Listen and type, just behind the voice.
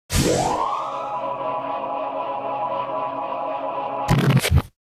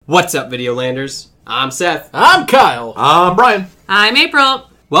What's up, Videolanders? I'm Seth. I'm Kyle. I'm Brian. I'm April.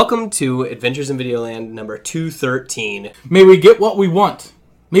 Welcome to Adventures in Videoland number 213. May we get what we want.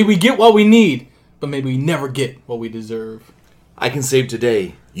 May we get what we need. But may we never get what we deserve. I can save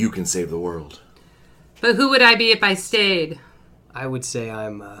today. You can save the world. But who would I be if I stayed? I would say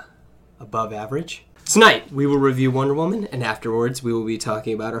I'm above average. Tonight, we will review Wonder Woman, and afterwards, we will be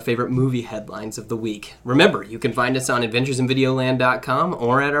talking about our favorite movie headlines of the week. Remember, you can find us on adventuresinvideoland.com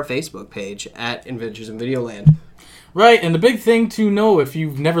or at our Facebook page at Adventures in Videoland. Right, and the big thing to know if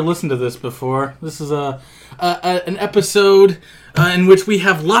you've never listened to this before, this is an episode in which we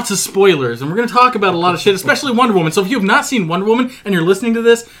have lots of spoilers, and we're going to talk about a lot of shit, especially Wonder Woman. So if you have not seen Wonder Woman and you're listening to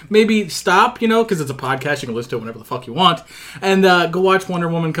this, maybe stop, because it's a podcast, you can listen to it whenever the fuck you want, and go watch Wonder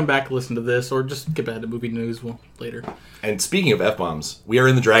Woman, come back, listen to this, or just get back to movie news later. And speaking of F-bombs, we are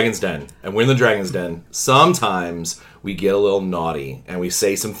in the Dragon's Den, and we're in the Dragon's Den. Sometimes we get a little naughty, and we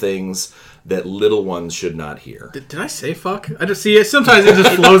say some things that little ones should not hear. Did I say fuck? I just see it. Sometimes it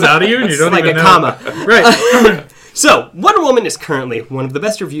just flows out of you, and you don't like even a know. comma. Right. So, Wonder Woman is currently one of the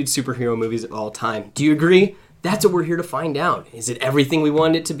best reviewed superhero movies of all time. Do you agree? That's what we're here to find out. Is it everything we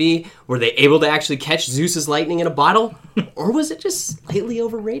wanted it to be? Were they able to actually catch Zeus's lightning in a bottle? Or was it just slightly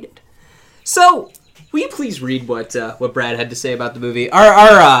overrated? So, will you please read what Brad had to say about the movie?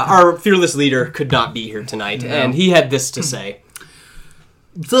 Our fearless leader could not be here tonight, and he had this to say.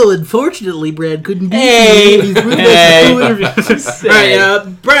 So, unfortunately, Brad couldn't be Hey! Brad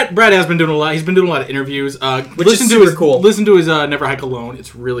has been doing a lot. He's been doing a lot of interviews. Which is super cool. Listen to his Never Hike Alone.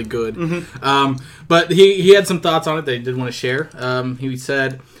 It's really good. Mm-hmm. But he had some thoughts on it that he did want to share. He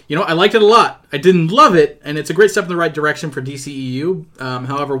said, I liked it a lot. I didn't love it, and it's a great step in the right direction for DCEU.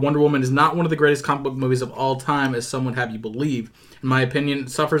 However, Wonder Woman is not one of the greatest comic book movies of all time, as some would have you believe. In my opinion, it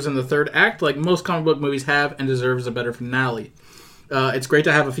suffers in the third act like most comic book movies have and deserves a better finale. It's great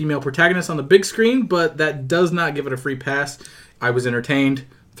to have a female protagonist on the big screen, but that does not give it a free pass. I was entertained.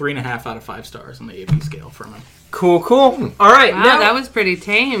 3.5 out of 5 stars on the AP scale from him. Cool. All right. Wow, that was pretty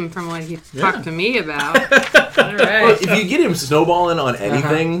tame from what he talked to me about. All right. Well, if you get him snowballing on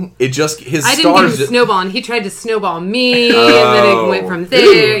anything, it just his I didn't stars. get him snowballing. He tried to snowball me, and then it went from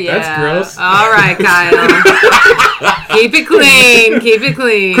there. Ew, that's gross. All right, Kyle. Keep it clean. Keep it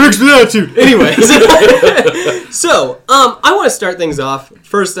clean. Anyways, so I want to start things off.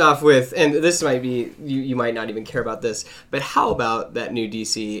 First off with, and this might be you might not even care about this, but how about that new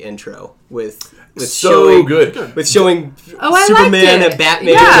DC intro with so showing, good. with showing I Superman liked it. and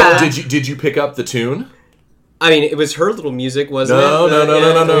Batman? Yeah. Did you pick up the tune? I mean, it was her little music, wasn't it?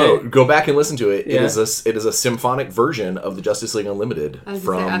 No. Go back and listen to it. Yeah. It is a symphonic version of the Justice League Unlimited I was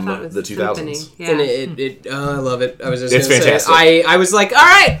gonna say, I from thought it was the 2000s. symphony. Yeah. And I love it. I was just It's gonna fantastic. Say, I was like, all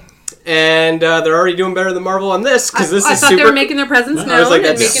right. And they're already doing better than Marvel on this because this I is thought super. they were making their presence known I was like,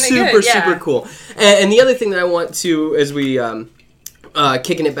 and that's making it good. super cool. And the other thing that I want to, as we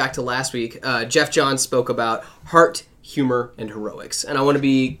kicking it back to last week, Jeff Johns spoke about heart, humor, and heroics, and I want to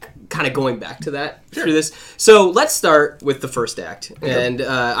be kind of going back to that through this. So let's start with the first act, and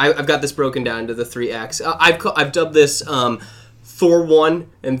I've got this broken down into the 3 acts. I've dubbed this Thor 1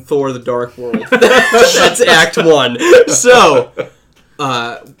 and Thor: The Dark World. That's Act 1. So.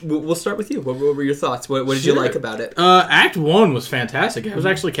 We'll start with you. What were your thoughts? What did you like about it? Act 1 was fantastic. I was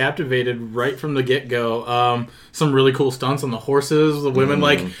actually captivated right from the get-go. Some really cool stunts on the horses, the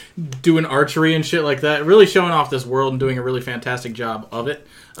women doing archery and shit like that. Really showing off this world and doing a really fantastic job of it.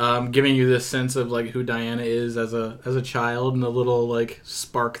 Giving you this sense of who Diana is as a child and the little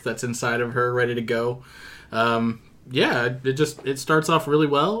spark that's inside of her ready to go. It starts off really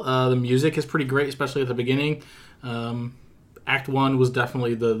well. The music is pretty great, especially at the beginning. Act 1 was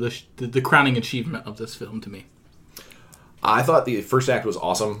definitely the crowning achievement of this film to me. I thought the first act was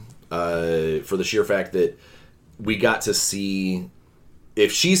awesome for the sheer fact that we got to see,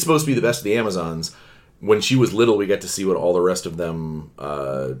 if she's supposed to be the best of the Amazons, when she was little we got to see what all the rest of them,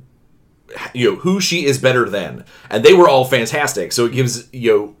 who she is better than. And they were all fantastic, so it gives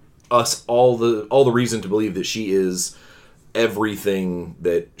us all the reason to believe that she is everything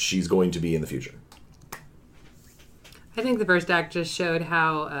that she's going to be in the future. I think the first act just showed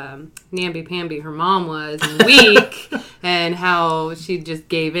how namby-pamby her mom was and weak and how she just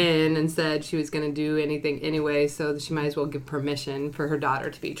gave in and said she was going to do anything anyway, so she might as well give permission for her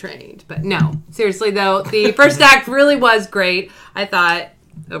daughter to be trained. But no, seriously though, the first act really was great. I thought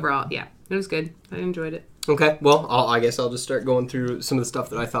overall, yeah, it was good. I enjoyed it. Okay, well, I guess I'll just start going through some of the stuff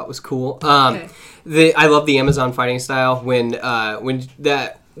that I thought was cool. Okay. I love the Amazon fighting style when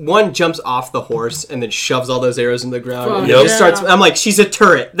that one jumps off the horse and then shoves all those arrows in the ground and it just starts. I'm like, she's a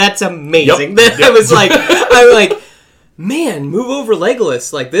turret. That's amazing. Yep. I was like, Man, move over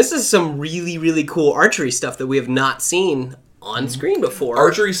Legolas. Like, this is some really, really cool archery stuff that we have not seen on screen before.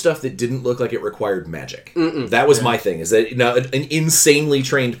 Archery stuff that didn't look like it required magic. That was my thing, is that now an insanely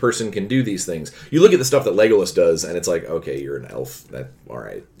trained person can do these things. You look at the stuff that Legolas does, and it's like, okay, you're an elf. All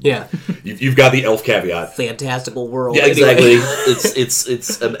right. Yeah. You've got the elf caveat. Fantastical world. Yeah, Anyway. exactly.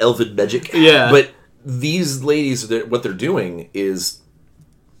 it's an elfin magic. Yeah. But these ladies, what they're doing is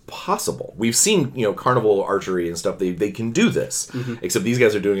possible. We've seen, carnival archery and stuff. They can do this. Except these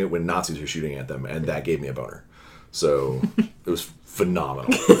guys are doing it when Nazis are shooting at them, and that gave me a boner. So it was phenomenal.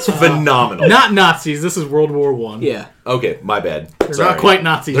 It's phenomenal. Not Nazis. This is World War One. Yeah. Okay, my bad. They're not quite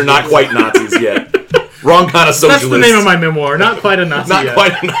Nazis. They're not quite Nazis yet. Wrong kind of socialist. That's the name of my memoir. Not quite a Nazi Not yet.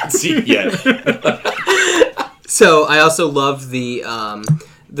 quite a Nazi yet. So I also love the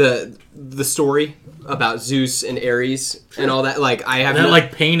story about Zeus and Ares and all that. Like, I have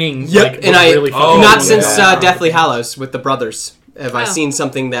That painting. Yep, was and I really fucking not cool. since yeah. Deathly Hallows with the brothers have I Oh. seen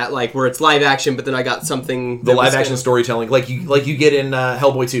something that where it's live action, but then I got something The that was live action storytelling, like you get in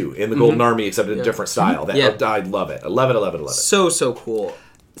Hellboy 2 in the Golden Army, except in a different style. That Yeah. I love it. I love it. so cool.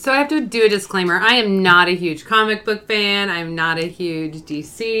 So I have to do a disclaimer. I am not a huge comic book fan. I'm not a huge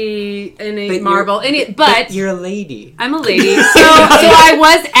DC, Marvel, but You're a lady. I'm a lady. So I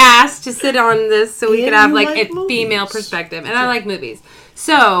was asked to sit on this so we could have a female perspective. And I like movies.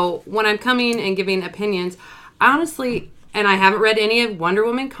 So when I'm coming and giving opinions, I honestly, and I haven't read any of Wonder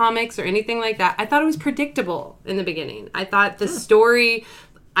Woman comics or anything like that, I thought it was predictable in the beginning. I thought the story,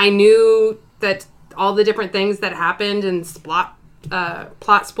 I knew that all the different things that happened and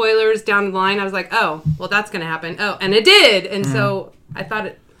plot spoilers down the line. I was like, oh, well, that's going to happen. Oh, and it did. And so I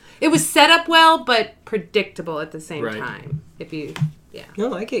thought it was set up well, but predictable at the same Right. time.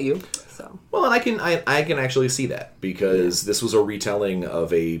 No, I get you. So Well, and I can actually see that, because this was a retelling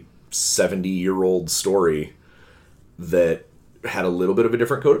of a 70-year-old story that had a little bit of a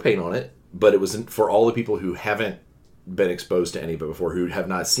different coat of paint on it, but it was for all the people who haven't been exposed to any of it before, who have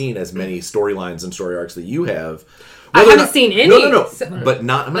not seen as many storylines and story arcs that you have. I haven't seen any. No. So- But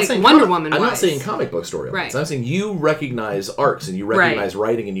not. I'm not Like saying Wonder I'm not Woman-wise. saying comic book storylines. Right. I'm saying you recognize arcs and you recognize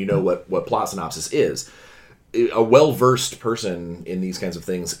writing and you know what plot synopsis is. A well-versed person in these kinds of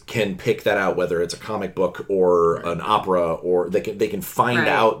things can pick that out, whether it's a comic book or an opera, or they can find Right.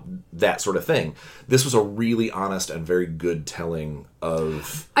 out that sort of thing. This was a really honest and very good telling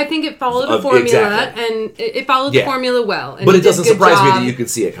of. I think it followed a Of- formula, exactly. and it followed Yeah. the formula well. And But it did a doesn't good surprise me job. that you could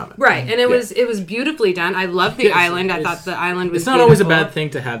see it coming. Right, and it Yeah. was beautifully done. I loved the island. I thought the island was It's not always a beautiful. bad thing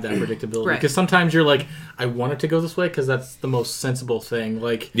to have that predictability, Right. because sometimes you're like, I want it to go this way because that's the most sensible thing.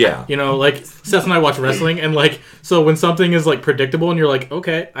 Like, Yeah. like Seth and I watch wrestling, and so when something is predictable, and you're like,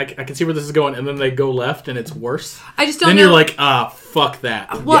 okay, I can see where this is going, and then they go left and it's worse. I just don't Then know. you're like, fuck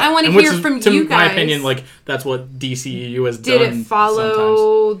that. Well, I wanna And which hear is, from to you my guys. opinion, that's what DCEU has Did done. it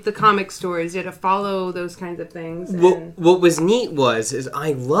follow the comic stories? Did it follow those kinds of things? And- What was neat is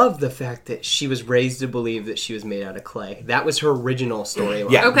I love the fact that she was raised to believe that she was made out of clay. That was her original storyline.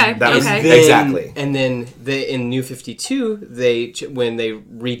 Yeah. Okay, That was okay. Then- exactly. And then in New 52, when they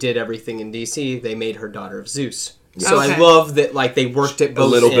redid everything in DC, they made her daughter of Zeus. So I Okay. love that they worked it A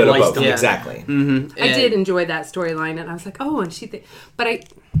both little bit of ends. both. Yeah. Exactly. I did enjoy that storyline, and I was like, oh, and but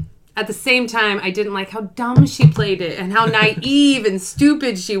at the same time, I didn't like how dumb she played it and how naive and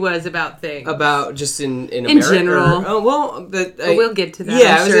stupid she was about things. About just in America, general. Oh well, but we'll get to that.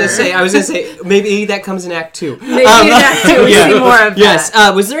 Yeah, I'm I was sure. gonna say maybe that comes in Act 2. Maybe that too. We see more of Yes.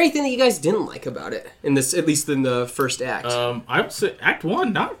 that. Was there anything that you guys didn't like about it in this, at least in the first act? I would say Act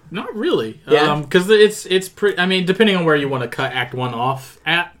 1, not really. Yeah. Because it's pretty. I mean, depending on where you want to cut Act 1 off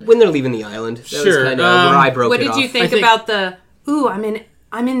at. When they're leaving the island, that was Sure, kind of where I broke What it did you off. think I think- about the? Ooh, I'm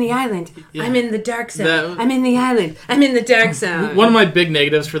in the island. I'm in the dark zone. That- I'm in the island. I'm in the dark zone. One of my big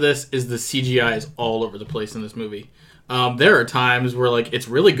negatives for this is the CGI is all over the place in this movie. There are times where it's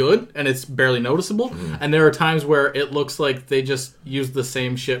really good and it's barely noticeable, and there are times where it looks like they just used the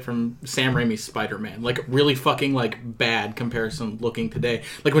same shit from Sam Raimi's Spider-Man, really fucking bad comparison looking today.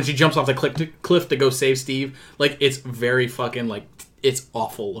 Like when she jumps off the cliff to go save Steve, it's very fucking it's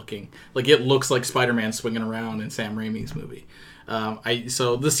awful looking. It looks like Spider-Man swinging around in Sam Raimi's movie.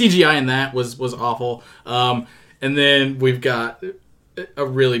 So the CGI in that was awful. And then we've got a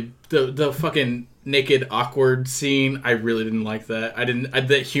really the fucking naked awkward scene. I really didn't like that.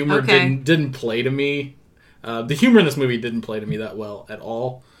 The humor Okay. didn't play to me. The humor in this movie didn't play to me that well at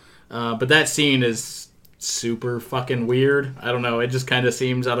all. But that scene is super fucking weird. I don't know. It just kind of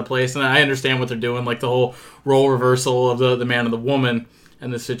seems out of place. And I understand what they're doing, the whole role reversal of the man and the woman in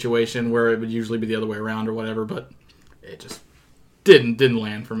this situation, where it would usually be the other way around or whatever. But it just didn't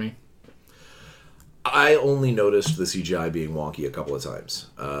land for me. I only noticed the CGI being wonky a couple of times.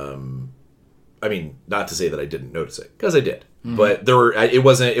 I mean, not to say that I didn't notice it, because I did. But it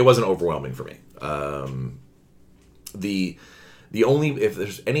wasn't overwhelming for me. The only, if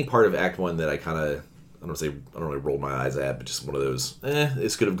there's any part of Act 1 that I kind of, I don't really rolled my eyes at, but just one of those,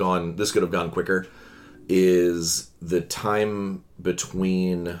 this could have gone quicker, is the time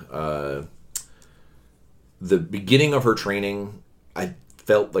between the beginning of her training. I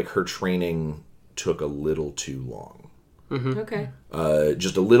felt like her training took a little too long. Okay.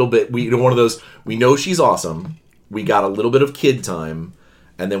 Just a little bit. One of those, we know she's awesome. We got a little bit of kid time,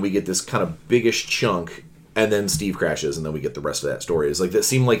 and then we get this kind of biggish chunk, and then Steve crashes, and then we get the rest of that story. It's like, that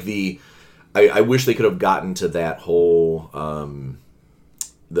seemed like I wish they could have gotten to that whole her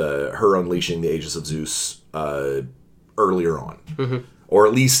unleashing the Aegis of Zeus earlier on, or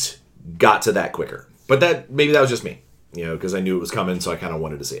at least got to that quicker. But maybe that was just me, because I knew it was coming, so I kind of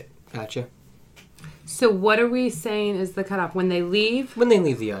wanted to see it. Gotcha. So what are we saying is the cutoff? When they leave? When they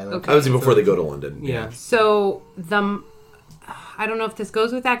leave the island. Okay. I would say before they go to London. Yeah. So I don't know if this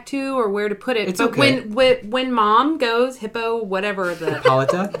goes with Act 2 or where to put it. It's but okay. when Mom goes, Hippo, whatever the...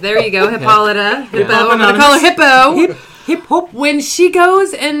 Hippolyta? There you go, Hippolyta. Hippo. Yeah. I'm going to call her Hippo. Hip hop. When she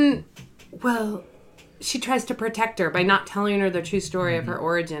goes and, well, she tries to protect her by not telling her the true story of her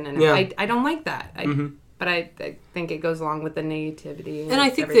origin. And Yeah. I don't like that. But I think it goes along with the nativity and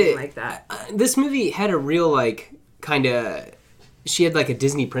I think everything that like that. This movie had a real, kind of... She had, a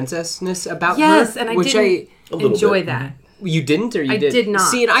Disney princessness about her. Yes, and I which didn't A little enjoy bit. that. You didn't, or you I did? did not.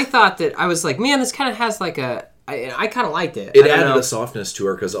 See, and I thought that... I was like, man, this kind of has, I kind of liked it. It I don't added know. a softness to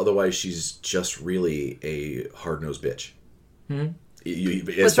her, because otherwise she's just really a hard-nosed bitch.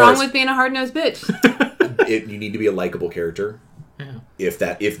 What's wrong with being a hard-nosed bitch? You need to be a likable character. Yeah. If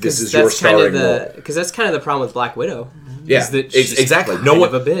this 'Cause is your that's kind starring of role. because that's kind of the problem with Black Widow. Yeah, is that she's exactly. kind No one,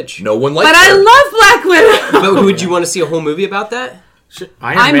 of a bitch. no one likes But her. I love Black Widow. But would you want to see a whole movie about that?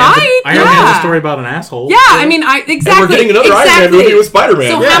 Iron might, Man's yeah. a story about an asshole. Yeah, I mean, exactly. And we're getting another Iron Man movie with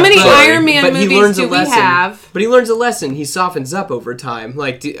Spider-Man. So Yeah, how many sorry. Iron Man But he movies learns do a we lesson. have? But he learns a lesson. He softens up over time.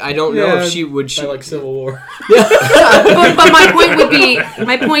 I don't know if she would. I like Civil War. But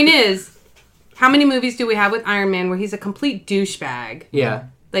my point is, how many movies do we have with Iron Man where he's a complete douchebag? Yeah.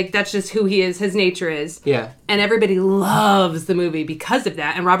 That's just who he is, his nature is. Yeah. And everybody loves the movie because of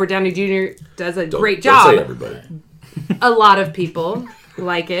that. And Robert Downey Jr. does a great Don't job. say everybody. A lot of people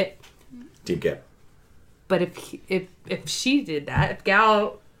like it. Team Cap. But if she did that, if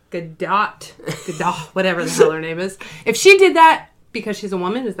Gal Gadot, whatever the hell her name is, if she did that because she's a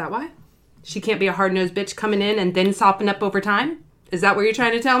woman, is that why? She can't be a hard-nosed bitch coming in and then soften up over time? Is that what you're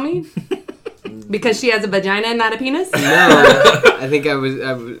trying to tell me? Because she has a vagina and not a penis? No, I think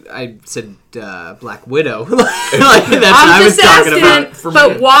I said Black Widow. That's what I was talking about. For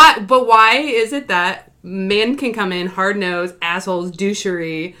but me. why is it that men can come in hard-nosed, assholes,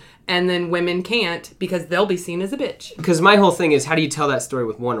 douchery, and then women can't because they'll be seen as a bitch? Because my whole thing is, how do you tell that story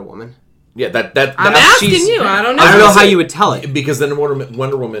with Wonder Woman? Yeah, I'm asking you. I don't know. I don't know how you would tell it. Because then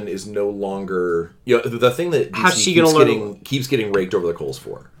Wonder Woman is no longer, the thing that How's DC she gonna keeps getting raked over the coals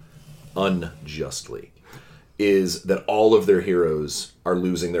for, unjustly, is that all of their heroes are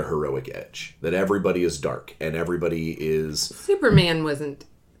losing their heroic edge. That everybody is dark and everybody is... Superman wasn't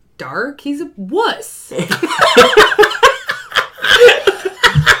dark. He's a wuss.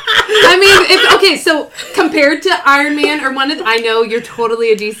 I mean, okay, so compared to Iron Man or I know you're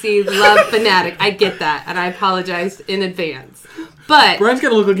totally a DC love fanatic. I get that, and I apologize in advance. But Brian's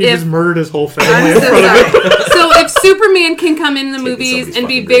gonna look like he just murdered his whole family. I'm so sorry. So if Superman can come in the Taking movies somebody's and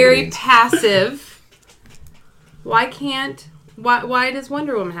be fucking very brains. passive, why does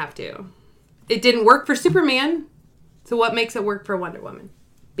Wonder Woman have to? It didn't work for Superman, so what makes it work for Wonder Woman?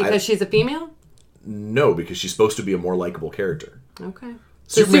 Because she's a female? No, because she's supposed to be a more likable character. Okay.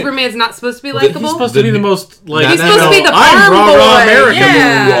 So Superman's not supposed to be He's likable? supposed to be the most like. He's supposed to be the I'm farm rah-rah boy. American.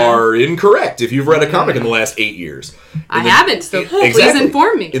 Yeah. You are incorrect if you've read a comic in the last 8 years. I haven't, so please Exactly.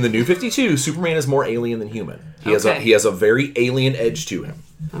 inform me. In the New 52, Superman is more alien than human. He Okay. has a very alien edge to him.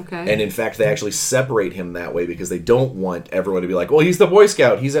 Okay. And in fact, they actually separate him that way because they don't want everyone to be like, well, he's the Boy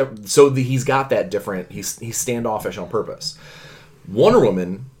Scout. He's got that different. He's standoffish on purpose. Wonder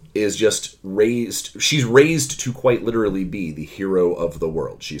Woman is just raised. She's raised to quite literally be the hero of the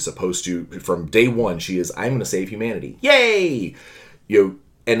world. She's supposed to, from day one, she is. I'm going to save humanity. Yay! And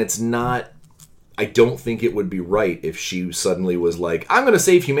it's not. I don't think it would be right if she suddenly was like, I'm going to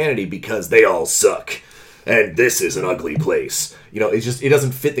save humanity because they all suck. And this is an ugly place. It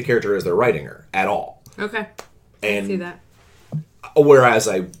doesn't fit the character as they're writing her at all. Okay. And I see that. whereas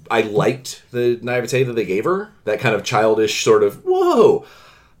I liked the naivete that they gave her, that kind of childish sort of, whoa.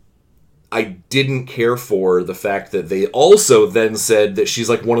 I didn't care for the fact that they also then said that she's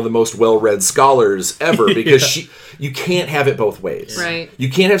like one of the most well-read scholars ever, because you can't have it both ways. Right. You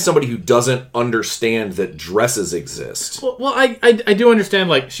can't have somebody who doesn't understand that dresses exist. Well, I do understand,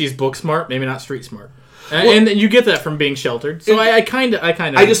 like, she's book smart, maybe not street smart. And you get that from being sheltered. So I kind of.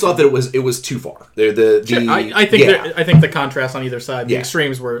 I just thought that it was too far. I think the contrast on either side, the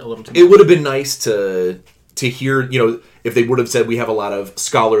extremes were a little too much. It would have been nice to hear, if they would have said we have a lot of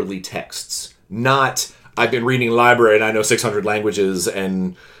scholarly texts, not I've been reading library and I know 600 languages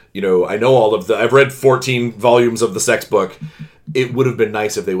and I know all of I've read 14 volumes of the sex book. It would have been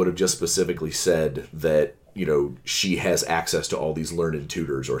nice if they would have just specifically said that she has access to all these learned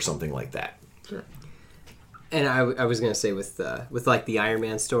tutors or something like that. Sure. And I was gonna say with like the Iron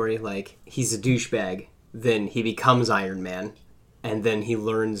Man story, like he's a douchebag, then he becomes Iron Man, and then he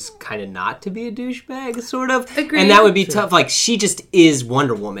learns kind of not to be a douchebag, sort of. Agreed. And that would be tough. Like she just is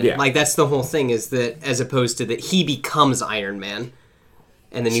Wonder Woman. Yeah. Like that's the whole thing, is that as opposed to that he becomes Iron Man,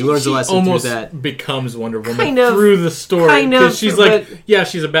 and then he learns a lesson almost through that. Becomes Wonder Woman Kind of, through the story. kind of, She's but-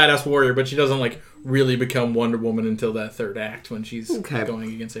 she's a badass warrior, but she doesn't like really become Wonder Woman until that third act when she's going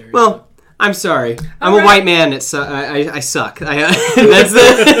against Ares. Well, I'm sorry. I'm a right. white man. I suck. That's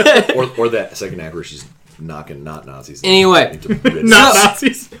the or that second act where she's knocking not Nazis. Anyway. into bits. not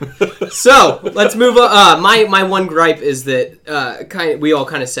Nazis. So let's move on. My one gripe is that we all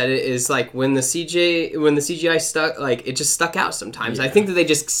kind of said it, is like when the CGI stuck, like it just stuck out sometimes. I think that they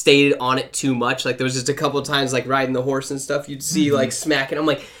just stayed on it too much. Like there was just a couple of times like riding the horse and stuff, you'd see like smacking. I'm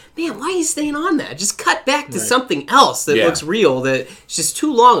like, man, why are you staying on that? Just cut back to something else that looks real. That it's just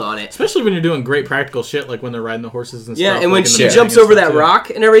too long on it. Especially when you're doing great practical shit, like when they're riding the horses and stuff. Yeah, and like when in the she beginning jumps and over stuff, that too. rock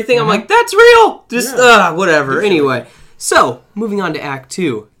and everything, I'm like, that's real. Just whatever. Anyway, so moving on to Act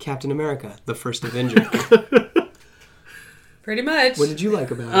 2, Captain America: The First Avenger. Pretty much. What did you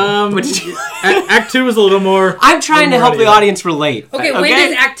like about it? What did you? Act 2 is a little more. I'm trying to help the audience relate. Okay, when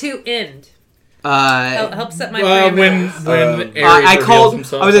does Act 2 end? Help set my frame. When Ares I reveals called.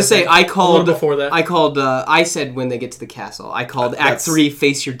 himself, I was gonna say I called a little before that. I called. I said when they get to the castle. I called Act 3,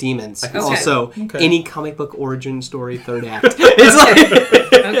 Face Your Demons. Okay. Also, Okay. any comic book origin story third act.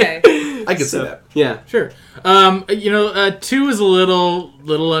 It's like Okay. I can see that. yeah. Sure. 2 is a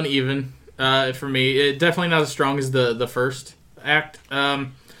little uneven for me. It definitely not as strong as the first act.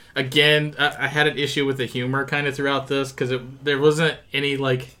 Again, I had an issue with the humor kind of throughout this because there wasn't any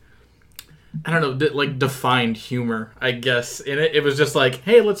like, I don't know, like defined humor, I guess. In it, it was just like,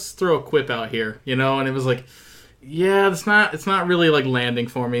 hey, let's throw a quip out here, and it was like, yeah, it's not really like landing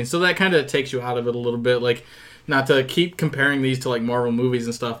for me. So that kind of takes you out of it a little bit, like. Not to keep comparing these to like Marvel movies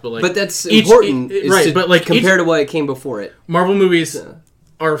and stuff, but like, But that's important, right? to But like compare to what came before it. Marvel movies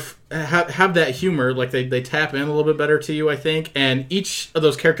have that humor, like they tap in a little bit better to you, I think. And each of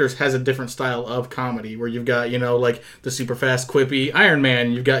those characters has a different style of comedy, where you've got like the super fast, quippy Iron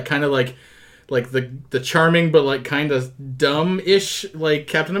Man. You've got kind of like the charming but like kind of dumb-ish like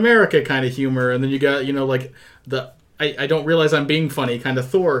Captain America kind of humor, and then you got like the I don't realize I'm being funny kind of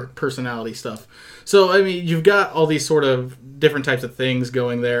Thor personality stuff. So, I mean, you've got all these sort of different types of things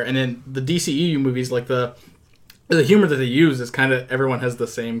going there. And in the DCEU movies, like the humor that they use is kind of, everyone has the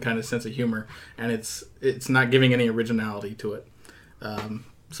same kind of sense of humor. And it's not giving any originality to it.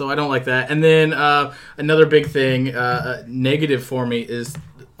 So I don't like that. And then another big thing, negative for me, is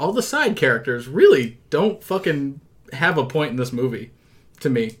all the side characters really don't fucking have a point in this movie, to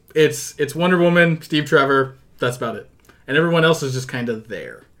me. It's Wonder Woman, Steve Trevor, that's about it. And everyone else is just kind of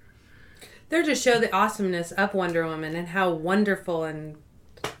there. They're to show the awesomeness of Wonder Woman and how wonderful and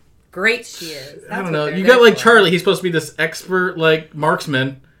great she is. I don't know. You got like Charlie. He's supposed to be this expert like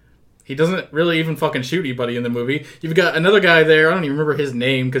marksman. He doesn't really even fucking shoot anybody in the movie. You've got another guy there. I don't even remember his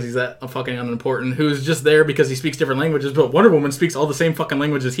name because he's that fucking unimportant. Who's just there because he speaks different languages. But Wonder Woman speaks all the same fucking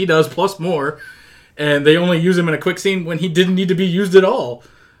languages he does, plus more. And they only use him in a quick scene when he didn't need to be used at all.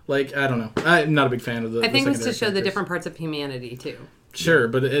 Like, I don't know. I'm not a big fan of the. I think it was to secondary show the characters. different parts of humanity too. Sure,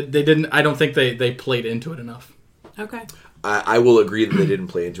 but they didn't. I don't think they played into it enough. Okay. I will agree that they didn't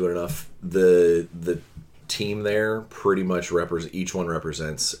play into it enough. The team there pretty much each one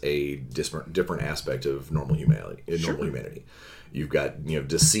represents a different aspect of normal humanity. Normal humanity. You've got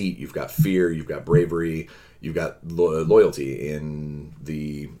deceit. You've got fear. You've got bravery. You've got loyalty. In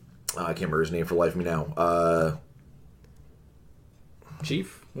the I can't remember his name for the life of me now.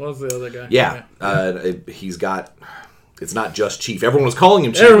 Chief? What was the other guy? Yeah. He's got. It's not just Chief. Everyone was calling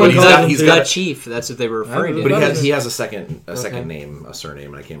him Chief. Everyone But calls him he's Chief. got. Chief. That's what they were referring to. But he has a second name, a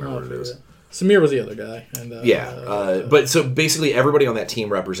surname, and I can't remember what it is. Samir was the other guy. And, But so basically everybody on that team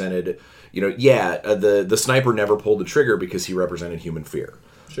represented, the sniper never pulled the trigger because he represented human fear.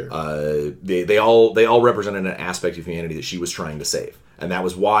 Sure. They all represented an aspect of humanity that she was trying to save, and that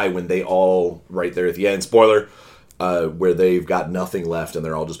was why when they all right there at the end, spoiler, where they've got nothing left and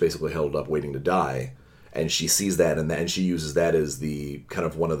they're all just basically held up waiting to die, and she sees that and she uses that as the kind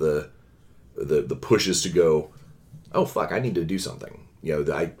of one of the pushes to go, oh fuck, I need to do something.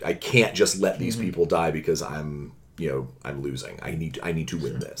 I can't just let these people die because I'm losing. I need to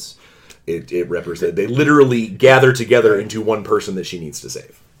win this. It represents, they literally gather together into one person that she needs to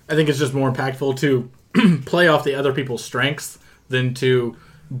save. I think it's just more impactful to play off the other people's strengths than to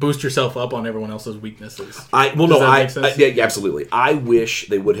boost yourself up on everyone else's weaknesses. Yeah, absolutely. I wish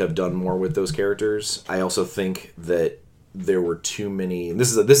they would have done more with those characters. I also think that there were too many, and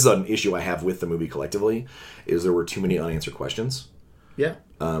this is an issue I have with the movie collectively, is there were too many unanswered questions. Yeah.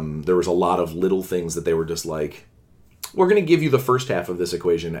 There was a lot of little things that they were just like, we're going to give you the first half of this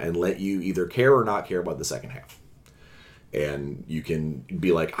equation and let you either care or not care about the second half. And you can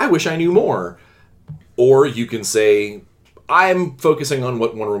be like, I wish I knew more. Or you can say, I'm focusing on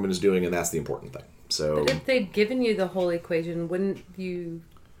what Wonder Woman is doing, and that's the important thing. So, but if they'd given you the whole equation, wouldn't you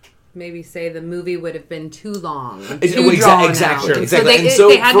maybe say the movie would have been too long? Exactly. So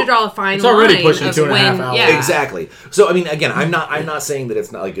they had to draw a fine line. It's already pushing 2.5 hours. Yeah. Exactly. So I mean, again, I'm not saying that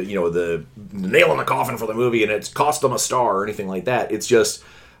it's not like the nail in the coffin for the movie and it's cost them a star or anything like that. It's just,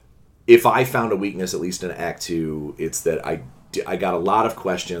 if I found a weakness, at least in Act 2, it's that I got a lot of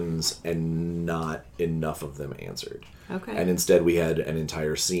questions and not enough of them answered. Okay. And instead we had an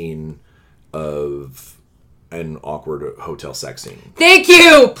entire scene of an awkward hotel sex scene. Thank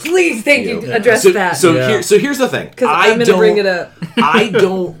you! Please, thank you. Address that. So here's the thing. Because I'm going to bring it up.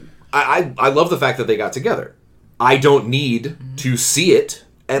 I love the fact that they got together. I don't need to see it,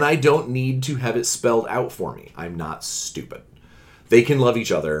 and I don't need to have it spelled out for me. I'm not stupid. They can love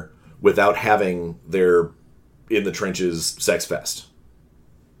each other without having their in the trenches sex fest.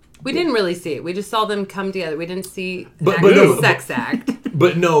 We didn't really see it. We just saw them come together. We didn't see sex act.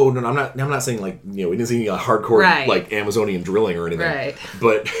 But no, I'm not saying like we didn't see a hardcore like Amazonian drilling or anything. Right.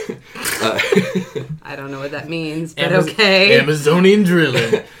 But I don't know what that means, but okay. Amazonian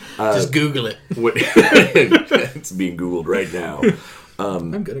drilling. Just Google it. It's being Googled right now.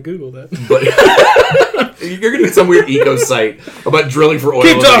 I'm gonna Google that. But you're gonna get some weird eco site about drilling for oil.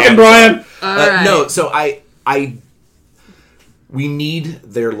 Keep talking, Brian. Right. No, so we need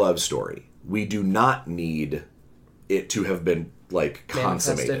their love story. We do not need it to have been like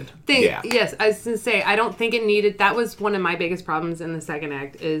consummated. Yes, I was going to say, I don't think it needed. That was one of my biggest problems in the second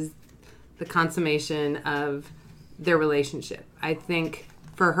act, is the consummation of their relationship. I think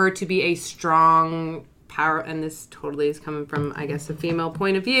for her to be a strong power, and this totally is coming from, I guess, a female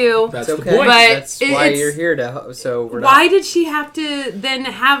point of view. That's okay. the point. But that's why you're here to. So we're why did she have to then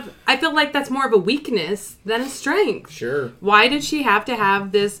have? I feel like that's more of a weakness than a strength. Sure. Why did she have to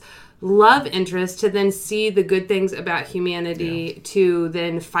have this love interest to then see the good things about humanity to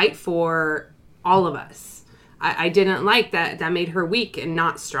then fight for all of us? I didn't like that. That made her weak and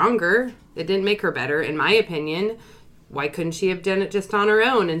not stronger. It didn't make her better, in my opinion. Why couldn't she have done it just on her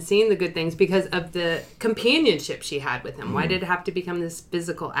own and seen the good things because of the companionship she had with him? Why did it have to become this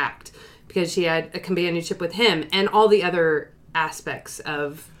physical act? Because she had a companionship with him and all the other aspects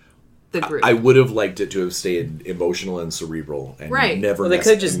of the group. I would have liked it to have stayed emotional and cerebral and never. Well, they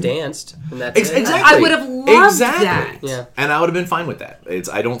could have just danced. And that's it. Exactly. I would have loved that. Yeah. And I would have been fine with that.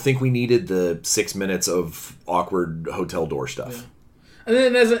 I don't think we needed the 6 minutes of awkward hotel door stuff. Yeah. And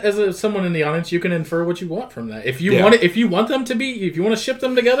then, as someone in the audience, you can infer what you want from that. If you want them to be, if you want to ship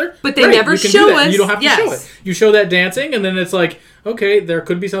them together, but they never show us. You don't have to show it. You show that dancing, and then it's like, okay, there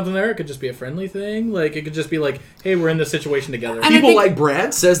could be something there. It could just be a friendly thing. Like it could just be like, hey, we're in this situation together. People like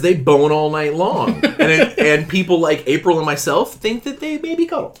Brad says they bone all night long, and people like April and myself think that they maybe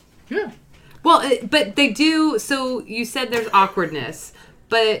cuddle. Yeah. Well, but they do. So you said there's awkwardness,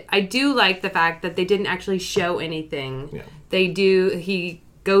 but I do like the fact that they didn't actually show anything. Yeah. They do. He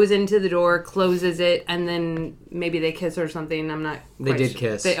goes into the door, closes it, and then maybe they kiss or something. I'm not. They did sure.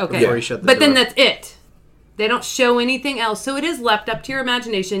 kiss. Okay. Before he shut the but door. then that's it. They don't show anything else, so it is left up to your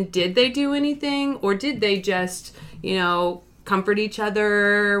imagination. Did they do anything, or did they just, comfort each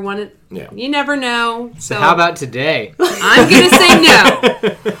other? Yeah. You never know. So how about today? I'm gonna say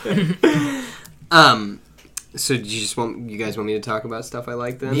no. So do you guys want me to talk about stuff I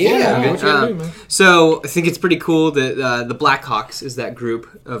like then? Yeah. Okay. So I think it's pretty cool that the Blackhawks is that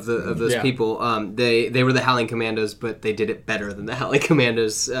group of those people. They were the Howling Commandos, but they did it better than the Howling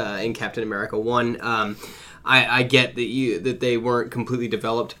Commandos in Captain America 1. I get that they weren't completely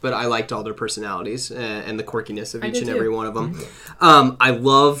developed, but I liked all their personalities and the quirkiness of each and every one of them. I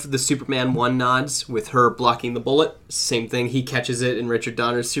love the Superman 1 nods with her blocking the bullet. Same thing. He catches it in Richard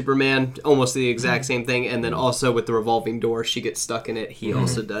Donner's Superman. Almost the exact same thing. And then also with the revolving door, she gets stuck in it. He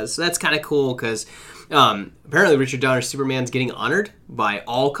also does. So that's kind of cool because apparently Richard Donner's Superman's getting honored by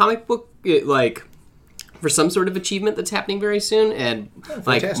all comic book, for some sort of achievement that's happening very soon, and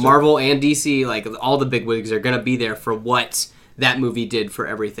Marvel and DC, all the big wigs are going to be there for what that movie did for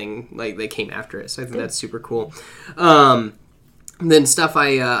everything they came after it. So I think that's super cool. Then stuff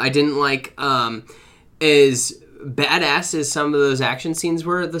I didn't like is badass as some of those action scenes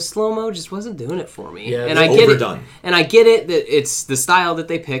were. The slow-mo just wasn't doing it for me. Yeah, and I get overdone. it. And I get it that it's the style that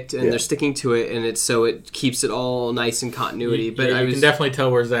they picked and they're sticking to it, and it keeps it all nice in continuity. But you can definitely tell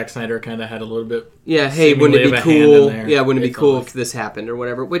where Zack Snyder kind of had a little bit. Yeah, hey, wouldn't it be cool? Yeah, wouldn't it be cool like, if this happened or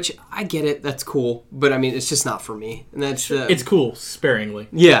whatever? Which I get it, that's cool, but I mean, it's just not for me. And that's it's cool, sparingly.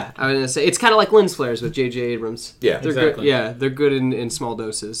 Yeah, I was gonna say it's kind of like lens flares with J.J. Abrams. Yeah, they're exactly. Good, yeah, they're good in small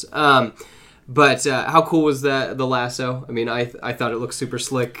doses. But how cool was the lasso? I mean, I thought it looked super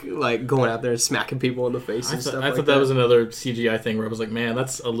slick, going out there and smacking people in the face and stuff. I thought that was another CGI thing where I was like, man,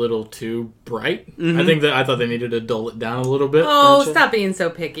 that's a little too bright. I thought they needed to dull it down a little bit. Oh, stop being so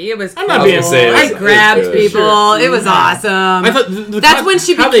picky. It was. I'm not being saying I grabbed people. Sure. It was awesome. I thought that's when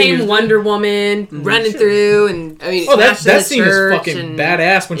she became Wonder Woman, running through, and I mean, that scene is fucking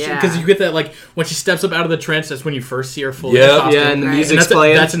badass when because you get that when she steps up out of the trench. That's when you first see her fully in costume. Yeah, and the music's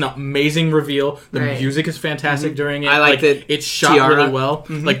playing. That's an amazing reveal. The music is fantastic during it. I like that it's shot really well.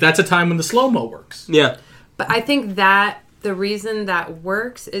 That's a time when the slow mo works. Yeah, but I think that the reason that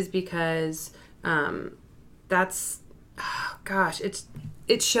works is because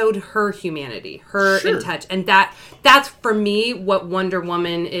it showed her humanity, her in touch, and that's for me what Wonder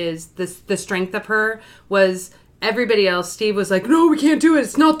Woman is. The strength of her was. Everybody else, Steve was like, no, we can't do it.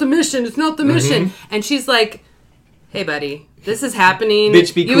 It's not the mission. It's not the mission. And she's like, hey, buddy, this is happening.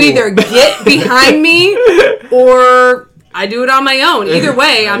 Bitch, be cool. You either get behind me or I do it on my own. Either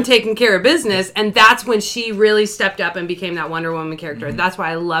way, I'm taking care of business. And that's when she really stepped up and became that Wonder Woman character. That's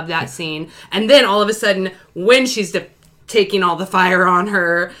why I love that scene. And then all of a sudden, when she's taking all the fire on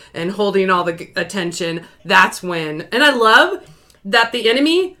her and holding all the attention, that's when. And I love that the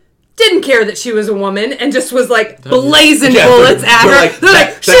enemy didn't care that she was a woman and just was blazing bullets at her. They're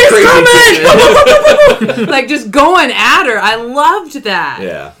like, she's coming! Just going at her. I loved that.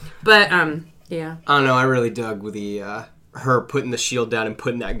 Yeah. But, yeah. I don't know. I really dug with the her putting the shield down and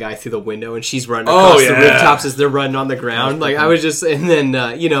putting that guy through the window, and she's running across the rooftops as they're running on the ground. I was just, and then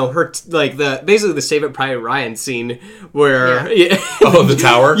her basically the Save It Private Ryan scene where the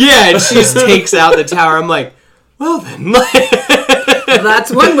tower. Yeah, and she just takes out the tower. I'm like, well then.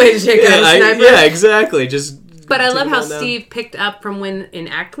 That's one way to take out a sniper. Yeah, exactly. But I love how Steve picked up from when in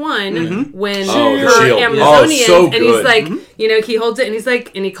Act 1 when her shield. Amazonians and he's like, he holds it and he's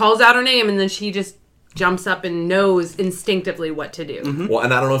like, and he calls out her name and then she just jumps up and knows instinctively what to do. Well,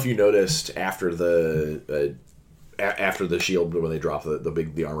 and I don't know if you noticed after the shield when they drop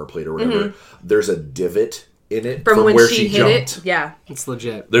the armor plate or whatever, there's a divot in it from when where she hit jumped. it. Yeah, it's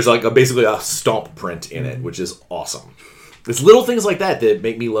legit. There's basically a stomp print in it, which is awesome. It's little things like that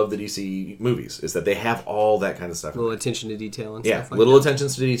make me love the DC movies, is that they have all that kind of stuff. Little attention to detail and stuff like little that.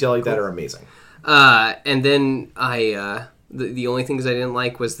 attentions to detail like that are amazing. And then the only things I didn't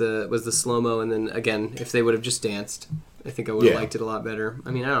like was the slow-mo, and then again, if they would have just danced, I think I would have liked it a lot better.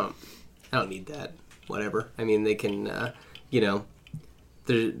 I mean, I don't need that. Whatever. I mean, they can,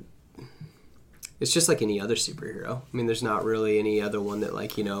 it's just like any other superhero. I mean, there's not really any other one that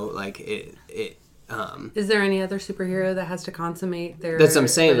is there any other superhero that has to consummate their That's what I'm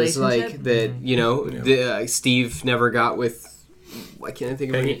saying. It's relationship? that, Steve never got with, I can't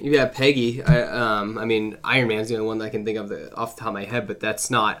think of Peggy. Yeah, Peggy. I mean, Iron Man's the only one that I can think of off the top of my head, but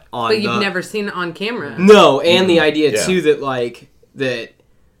that's not on But you've never seen it on camera. No, and the idea, too,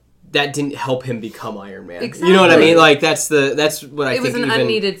 that didn't help him become Iron Man. Exactly. You know what I mean? That's what I think. It was an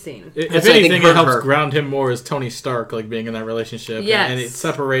unneeded scene. If anything, it helps ground him more as Tony Stark, being in that relationship. Yes. And it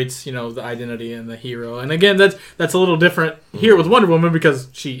separates, the identity and the hero. And again, that's a little different here with Wonder Woman because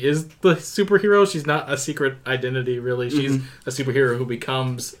she is the superhero. She's not a secret identity, really. She's a superhero who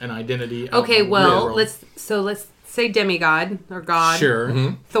becomes an identity. Okay, well, let's say demigod or god.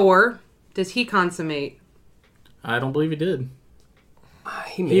 Sure. Thor, does he consummate? I don't believe he did.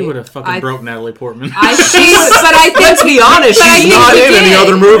 He would have fucking broke Natalie Portman. But I think, let's be honest, she's not in any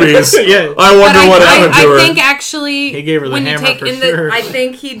other movies. Yeah. I wonder what happened to her. I think actually, he gave her the hammer for sure. I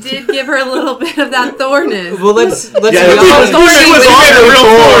think he did give her a little bit of that Thorness. Well, let's be She was on the real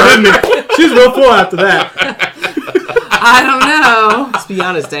Thor, didn't he? She She's real full after that. I don't know. Let's be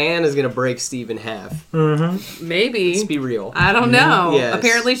honest, Diana's gonna break Steve in half. Maybe. Let's be real. I don't know. Yes.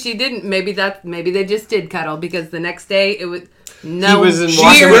 Apparently she didn't. Maybe they just did cuddle because the next day it was no. He was in She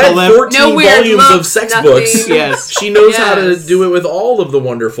Washington read Olymp- 14 No weird volumes of looks, sex nothing. books. Yes. She knows how to Yes. do it with all of the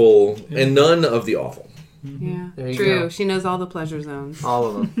wonderful and none of the awful. Yeah, There you true. go. She knows all the pleasure zones. All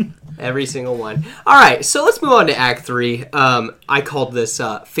of them. Every single one. All right, so let's move on to Act 3. I called this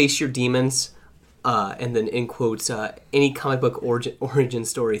Face Your Demons, and then in quotes, any comic book origin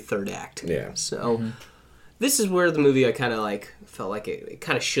story third act. Yeah. So this is where the movie I kind of like felt like it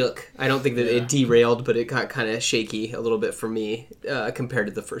kind of shook. I don't think that it derailed, but it got kind of shaky a little bit for me compared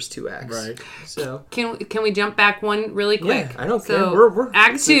to the first two acts. Right. So Can we jump back one really quick? Yeah, I don't So, care. We're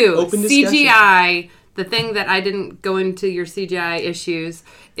Act it's an 2, open discussion. CGI. The thing that I didn't go into your CGI issues,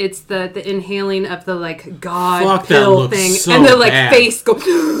 it's the inhaling of the like God Fuck, that pill looks thing, so and the like bad. face go.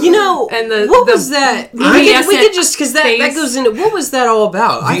 You know, And the- what the was that? We luminescent could just because that face. goes into what was that all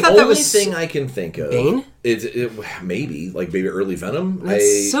about? I The thought only that was thing I can think of Bane? is maybe early Venom.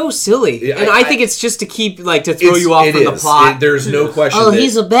 It's so silly, Yeah, and I think it's just to keep to throw you off from the plot. There's no question. Oh, that,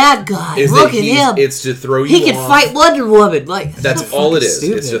 he's a bad guy. is Look that at he's- him. It's to throw you. He can off. fight Wonder Woman. Like That's so all it fucking is.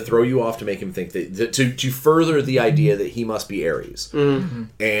 stupid. It's to throw you off to make him think that to further the idea that he must be Ares.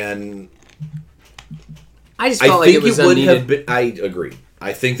 And I just I felt like think it was it would unneeded. have been. I agree.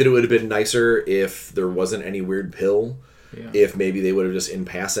 I think that it would have been nicer if there wasn't any weird pill. Yeah. If maybe they would have just in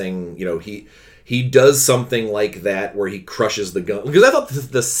passing, he does something like that where he crushes the gun. Because I thought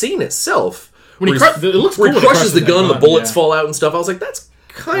the scene itself, When he where cru- it looks where cool he when he crushes the crushes gun, that the gun, bullets yeah. fall out and stuff. I was like, that's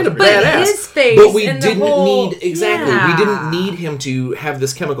kind of But badass. his face but we and the didn't whole- need exactly. yeah. We didn't need him to have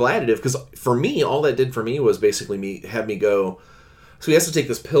this chemical additive because for me, all that did for me was basically have me go. So he has to take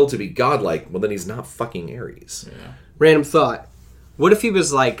this pill to be godlike. Well, then he's not fucking Ares. Random thought. What if he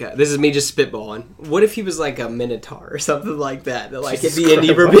was like, this is me just spitballing, what if he was like a Minotaur or something like that? That like at the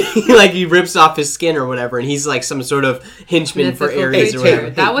end he rips off his skin or whatever and he's like some sort of henchman for Mythical Ares creature. or whatever.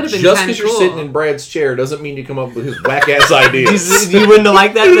 That would have been Just kind of because you're cool. sitting in Brad's chair doesn't mean you come up with his whack ass ideas. You wouldn't have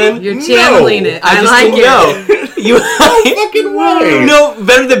liked that then? You're channeling it. I just like didn't it. know. You fucking way. No,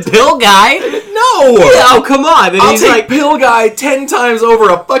 better than Pill Guy. No! Yeah, oh, come on. Then I'll he's take like, Pill Guy 10 times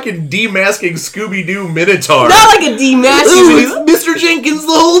over a fucking demasking Scooby-Doo Minotaur. not like a D-Mask. Ooh, it's Mr. Jenkins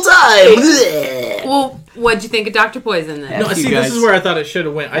the whole time. Well, what'd you think of Dr. Poison then? No, F you see, guys. this is where I thought it should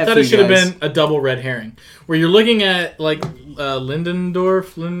have went. I F thought it you should have guys. been a double red herring, where you're looking at like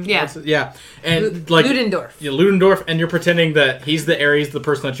Lindendorf, Yeah. and like Ludendorff. Yeah, Ludendorff, and you're pretending that he's the Ares, the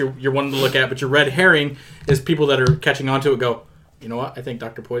person that you're wanting to look at, but your red herring is people that are catching on to it. Go, you know what? I think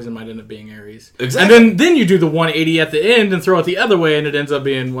Dr. Poison might end up being Ares. Exactly. And then you do the 180 at the end and throw it the other way, and it ends up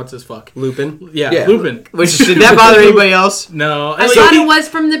being what's his fuck? Lupin. Yeah, Yeah. Lupin. Which, did that bother anybody else? No, I and thought so- it was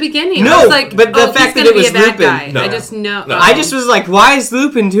from the beginning. No, I was like, but the oh, fact he's that it gonna was be a bad Lupin- guy. No. I just know. No. I just was like, why is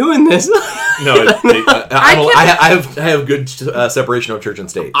Lupin doing this? I have good separation of church and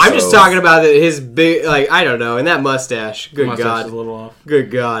state. I'm just so- talking about that his big, I don't know, and that mustache. Good mustache God. is a little off.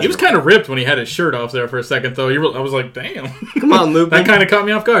 Good God. He was kind of ripped when he had his shirt off there for a second, though. I was like, damn. Come on, Lupin. That kind of caught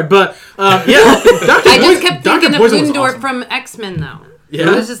me off guard. But, yeah. I just kept Dr. thinking of Poison was Ludendorff awesome. from X-Men, though. Yeah.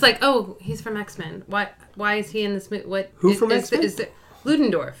 I was just like, oh, he's from X-Men. Why is he in this movie? What? Who from X-Men? Is it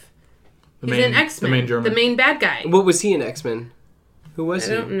Ludendorff? He's main- in X-Men. the main German. The main bad guy. What was he in X-Men? Who was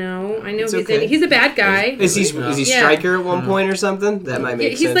I he? don't know. I know It's he's okay. he's a bad guy. Is he Yeah. Stryker at one point or something? That might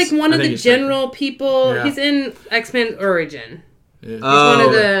make He's sense. like one I of think the he's Stryker. general people. Yeah. He's in X-Men Origin. He's Oh, one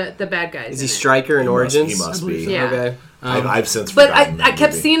of the bad guys. is he in it. Stryker in Origins? He must be. Yeah. Okay. I've since But forgotten I that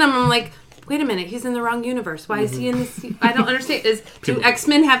kept movie. seeing him. I'm like, wait a minute, he's in the wrong universe. Why is he in this? I don't understand. Do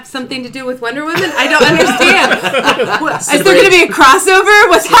X-Men have something to do with Wonder Woman? I don't understand. Is there going to be a crossover?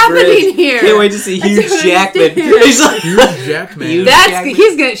 What's happening here? Can't wait to see I Hugh don't Jackman. understand. He's like, Huge Jackman. You- That's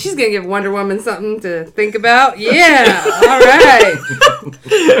Jackman. she's gonna give Wonder Woman something to think about. Yeah, all right.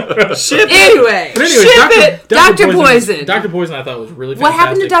 ship it. Anyway, But anyway, ship it. Dr. Poison. Dr. Poison, I thought was really What fantastic.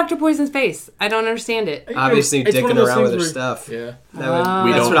 happened to Dr. Poison's face? I don't understand it. Obviously It's one of dicking those around with her things stuff. Yeah. That would,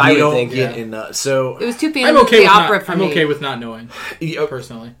 We that's don't, what I we would don't think. get Yeah. in. So It was too I'm Phantom of okay the with Opera not, for I'm me. okay with not knowing, Yeah,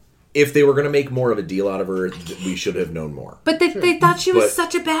 personally. if they were going to make more of a deal out of her, we should have known more. But they thought she was But-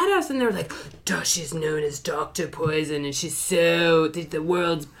 such a badass, and they were like, "Duh, she's known as Dr. Poison, and she's so the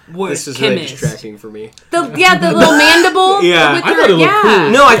world's worst This is really chemist." distracting for me. The little mandible. Yeah. with I her, thought it looked yeah. cool.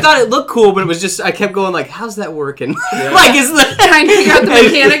 No, I thought it looked cool, but it was just I kept going like, "How's that working?" like, is the Trying to figure out the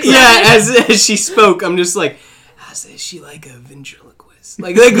mechanics. of Yeah, it. as she spoke, I'm just like, is she like a ventriloquist?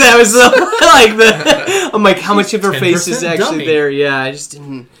 Like that was like the. I'm like, how much of her face is 10% actually dummy. there? Yeah, I just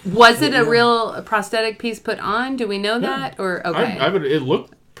didn't. Was it a real prosthetic piece put on? Do we know that? Or okay. It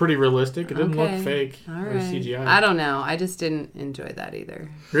looked pretty realistic. It didn't Okay. look fake All or right. CGI. I don't know. I just didn't enjoy that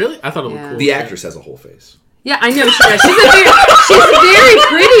either. Really? I thought it looked Yeah. cool. The actress has a whole face. Yeah, I know she does. She's very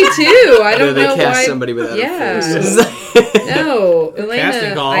pretty too. I don't they know cast why. somebody without Yeah. a face. No, Elena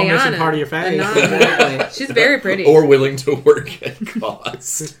Casting call, missing Ayana. part of your face. Ayana. She's very pretty. Or willing to work at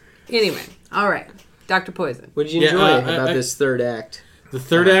cost. Anyway, all right. Dr. Poison. What did you Yeah, enjoy about I- this third act? The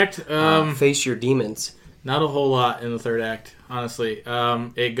third act, Face your demons. not a whole lot in the third act, honestly.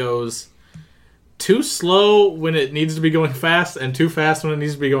 It goes too slow when it needs to be going fast, and too fast when it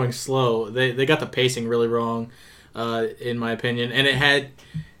needs to be going slow. They got the pacing really wrong, in my opinion. And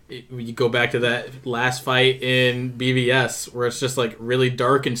you go back to that last fight in BVS, where it's just like really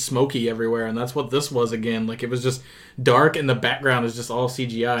dark and smoky everywhere, and that's what this was again. Like, it was just dark, and the background is just all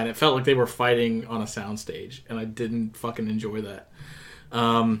CGI, and it felt like they were fighting on a soundstage, and I didn't fucking enjoy that.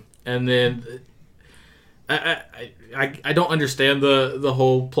 And then I don't understand the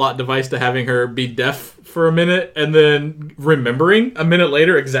whole plot device to having her be deaf for a minute and then remembering a minute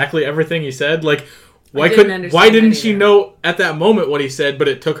later exactly everything he said. Like, why understand didn't that she either. know at that moment what he said, but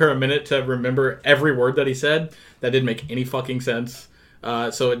it took her a minute to remember every word that he said? That didn't make any fucking sense.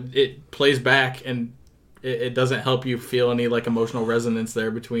 So it plays back, and it doesn't help you feel any like emotional resonance there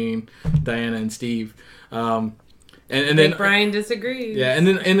between Diana and Steve. And then Brian disagrees. yeah, and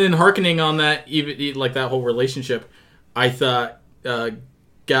then hearkening on that, even like that whole relationship, I thought Gal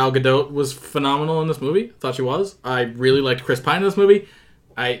Gadot was phenomenal in this movie. I thought she was. I really liked Chris Pine in this movie.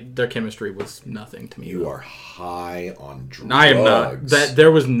 Their chemistry was nothing to me. You are high on drugs. I am not.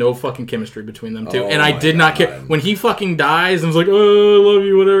 There was no fucking chemistry between them two, Oh and I my did not care God. when he fucking dies and was like, "Oh, I love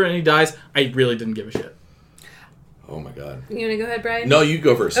you," whatever, and he dies. I really didn't give a shit. Oh my god. You want to go ahead, Brian? No, you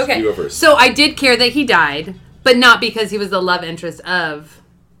go first. Okay. You go first. So I did care that he died, but not because he was the love interest of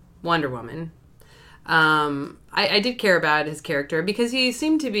Wonder Woman. I did care about his character because he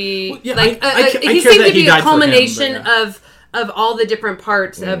seemed to be yeah, like I he care seemed that to he be died a for him, but culmination yeah. of all the different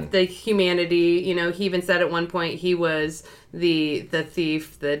parts of the humanity. You know, he even said at one point he was the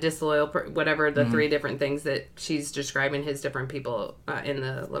thief, the disloyal, whatever the three different things that she's describing his different people in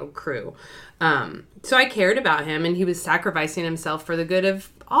the little crew. So I cared about him, and he was sacrificing himself for the good of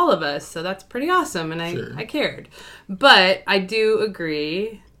all of us. So that's pretty awesome, and I cared. But I do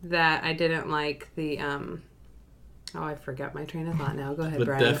agree that I didn't like the I forgot my train of thought now. Go ahead, The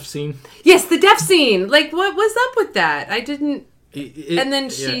Brian. death scene. Yes, the death scene. Like, what was up with that? I didn't. And then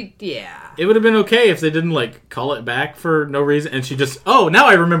Yeah. It would have been okay if they didn't like call it back for no reason, and she just, now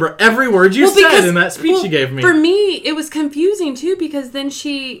I remember every word you said in that speech you gave me. For me, it was confusing too because then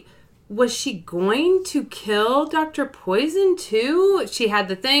was she going to kill Dr. Poison too? She had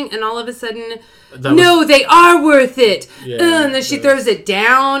the thing, and all of a sudden, they are worth it. Yeah, and then she throws it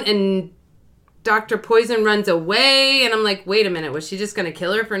down, and Dr. Poison runs away, and I'm like, wait a minute, was she just going to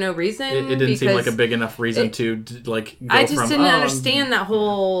kill her for no reason? It didn't seem like a big enough reason to like. Go I just didn't from, understand that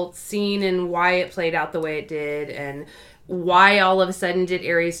whole scene and why it played out the way it did, and why all of a sudden did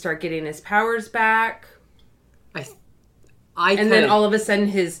Ares start getting his powers back. And then all of a sudden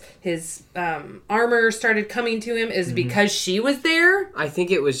his armor started coming to him is because she was there. I think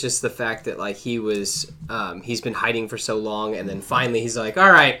it was just the fact that like he was he's been hiding for so long, and then finally he's like,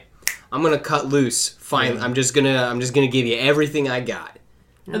 all right, I'm gonna cut loose. Fine, I'm just gonna give you everything I got.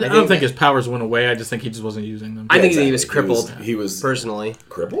 I don't think his powers went away. I just think he just wasn't using them. I think exactly. he was crippled. He was personally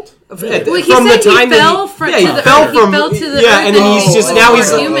crippled. Well, he said he fell he fell to the earth and then he's just now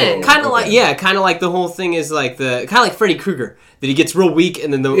he's human. kind of like the whole thing is like kind of like Freddy Krueger, that he gets real weak,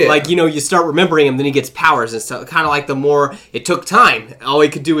 and then you start remembering him, then he gets powers and stuff. Kind of like the more it took time, all he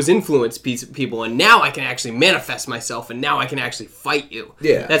could do was influence people, and now I can actually manifest myself, and now I can actually fight you.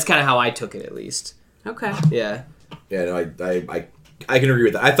 Yeah. That's kind of how I took it, at least. Okay. Yeah. Yeah, no, I can agree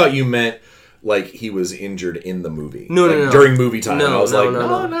with that. I thought you meant like he was injured in the movie. No, like, no. during movie time. No, and I was no, like,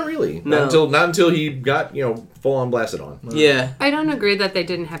 no. not really. No. Not until he got full on blasted on. Yeah. I don't agree that they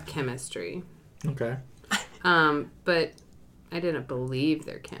didn't have chemistry. Okay. But I didn't believe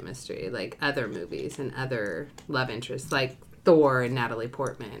their chemistry like other movies and other love interests like Thor and Natalie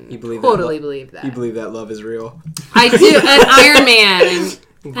Portman. You believe totally believe that. You believe that love is real? I do. And Iron Man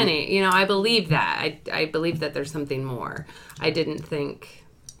and Penny. I believe that. I believe that there's something more. I didn't think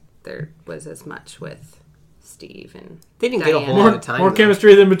there was as much with Steve and They didn't Diana. get a whole lot of time. More though.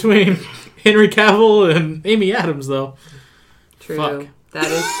 chemistry than between Henry Cavill and Amy Adams, though. True. Fuck. That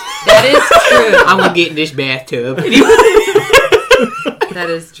is true. I'm gonna get in this bathtub. That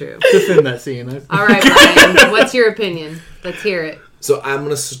is true. Defend that scene. All right, Brian. What's your opinion? Let's hear it. So I'm going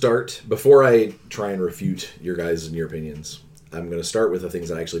to start, before I try and refute your guys and your opinions, I'm going to start with the things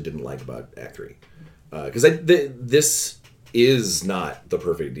that I actually didn't like about Act 3. Because is not the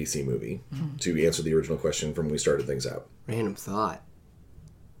perfect DC movie, to answer the original question from when we started things out. Random thought.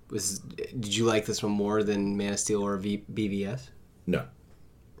 Did you like this one more than Man of Steel or BVS? No.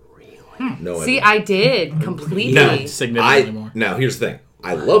 Really? No, See, didn't. I did completely. Not significantly more. Now, here's the thing.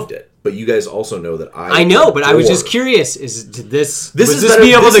 I loved it, but you guys also know that I know, but I was just adore- curious. Did this better-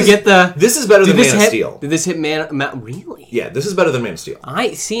 be able this to is- get the? This is better Did than this Man of hit? Steel. Did this hit really? Yeah, this is better than Man of Steel.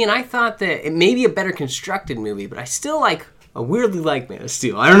 I see, and I thought that it may be a better constructed movie, but I still weirdly like Man of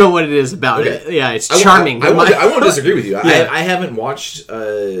Steel. I don't know what it is about Okay. it. Yeah, it's charming. I won't disagree with you. Yeah. I haven't watched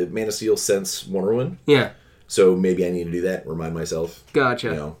Man of Steel since Wonder Woman, Yeah, so maybe I need to do that. Remind myself. gotcha.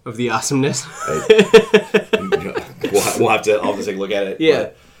 You know. Of the awesomeness. I'll have to take a look at it. Yeah.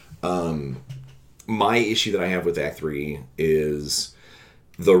 But, my issue that I have with Act 3 is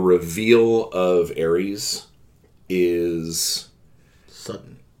the reveal of Ares is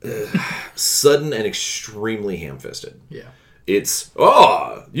sudden and extremely ham-fisted. Yeah. It's,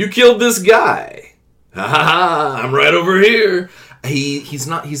 you killed this guy. Ha ha ha, I'm right over here. He's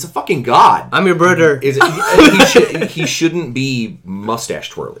a fucking god. I'm your brother. He shouldn't be mustache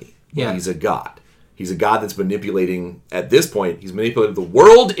twirly. Yeah. He's a god. He's a god that's manipulating, at this point, he's manipulated the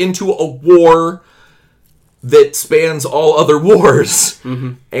world into a war that spans all other wars.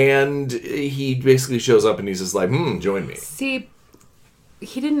 Mm-hmm. And he basically shows up and he's just like, join me. See,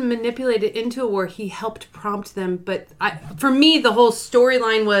 he didn't manipulate it into a war. He helped prompt them. But for me, the whole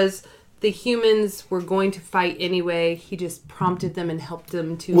storyline was the humans were going to fight anyway. He just prompted them and helped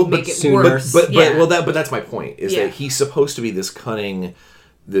them to make it worse. But that's my point, is that he's supposed to be this cunning,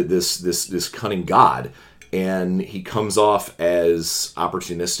 this cunning god, and he comes off as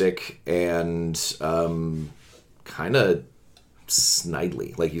opportunistic and kind of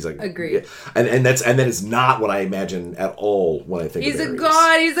snidely. Like he's like, agreed. And that is not what I imagine at all when I think He's of a Ares.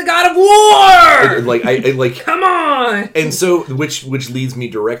 god. He's a god of war. I Come on. and so which leads me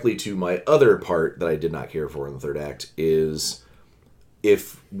directly to my other part that I did not care for in the third act is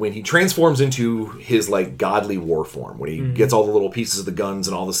when he transforms into his like godly war form, when he gets all the little pieces of the guns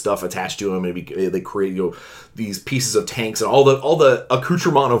and all the stuff attached to him, and they create these pieces of tanks and all the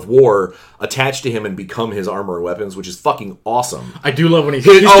accoutrement of war attached to him and become his armor and weapons, which is fucking awesome. I do love when he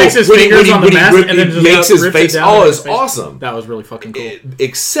sticks his fingers on the mask and then just makes his rips face. it down. It's awesome. That was really fucking cool.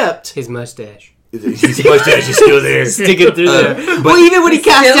 Except His mustache. his mustache is still there. Sticking through there. Well, even when he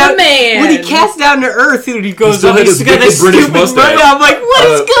cast still down, a man. when he cast down to Earth, and he goes still up, had he's his got this wicked British stupid mustache. mustache. I'm like, what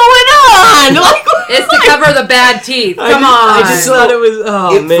is going on? Like, It's to cover the bad teeth. Come on. I just thought it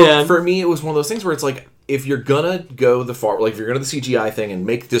was. Man. For me, it was one of those things where it's like, if you're gonna go the far, like if you're gonna the CGI thing and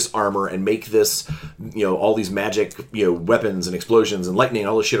make this armor and make this, all these magic, weapons and explosions and lightning and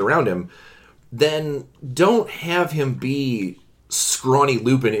all this shit around him, then don't have him be scrawny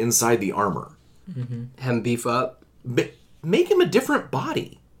Lupin inside the armor. Have him beef up. Make him a different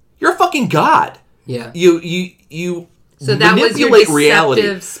body. You're a fucking god. Yeah. You So that was your manipulate deceptive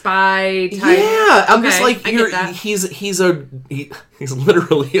reality. spy type. Yeah, I'm just Okay, like I get that. he's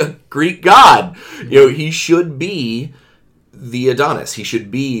literally a Greek god. He should be the Adonis. He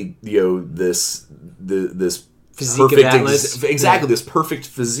should be this Physique of perfect Atlas. exactly this perfect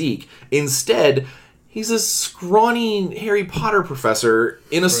physique. Instead, he's a scrawny Harry Potter professor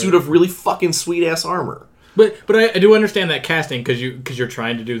in a suit of really fucking sweet ass armor. But I do understand that casting because you're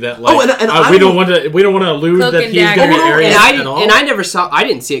trying to do that. Like, and we don't want to allude Cloak that and he's going to be dagger. Ares And at all. I never saw. I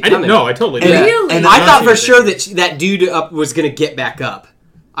didn't see it I coming. didn't know. I totally And- did. Really? and I thought for Not sure seen that dude up was gonna get back up.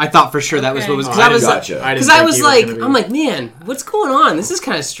 I thought for sure that was what was because Oh, I I was didn't- gotcha. I didn't because I think was he like gonna be- I'm like, man, what's going on? This is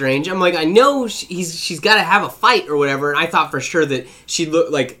kind of strange. I'm like, I know she's got to have a fight or whatever, and I thought for sure that she'd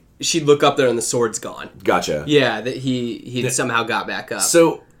look up there and the sword's gone. Gotcha. Yeah, that he somehow got back up.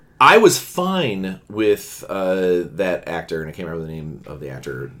 So I was fine with that actor, and I can't remember the name of the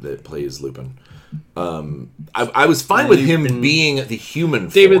actor that plays Lupin. I was fine with him being the human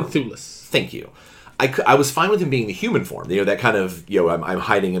form. David Thewlis. Thank you. I was fine with him being the human form. That kind of, I'm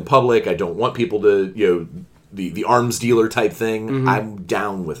hiding in public. I don't want people to, the arms dealer type thing. Mm-hmm. I'm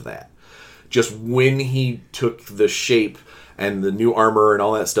down with that. Just when he took the shape and the new armor and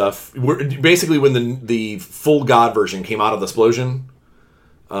all that stuff, basically when the full god version came out of the explosion,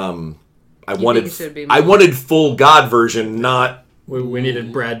 I wanted full god version, not We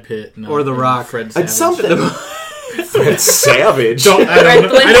needed Brad Pitt Or The Rock. Fred and Savage. something. Fred Savage. I don't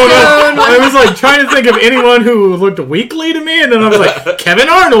know. I was like trying to think of anyone who looked weakly to me, and then I was like, Kevin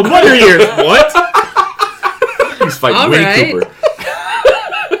Arnold, Wonder Years. What? He's fighting All Winnie right. Cooper.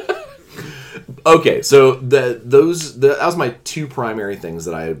 Okay, so that was my two primary things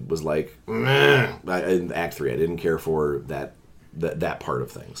that I was like, meh, in Act 3. I didn't care for that part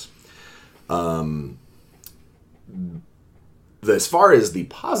of things. as far as the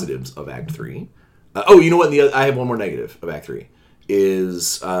positives of Act 3, you know what? I have one more negative of Act 3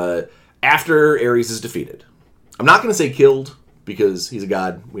 is after Ares is defeated. I'm not going to say killed because he's a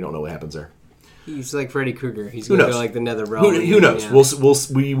god. We don't know what happens there. He's like Freddy Krueger. He's Who going to knows? go like the Nether Realm. Who knows?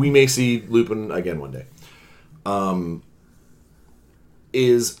 Yeah. We may see Lupin again one day.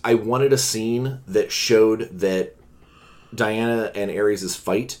 I wanted a scene that showed that Diana and Ares'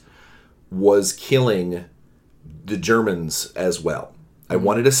 fight was killing the Germans as well. I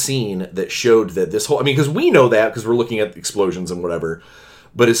wanted a scene that showed that this whole... I mean, because we know that because we're looking at explosions and whatever.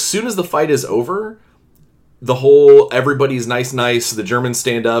 But as soon as the fight is over, the whole everybody's nice, the Germans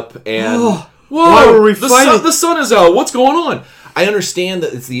stand up and... Whoa! Why were we fighting? The sun is out. What's going on? I understand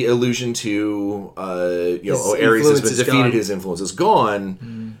that it's the allusion to, Ares has been defeated, his influence is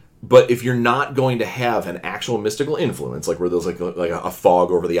gone. But if you're not going to have an actual mystical influence, like where there's like a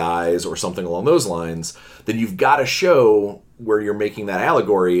fog over the eyes or something along those lines, then you've got to show where you're making that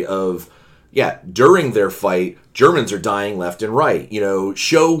allegory of, during their fight, Germans are dying left and right.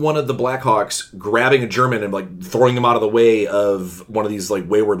 Show one of the Blackhawks grabbing a German and like throwing them out of the way of one of these like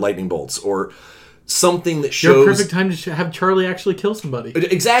wayward lightning bolts or something that shows... Your perfect time to have Charlie actually kill somebody.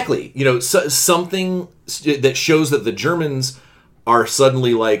 Exactly. Something that shows that the Germans are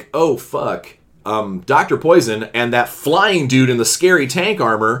suddenly like, oh, fuck, Dr. Poison and that flying dude in the scary tank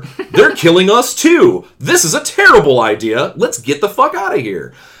armor, they're killing us too. This is a terrible idea. Let's get the fuck out of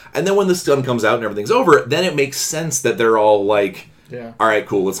here. And then when the sun comes out and everything's over, then it makes sense that they're all like, all right,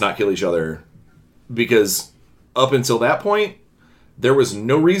 cool, let's not kill each other. Because up until that point, there was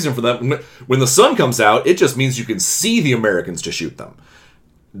no reason for them. When the sun comes out, it just means you can see the Americans to shoot them.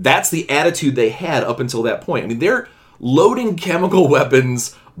 That's the attitude they had up until that point. I mean, they're loading chemical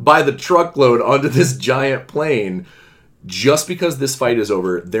weapons by the truckload onto this giant plane. Just because this fight is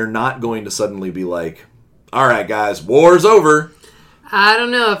over, they're not going to suddenly be like, all right, guys, war's over. I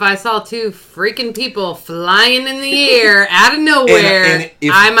don't know. If I saw two freaking people flying in the air out of nowhere, And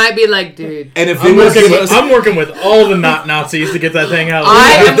if- I might be like, dude. And if I'm working with all the not Nazis to get that thing out.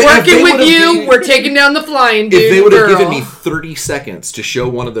 I am if they working with would've you. given- We're taking down the flying dude. if they would have girl. given me 30 seconds to show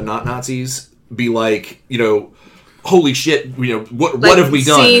one of the not Nazis, be like, holy shit, what Like, have we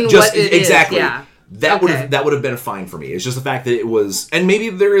done? seeing Just what it is, exactly. yeah. That Okay. would have been fine for me. It's just the fact that it was, and maybe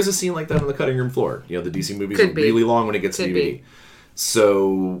there is a scene like that on the cutting room floor. The DC movies Could are be. really long when it gets to Could DVD. be.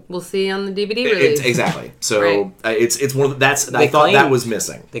 So We'll see on the DVD release. exactly. So it's one of I They thought claim- that was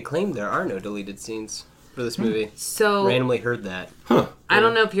missing. They claim there are no deleted scenes for this movie. So Randomly heard that. I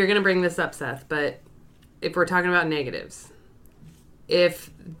don't know if you're going to bring this up, Seth, but if we're talking about negatives,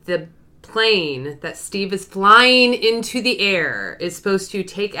 if the plane that Steve is flying into the air is supposed to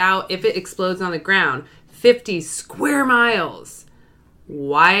take out, if it explodes on the ground, 50 square miles,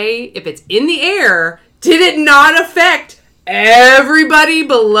 why, if it's in the air, did it not affect everybody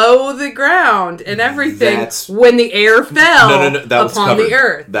below the ground and everything That's- when the air fell No, that was upon covered. the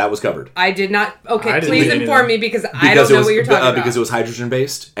earth? That was covered. I did not. Okay, I didn't please read any of inform that. me because I don't know what you're talking about. Because it was hydrogen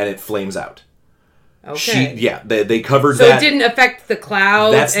based and it flames out. Okay. They covered So that. it didn't affect the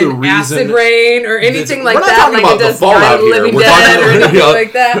clouds That's the and acid reason- rain or anything like We're not that, talking like about it the does fallout Night of the here. Living We're Dead talking or about- anything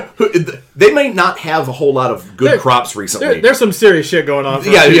like that. They might not have a whole lot of good crops recently. There's some serious shit going on. For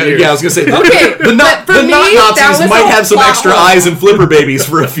yeah, a few yeah, years. yeah. I was gonna say Okay, the not but for me, that Nazis was might a have some plot extra hole. eyes and flipper babies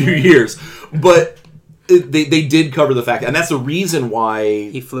for a few years, but they did cover the fact, and that's the reason why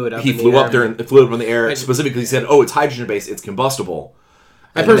He flew it up He in the flew air. up there and flew up in the air. Specifically, he said, "Oh, it's hydrogen based. It's combustible."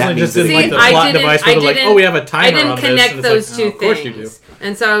 I And personally that just means didn't that like it- the plot device where they're like, oh, we have a timer I didn't on this. connect and it's those like, two oh, of course you things. do.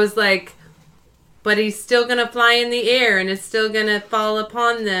 And so I was like, but he's still going to fly in the air and it's still going to fall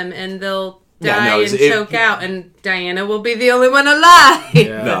upon them and they'll die and choke out and Diana will be the only one alive.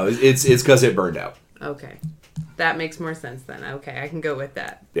 Yeah. No, it's because it burned out. Okay. That makes more sense then. Okay, I can go with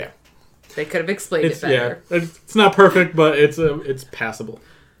that. Yeah. They could have explained It's it better. it's not perfect, but it's passable.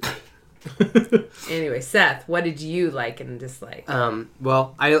 Anyway, Seth, what did you like and dislike?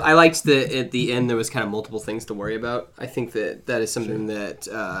 Well, I liked that at the end there was kind of multiple things to worry about. I think that is something that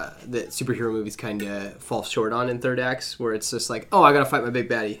that superhero movies kind of fall short on in third acts, where it's just like, oh, I gotta fight my big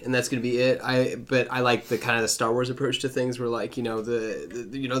baddie, and that's gonna be it. But I like the kind of the Star Wars approach to things, where like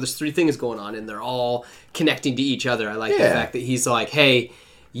there's three things going on, and they're all connecting to each other. I like the fact that he's like, hey,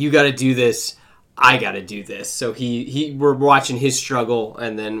 you got to do this. I got to do this. So we're watching his struggle,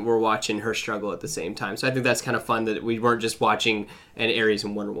 and then we're watching her struggle at the same time. So I think that's kind of fun that we weren't just watching an Ares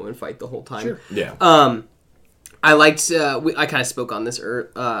and Wonder Woman fight the whole time. Sure. Yeah. I liked. I kind of spoke on this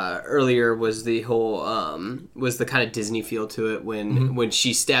earlier. Was the whole was the kind of Disney feel to it when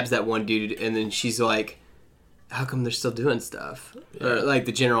she stabs that one dude, and then she's like, "How come they're still doing stuff?" Or like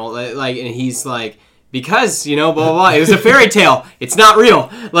the general, like, and he's like, because blah blah blah. It was a fairy tale. It's not real.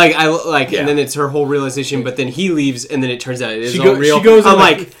 And then it's her whole realization. But then he leaves, and then it turns out it is all real. She goes in I'm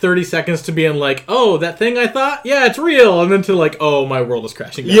like 30 seconds to being like, oh, that thing I thought, yeah, it's real, and then to like, oh, my world is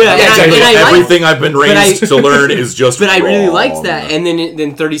crashing down. Yeah, Exactly. and I Everything I've been raised to learn is just. But I really wrong. liked that. And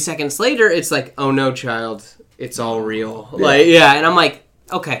then 30 seconds later, it's like, oh no, child, it's all real. And I'm like,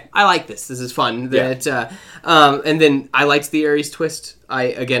 okay, I like this. This is fun. And then I liked the Ares twist.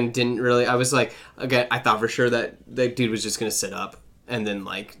 I didn't really. I was like, I thought for sure that the dude was just gonna sit up, and then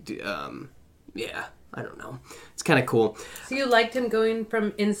I don't know. It's kind of cool. So you liked him going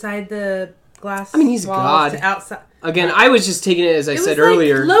from inside the glass? I mean, he's a walls god. to outside. Again, I was just taking it as I said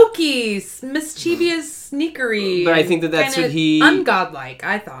earlier. Loki, mischievous, sneakery. But I think that's what he ungodlike.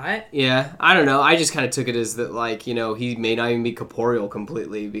 I thought. Yeah, I don't know. I just kind of took it as that, he may not even be corporeal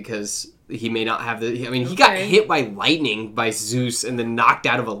completely because he may not have the. I mean, he got hit by lightning by Zeus and then knocked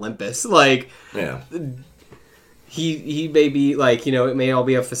out of Olympus. He may be it may all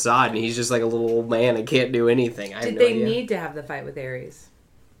be a facade, and he's just like a little old man and can't do anything. Did they need to have the fight with Ares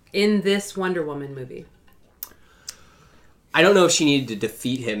in this Wonder Woman movie? I don't know if she needed to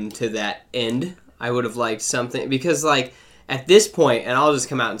defeat him to that end. I would have liked something because at this point, and I'll just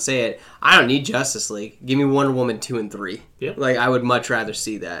come out and say it, I don't need Justice League. Give me Wonder Woman 2 and 3. Yep. I would much rather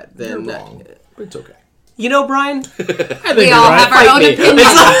see that than You're wrong. It's okay. Brian? I think We you're all right. have our own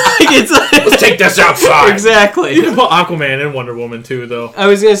opinions. Let's take this outside. Exactly. You can put Aquaman in Wonder Woman too, though. I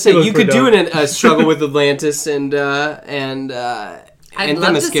was gonna say was you could pretty do a struggle with Atlantis and I'd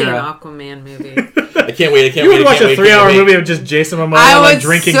love to see an Aquaman movie. I can't wait. You would watch a 3-hour movie of just Jason Momoa I would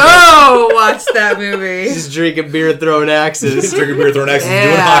drinking. watch that movie. Just drinking beer, throwing axes. Drinking beer, throwing axes, Yeah,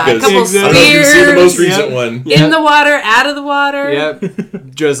 doing a hakas. couple I don't know if you've seen the most spears. recent one. Yep. In the water, out of the water.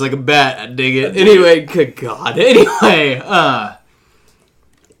 Yep. Dressed like a bat. I dig it. Anyway, good God. Anyway,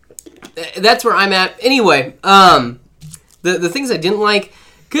 that's where I'm at. Anyway, the things I didn't like.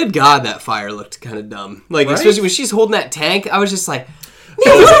 Good God, that fire looked kind of dumb. Especially when she's holding that tank, I was just like,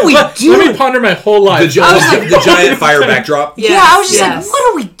 man, what are we doing? Let me ponder my whole life. The giant fire backdrop. Yes, Yeah, I was just yes. like, what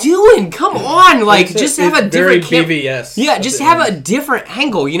are we doing? Come on, just have a very different BVS. Yeah, just have a different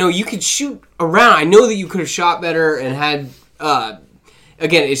angle. You could shoot around. I know that you could have shot better and had.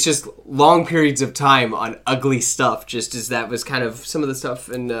 Again, it's just long periods of time on ugly stuff. Just as that was kind of some of the stuff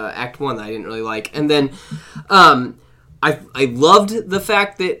in Act 1 that I didn't really like, and then I loved the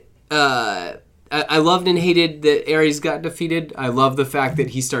fact that. I loved and hated that Ares got defeated. I love the fact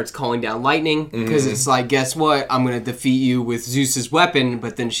that he starts calling down lightning because it's like, guess what? I'm going to defeat you with Zeus's weapon.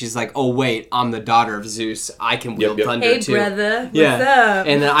 But then she's like, oh, wait, I'm the daughter of Zeus. I can wield thunder Hey, too. brother. What's Yeah. up?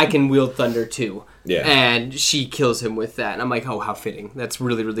 And then I can wield thunder too. Yeah. And she kills him with that. And I'm like, oh, how fitting. That's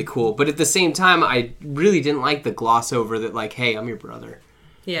really, really cool. But at the same time, I really didn't like the gloss over that, hey, I'm your brother.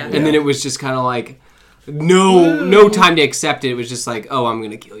 Yeah. And then it was just kind of like, no time to accept it. It was just like, oh, I'm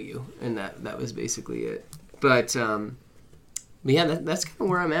gonna kill you, and that was basically it. But yeah, that's kind of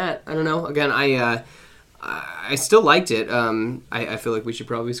where I'm at. I don't know. Again, I still liked it. I feel like we should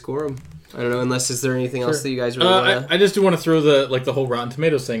probably score them. I don't know, unless is there anything else that you guys really want to... I just do want to throw the whole Rotten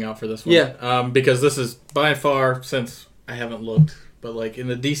Tomatoes thing out for this one. Yeah. Because this is by far, since I haven't looked, but in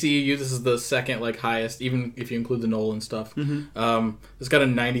the DCEU, this is the second highest, even if you include the Nolan stuff. It's got a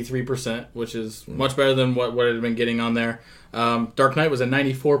 93%, which is much better than what it had been getting on there. Dark Knight was a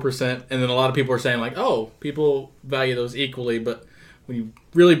 94%, and then a lot of people are saying oh, people value those equally, but when you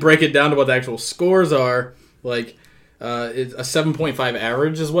really break it down to what the actual scores are, it's a 7.5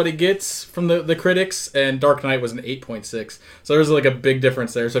 average is what it gets from the critics, and Dark Knight was an 8.6. So there's a big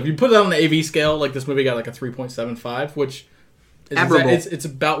difference there. So if you put it on the AV scale, this movie got a 3.75, which... It's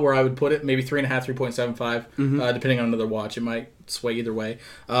about where I would put it, maybe 3.5, 3.75, depending on another watch. It might sway either way.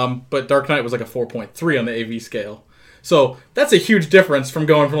 But Dark Knight was a 4.3 on the AV scale. So that's a huge difference from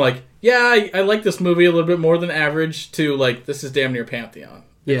going from I like this movie a little bit more than average to this is damn near Pantheon,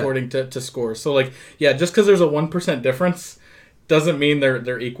 according to scores. So just because there's a 1% difference doesn't mean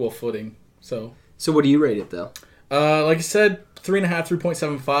they're equal footing. So what do you rate it though? Like I said, 3.5,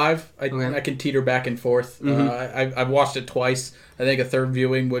 3.75. I can teeter back and forth. I've watched it twice. I think a third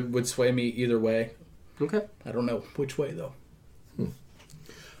viewing would sway me either way. Okay. I don't know which way though.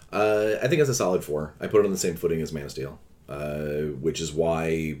 I think it's a solid 4. I put it on the same footing as Man of Steel, which is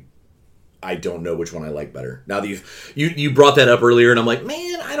why I don't know which one I like better. Now that you brought that up earlier, and I'm like,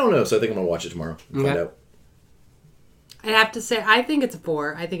 man, I don't know. So I think I'm gonna watch it tomorrow and find out. I'd have to say, I think it's a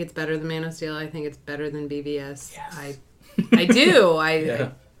 4. I think it's better than Man of Steel. I think it's better than BVS. Yes. I do.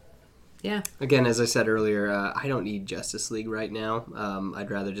 Yeah. Again, as I said earlier, I don't need Justice League right now. I'd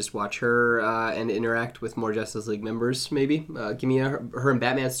rather just watch her and interact with more Justice League members, maybe. Give me her and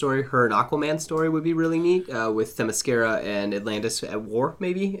Batman story. Her and Aquaman story would be really neat, with Themyscira and Atlantis at war,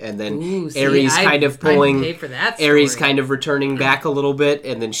 maybe. And then Ares kind of pulling... I'd pay for that story. Ares kind of returning back a little bit,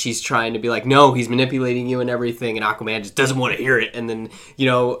 and then she's trying to be like, no, he's manipulating you and everything, and Aquaman just doesn't want to hear it. And then,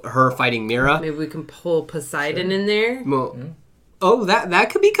 her fighting Mira. Maybe we can pull Poseidon in there. Well, oh, that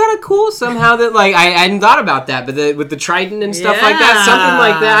could be kind of cool somehow. That I hadn't thought about that, but with the trident and stuff like that, something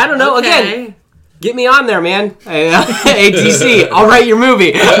like that. I don't know. Okay. Again, get me on there, man. ATC, I'll write your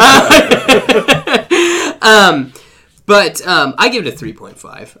movie. But I give it a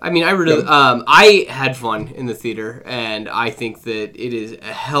 3.5. I mean, I really, I had fun in the theater, and I think that it is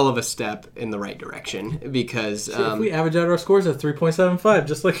a hell of a step in the right direction because if we average out our scores at 3.75,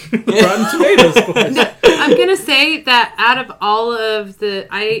 just like Rotten Tomatoes scores. I'm gonna say that out of all of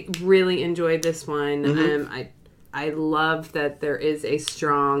I really enjoyed this one. I love that there is a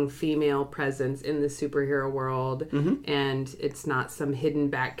strong female presence in the superhero world, and it's not some hidden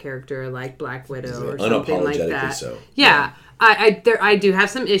back character like Black Widow or something like that. So. Yeah, I do have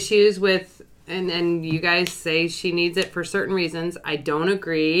some issues with, and you guys say she needs it for certain reasons. I don't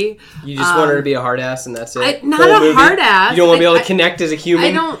agree. You just want her to be a hard ass, and that's it. Not a hard ass. You don't want to be able to connect as a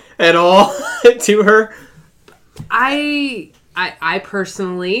human at all to her. I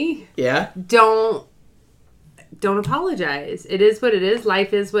personally, don't apologize. It is what it is.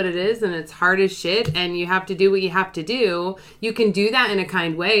 Life is what it is, and it's hard as shit, and you have to do what you have to do. You can do that in a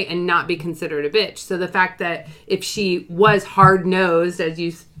kind way and not be considered a bitch. So the fact that if she was hard-nosed, as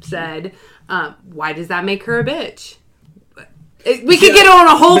you said, why does that make her a bitch? We could get on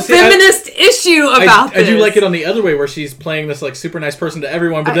a whole feminist issue about this. I do like it on the other way where she's playing this super nice person to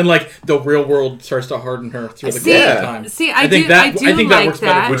everyone, but then the real world starts to harden her through the time. I think that works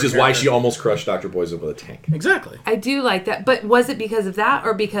better. Which is why she almost crushed Dr. Poison with a tank. Exactly. I do like that, but was it because of that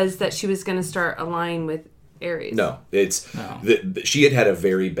or because that she was going to start aligning with Ares? No, she had a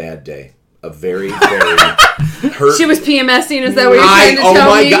very bad day. A very, very hurt. She was PMSing. Is that what you're trying to tell me? Oh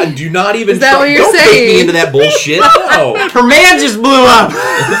my god! Do not even. Is that what you're don't saying? take me into that bullshit. No. Her man just blew up.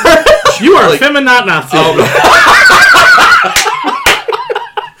 You are feminazi.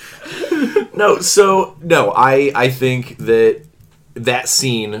 No. I think that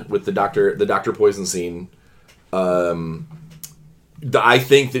scene with the Dr. Poison scene. I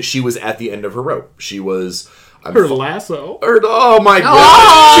think that she was at the end of her rope. She was. Her lasso. Oh my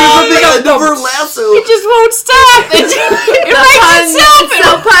god! She was at the end of her lasso. It just won't stop. It makes itself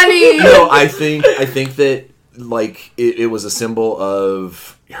so funny. No, I think that it was a symbol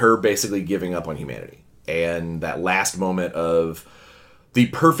of her basically giving up on humanity, and that last moment of the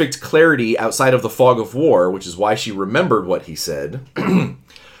perfect clarity outside of the fog of war, which is why she remembered what he said. Getting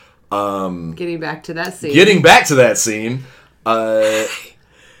back to that scene.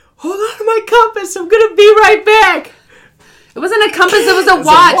 Hold on to my compass. I'm gonna be right back. It wasn't a compass. It was a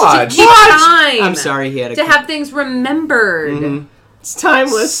watch to keep time. I'm sorry. He had to have things remembered. Mm-hmm. It's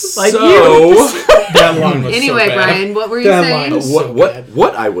timeless, like so, you. That line was anyway, so bad. Brian, what were you saying?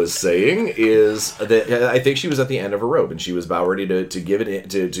 What I was saying is that I think she was at the end of her rope, and she was about ready to give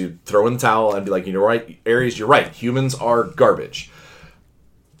it to throw in the towel and be like, right, Ares, you're right. Humans are garbage.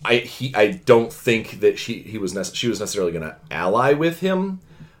 I don't think that she was necessarily going to ally with him.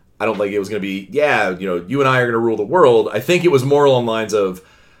 I don't think it was going to be, you and I are going to rule the world. I think it was more along the lines of,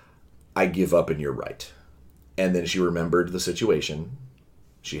 I give up and you're right. And then she remembered the situation.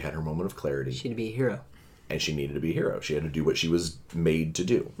 She had her moment of clarity. She had to be a hero. And she needed to be a hero. She had to do what she was made to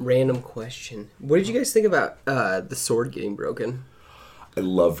do. Random question. What did you guys think about the sword getting broken? I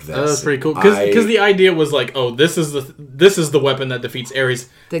loved that. That was pretty cool because the idea was this is the weapon that defeats Ares,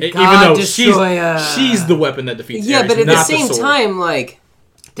 even though she's the weapon that defeats Ares. Yeah, but at the same time, what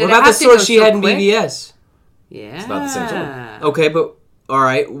about the sword she had in BVS? Yeah, it's not the same sword. Okay, but all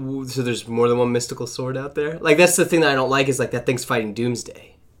right. So there's more than one mystical sword out there. That's the thing that I don't like is that thing's fighting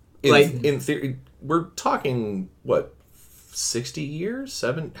Doomsday. In theory, we're talking what? 60 years?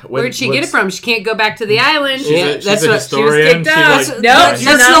 7? Where'd she get it from? She can't go back to the island. She's a historian. She was kicked out. No,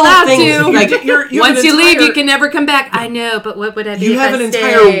 you're not allowed to. Once you leave, entire, you can never come back. I know, but what would I do? You have an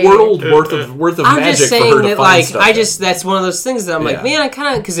entire world worth of I'm magic just saying for her to find stuff. That's one of those things that I'm like, man, I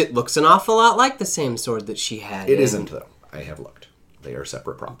kind of, because it looks an awful lot like the same sword that she had. It isn't, though. I have looked. They are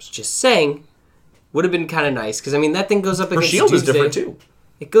separate props. Just saying. Would have been kind of nice, because, that thing goes up against Doomsday. Her shield is Doomsday. different, too.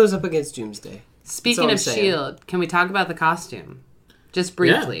 It goes up against Doomsday. Speaking of S.H.I.E.L.D., can we talk about the costume? Just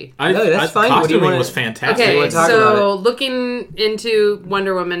briefly. Yeah. That's fine. Costuming was fantastic. Okay, so looking into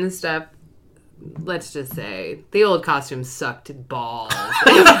Wonder Woman and stuff, let's just say the old costume sucked balls.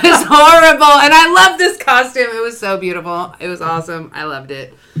 It was horrible, and I love this costume. It was so beautiful. It was awesome. I loved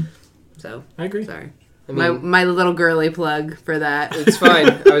it. So I agree. Sorry. I mean, My little girly plug for that. it's fine.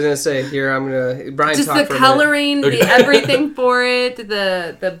 I was gonna say here. I'm gonna Brian Just talk the for a coloring, Okay. the everything for it,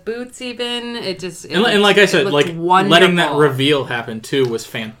 the boots even. It just And like I said, like wonderful. letting that reveal happen too was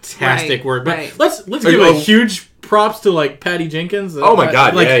fantastic Right, work. But right. let's Are give you- a huge props to like Patty Jenkins. Oh my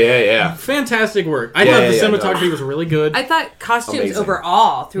god! Like, Yeah. fantastic work. I Yeah, thought the yeah, cinematography no. was really good. I thought costumes Amazing.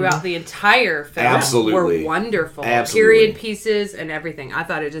 overall throughout the entire film Absolutely. were wonderful. Absolutely. Period pieces and everything. I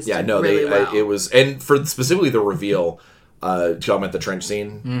thought it just Yeah, did no, really well. it was, and for specifically the reveal, talking about the trench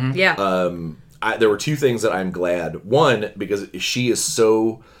scene. Mm-hmm. Yeah. There were two things that I'm glad. One, because she is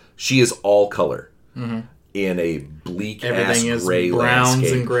all color in a bleak ass Everything is gray browns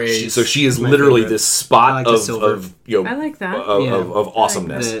landscape. and grays. So she is My literally favorite. this spot I like the silver. of you know I like that. of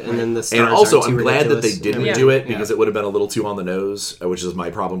awesomeness. and then the And stars also, aren't too I'm glad that they ridiculous. didn't Yeah. do it because it would have been a little too on the nose, which is my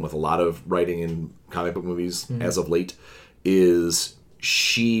problem with a lot of writing in comic book movies as of late. Is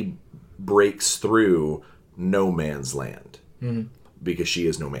she breaks through no man's land because she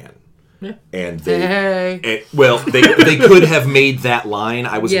is no man. Yeah. And they, Hey. they could have made that line.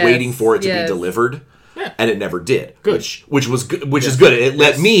 I was Yes, waiting for it to yes. be delivered, and it never did. Good. Which was good. Which is good. It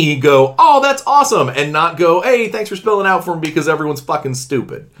let me go, oh, that's awesome, and not go, hey, thanks for spelling out for me because everyone's fucking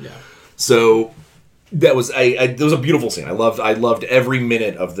stupid. Yeah. So that was it was a beautiful scene. I loved every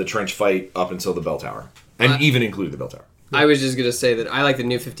minute of the trench fight up until the bell tower, and even including the bell tower. I was just gonna say that I like the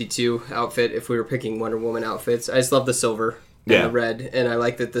New 52 outfit. If we were picking Wonder Woman outfits, I just love the silver and Yeah. the red, and I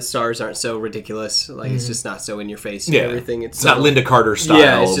like that the stars aren't so ridiculous. Like it's just not so in your face. Yeah, Everything. It's not Linda Carter style.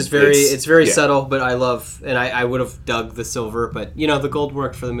 Yeah, it's just very yeah. subtle. But I love, and I would have dug the silver, but the gold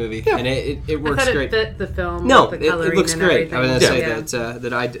worked for the movie, and it I works thought it great. fit the film. No, with the it coloring looks and great. I was gonna everything. say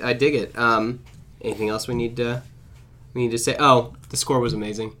that I dig it. Anything else we need to say? Oh, the score was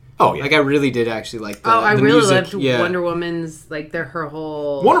amazing. Oh yeah. Like I really did actually like. I the really music. loved Wonder Woman's her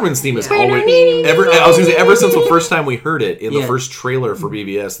whole Wonder Woman's theme is Yeah. always Theme. I was gonna say ever since the first time we heard it in the Yeah. first trailer for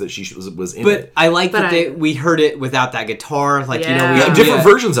BVS that she was in But it. I like But that we heard it without that guitar. Like Yeah. we Yeah, different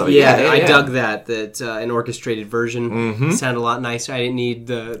versions of it. Yeah, Yeah, I yeah. dug that an orchestrated version sounded a lot nicer. I didn't need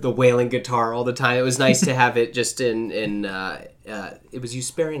the wailing guitar all the time. It was nice to have it just in it was used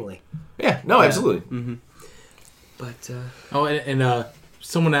sparingly. Yeah, no, absolutely. But Oh, and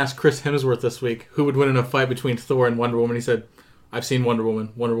someone asked Chris Hemsworth this week who would win in a fight between Thor and Wonder Woman. He said, "I've seen Wonder Woman.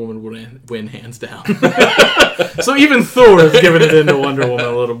 Wonder Woman would win hands down." So even Thor has given it into Wonder Woman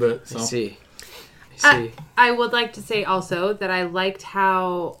a little bit. So. I see. I would like to say also that I liked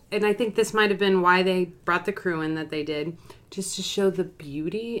how, and I think this might have been why they brought the crew in that they did, just to show the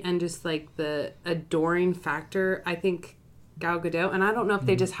beauty and just the adoring factor. I think Gal Gadot, and I don't know if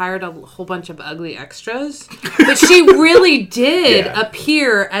they just hired a whole bunch of ugly extras, but she really did Yeah.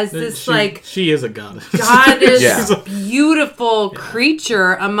 appear as this she is a goddess. goddess, Yeah. beautiful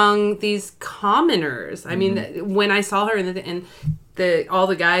creature among these commoners. I mean, when I saw her in all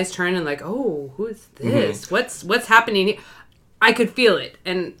the guys turning oh, who is this? What's happening here? I could feel it,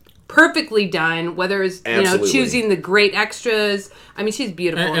 and perfectly done. Whether it's Absolutely. choosing the great extras. I mean, she's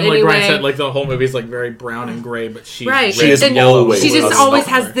beautiful. And anyway, like Brian said, the whole movie is very brown and gray, but she's right, She is and always she just a always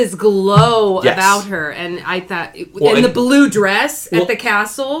star. has this glow Yes. about her, and I thought, Well, and the and- blue dress well, at the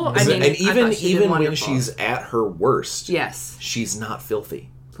castle. I mean, And I thought she did even when wonderful. she's at her worst, yes, she's not filthy.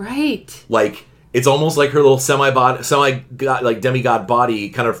 right. Like it's almost like her little demigod body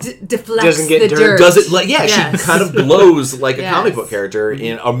kind of Deflects Doesn't get the dirt. dirt. does it like she Yes. kind of glows like a Yes. comic book character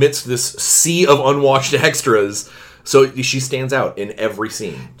in amidst this sea of unwashed extras. So she stands out in every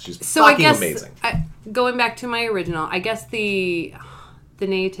scene. She's So I fucking guess amazing. Going back to my original, I guess the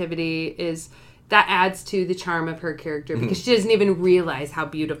nativity is that adds to the charm of her character because she doesn't even realize how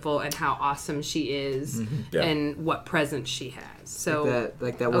beautiful and how awesome she is Yeah. and what presence she has. So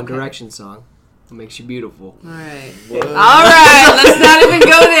like that One okay. Direction song. What makes you beautiful. all right, let's not even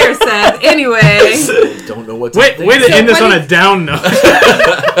go there, Seth. Anyway, Don't know what to Way think. to end this what on a down note.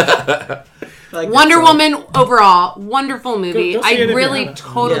 Like that Wonder song. Woman overall, wonderful movie. Go see I it if really you haven't.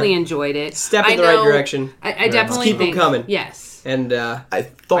 totally Yeah. enjoyed it. Step in I the right know- direction. I definitely Keep 'em think coming. Yes. And I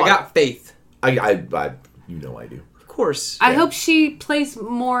thought I got faith. I you know I do. Of course. I Yeah. hope she plays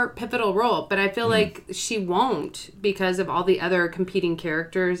more pivotal role, but I feel like she won't because of all the other competing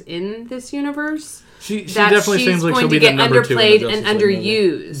characters in this universe. She That definitely she's seems like going she'll to be the get number 2 in the underplayed Justice and League movie.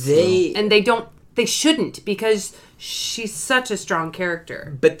 underused. They And they shouldn't because she's such a strong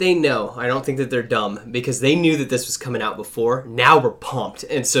character. But they know. I don't think that they're dumb because they knew that this was coming out before. Now we're pumped.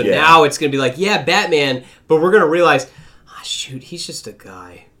 And so Yeah. now it's going to be like, yeah, Batman, but we're going to realize, shoot, he's just a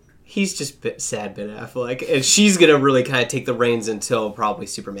guy. he's just sad Ben Affleck, and she's gonna really kind of take the reins until probably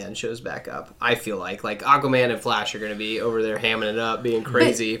Superman shows back up. I feel like Aquaman and Flash are gonna be over there hamming it up, being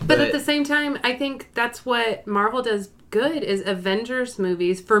crazy. But at the same time, I think that's what Marvel does good is Avengers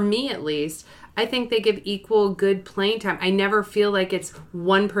movies, for me at least. I think they give equal good playing time. I never feel like it's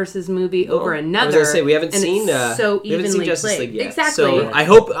one person's movie over another. I was gonna say we haven't seen so we haven't seen evenly Justice played. League yet. Exactly. So I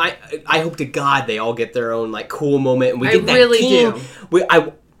hope to God they all get their own like cool moment and we get that really team.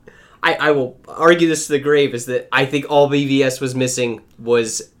 do. I will argue this to the grave is that I think all BVS was missing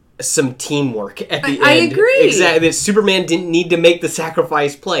was some teamwork at the end. I agree. Exactly. That Superman didn't need to make the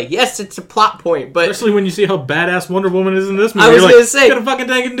sacrifice play. Yes, it's a plot point, but Especially when you see how badass Wonder Woman is in this movie. I was You're gonna say- she's got a fucking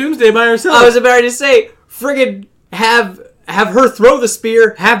tank in Doomsday by herself. I was about to say, friggin' have her throw the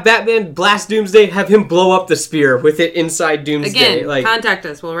spear, have Batman blast Doomsday, have him blow up the spear with it inside Doomsday. Again, contact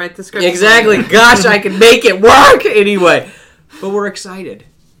us. We'll write the script. Exactly. Gosh, I can make it work anyway. But we're excited.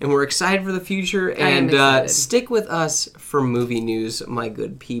 And we're excited for the future. am And excited. stick with us for movie news, my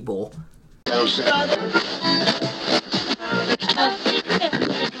good people.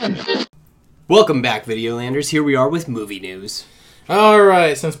 Welcome back, Videolanders. Here we are with movie news. All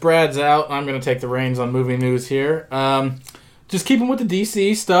right, since Brad's out, I'm going to take the reins on movie news here. Just keeping with the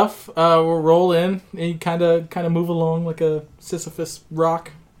DC stuff, we'll roll in and kind of move along like a Sisyphus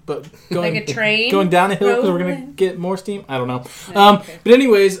rock, but going Like a train going down a hill because we're going to rolling? get more steam. I don't know. But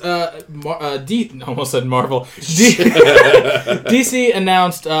anyways, almost said Marvel. DC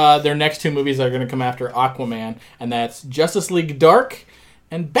announced their next two movies that are going to come after Aquaman, and that's Justice League Dark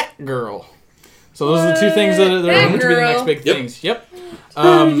and Batgirl. So those are the two things that are going to be the next big Yep. things. Yep.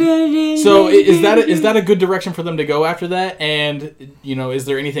 So is that a good direction for them to go after that? And is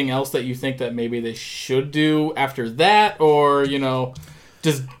there anything else that you think that maybe they should do after that, or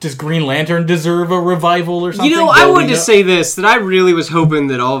does Green Lantern deserve a revival or something? I wanted to say this, that I really was hoping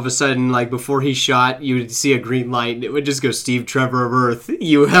that all of a sudden, like before he shot, you would see a green light and it would just go Steve Trevor of Earth.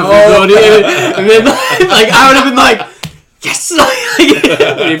 You have the ability. And then I would have been like, yes!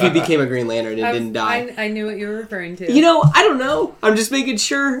 If he became a Green Lantern and didn't die. I knew what you were referring to. I don't know. I'm just making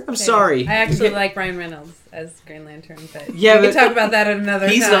sure. I'm sorry. I actually like Ryan Reynolds as Green Lantern, but Yeah, we but- can talk about that at another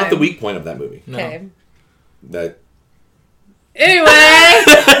He's time. not the weak point of that movie. Okay. That Anyway,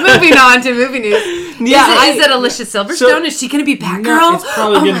 moving on to movie news. Yeah, is it Alicia Silverstone? Is she going to be Batgirl? No, it's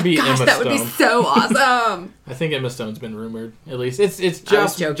probably oh gonna my be gosh, Emma that would be Stone. so awesome. I think Emma Stone's been rumored. At least it's I was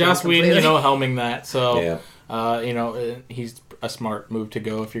Joss joking Whedon, completely. helming that. So Yeah. he's a smart move to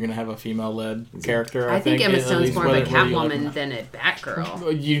go if you're going to have a female-led character. I think Emma at Stone's least more of a whether you like Catwoman than a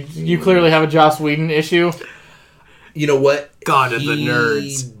Batgirl. You clearly have a Joss Whedon issue. You know what? God of the He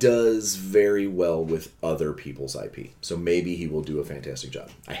nerds. does very well with other people's IP. So maybe he will do a fantastic job.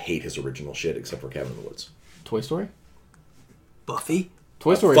 I hate his original shit except for Cabin in the Woods. Toy Story. Buffy?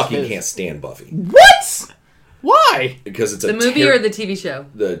 Toy Story. Fucking can't stand Buffy. What? Why? Because it's The movie or the TV show?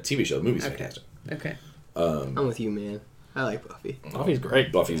 The TV show. The movie's fantastic. Okay. I'm with you, man. I like Buffy. Buffy's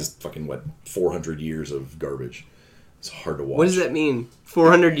great. Buffy's fucking, 400 years of garbage. It's hard to watch. What does that mean?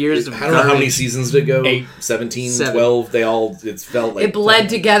 400 years of I don't know how many garbage. seasons did it go. 8. 17, Seven. 12. It felt like... It bled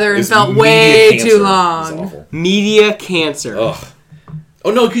together and It's felt media way cancer. too It was long. awful. Media cancer. Ugh. Oh,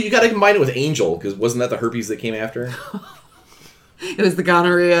 no, you gotta combine it with Angel, because wasn't that the herpes that came after? It was the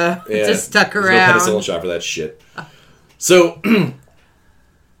gonorrhea. It just stuck There's around. no penicillin shot for that shit. So,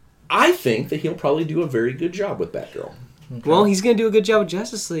 I think that he'll probably do a very good job with Batgirl. Well, he's going to do a good job with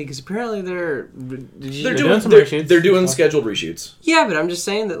Justice League because apparently they're... Did you, They're doing some they're, reshoots. they're doing scheduled reshoots. Yeah, but I'm just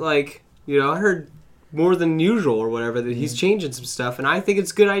saying that, I heard more than usual or whatever that he's changing some stuff, and I think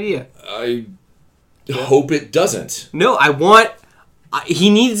it's a good idea. I hope it doesn't. No, he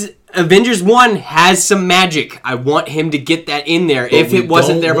needs... Avengers 1 has some magic. I want him to get that in there if it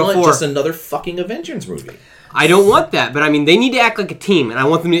wasn't there before. Just another fucking Avengers movie. I don't want that, but they need to act like a team, and I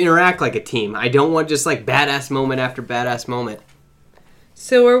want them to interact like a team. I don't want just badass moment after badass moment.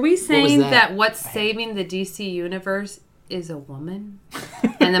 So are we saying that? that what's saving the DC universe is a woman?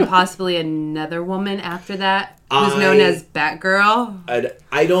 And then possibly another woman after that who's known as Batgirl?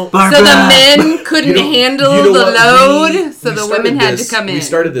 I don't... So the men couldn't You know- handle you know the what? load, so We the started women had to this- come in. We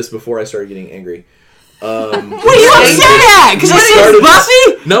started this before I started getting angry. What are you upset at? Because I started said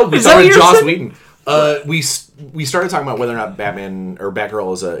this- Buffy? No, we Is that what started you're Joss saying? Whedon. We started talking about whether or not Batman or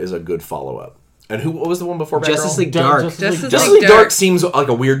Batgirl is a good follow up. And what was the one before Batgirl? Justice League Dark. Justice League Dark seems like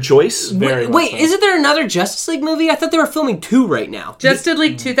a weird choice. Very much Wait, so. isn't there another Justice League movie? I thought they were filming 2 right now. Justice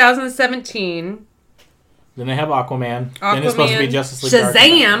League 2017. Then they have Aquaman. Then it's supposed to be Aquaman, Justice League Dark.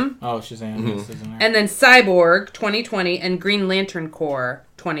 Shazam, Oh, Shazam. Yes, isn't there? and then Cyborg 2020 and Green Lantern Corps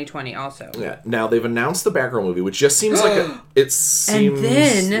 2020 also. Yeah. Now they've announced the Batgirl movie, which just seems like it And seems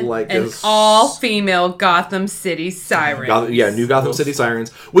then like an all-female Gotham City Sirens. new Gotham City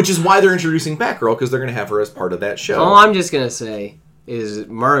Sirens, which is why they're introducing Batgirl, because they're going to have her as part of that show. All I'm just gonna say is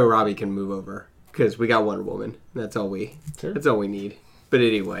Mario Robbie can move over because we got Wonder Woman. That's all we need. But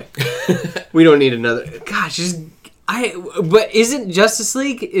anyway, we don't need another. Gosh, but isn't Justice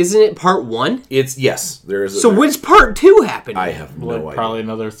League? Isn't it part 1? Yes, there is. So when's part 2 happening? I have no idea. Probably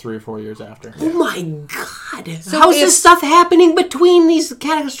another 3 or 4 years after. Oh my god! How's this stuff happening between these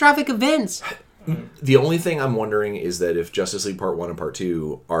catastrophic events? The only thing I'm wondering is that if Justice League Part 1 and Part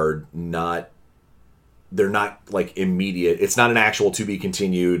 2 are not... They're not, like, immediate. It's not an actual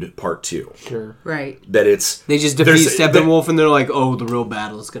to-be-continued Part 2. Sure. Right. That it's... They just defeat Steppenwolf and they're like, oh, the real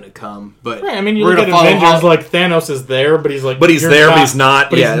battle is going to come. But Right, I mean, you look at Avengers, like, Thanos is there, but he's like... But he's there, but he's not.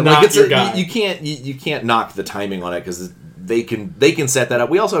 But yeah, he's like not it's your guy. you can't knock the timing on it, because they can set that up.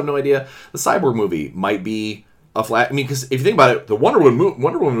 We also have no idea. The Cyborg movie might be a flash... I mean, because if you think about it, the Wonder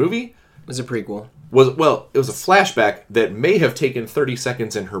Woman movie... it was a prequel. It was a flashback that may have taken 30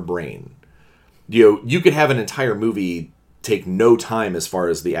 seconds in her brain. You could have an entire movie take no time as far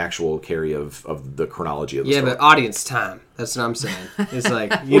as the actual carry of the chronology of the story. But audience time. That's what I'm saying. It's like,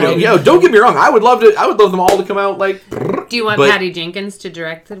 don't get me wrong. I would love them all to come out like. Do you want Patty Jenkins to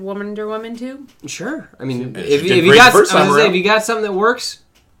direct the Wonder Woman too? Sure. I mean, She if did you great got, the first time around. if you got something that works,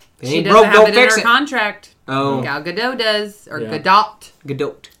 She ain't doesn't broke, have don't it in fix her it. contract. Oh, Gal Gadot does, or Yeah.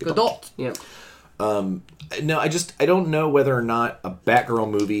 Gadot. Yeah. No, I don't know whether or not a Batgirl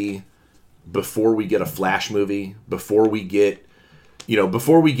movie, before we get a Flash movie, before we get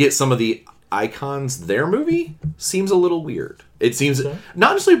some of the icons, their movie seems a little weird. It seems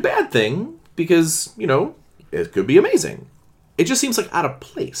not necessarily a bad thing, because it could be amazing. It just seems like out of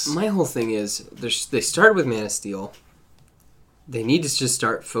place. My whole thing is they started with Man of Steel. They need to just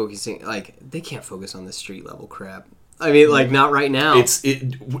start focusing. Like, they can't focus on the street level crap. I mean, like, not right now.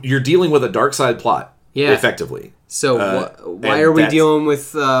 You're dealing with a dark side plot, effectively. So why are we dealing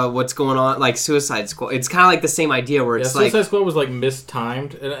with what's going on, like Suicide Squad? It's kind of like the same idea where it's Suicide Squad was like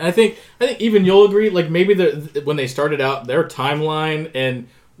mistimed, and I think even you'll agree. Like, maybe when they started out, their timeline and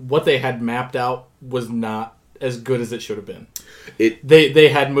what they had mapped out was not as good as it should have been. They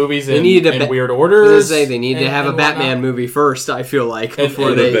had movies in weird orders. They need to have a Batman movie first. I feel like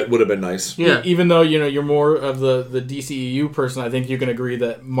before they would have been nice. Yeah. Even though you're more of the DCEU person, I think you can agree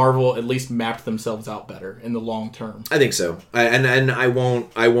that Marvel at least mapped themselves out better in the long term. I think so, and I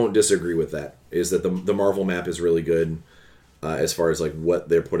won't disagree with that. Is that the Marvel map is really good as far as like what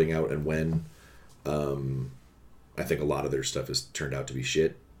they're putting out and when. I think a lot of their stuff has turned out to be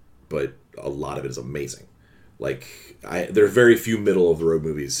shit, but a lot of it is amazing. Like, there are very few middle of the road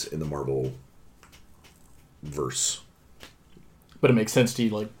movies in the Marvel verse. But it makes sense to you,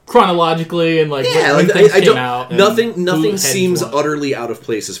 like, chronologically and like when things I came don't. out. Nothing seems utterly out of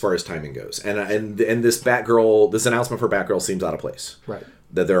place as far as timing goes, and this announcement for Batgirl seems out of place. Right.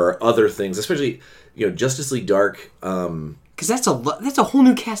 That there are other things, especially Justice League Dark. Because that's a whole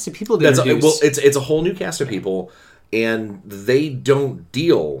new cast of people to introduce. It's a whole new cast of people, and they don't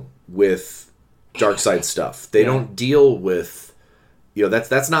deal with Darkseid stuff. They don't deal with,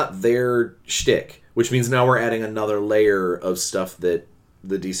 that's not their shtick. Which means now we're adding another layer of stuff that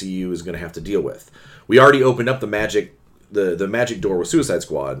the DCU is going to have to deal with. We already opened up the magic door with Suicide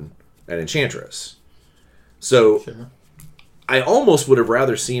Squad and Enchantress. So I almost would have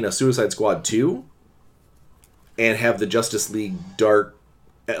rather seen a Suicide Squad 2 and have the Justice League Dark,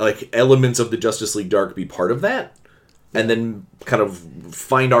 like elements of the Justice League Dark be part of that, and then kind of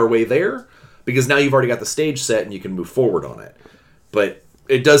find our way there. Because now you've already got the stage set and you can move forward on it. But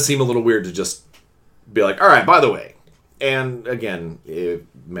it does seem a little weird to just be like, all right, by the way. And again,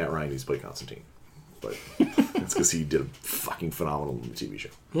 Matt Ryan needs to play Constantine. But it's because he did a fucking phenomenal TV show.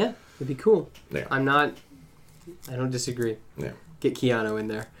 Yeah, it'd be cool. Yeah. I don't disagree. Yeah. Get Keanu in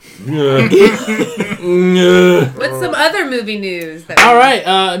there. What's some other movie news? All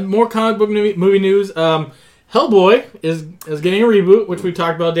right, more comic book movie news. Hellboy is getting a reboot, which we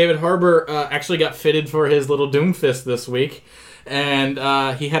talked about. David Harbour actually got fitted for his little Doomfist this week, and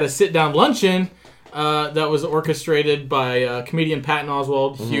he had a sit-down luncheon that was orchestrated by comedian Patton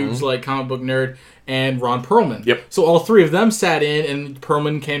Oswalt, huge like comic book nerd, and Ron Perlman. Yep. So all three of them sat in, and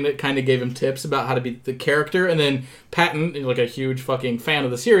Perlman kind of gave him tips about how to be the character, and then Patton, like a huge fucking fan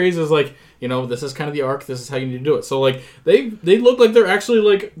of the series, is like, this is kind of the arc. This is how you need to do it. So like they look like they're actually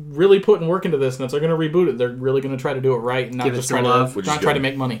like really putting work into this, and if they're going to reboot it, they're really going to try to do it right and not Give it just some try love, to try to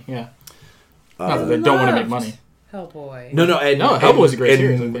make money. Yeah. Not that they don't want to make money. Hellboy. No, Hellboy's a great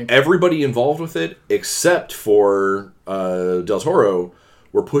series, I think. Everybody involved with it, except for Del Toro,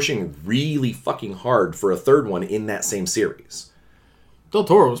 were pushing really fucking hard for a third one in that same series. Del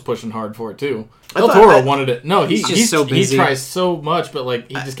Toro was pushing hard for it too. I Del thought Toro that- wanted it. No, He's just so busy. He tries so much, but like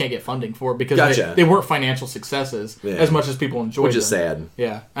he just can't get funding for it because Gotcha. they weren't financial successes Yeah. as much as people enjoyed. Which is them. sad.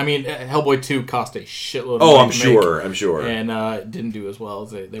 Yeah, I mean, Hellboy 2 cost a shitload. Of Oh, money I'm to sure. make, I'm sure. and it didn't do as well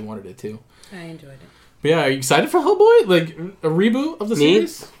as they wanted it to. I enjoyed it. But yeah, are you excited for Hellboy? Like a reboot of the Me?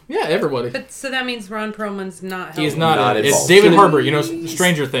 series? Yeah, everybody. But so that means Ron Perlman's not. He's Hellboy. not. It's involved. David Harbour. You know,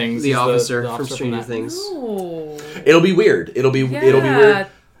 Stranger Things. The He's officer the from officer Stranger that. Things. Oh. It'll be weird. It'll be weird. Yeah.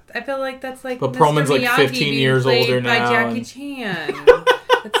 I feel like that's like. But Mr. Perlman's, like, Miyagi 15 being years played older by now, Jackie and- Chan.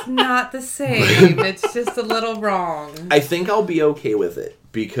 It's not the same. It's just a little wrong. I think I'll be okay with it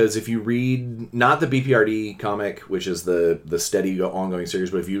because if you read not the BPRD comic, which is the steady ongoing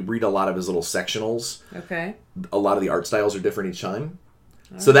series, but if you read a lot of his little sectionals, Okay. a lot of the art styles are different each time.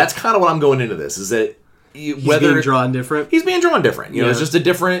 So that's kind of what I'm going into this. Is that He's being drawn different. he's being drawn different. You know, it's Yeah. just a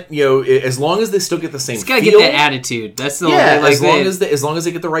different. You know, as long as they still get the same. He's got to feel, get that attitude. That's the Yeah, only, like, as long as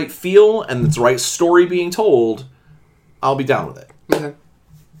they get the right feel and the right story being told, I'll be down with it. Okay.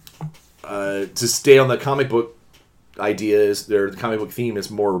 To stay on the comic book ideas, the comic book theme is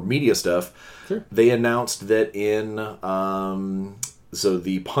more media stuff. Sure. They announced that in so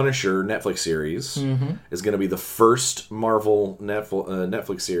the Punisher Netflix series is going to be the first Marvel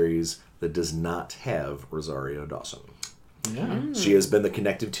Netflix series that does not have Rosario Dawson. Yeah. She has been the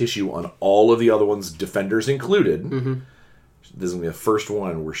connective tissue on all of the other ones, Defenders included. This is going to be the first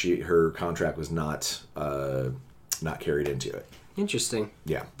one where her contract was not carried into it. Interesting.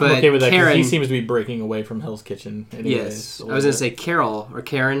 Yeah. But I'm okay with that because Karen, he seems to be breaking away from Hell's Kitchen. Anyways, yes, a I little was gonna bit. say Carol or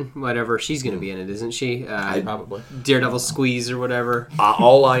Karen, whatever. She's gonna be in it, isn't she? Probably. Daredevil Squeeze or whatever.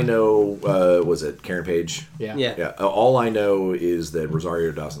 All I know was it Karen Page. Yeah. Yeah. Yeah. All I know is that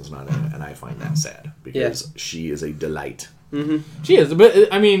Rosario Dawson's not in it, and I find that sad because she is a delight. She is,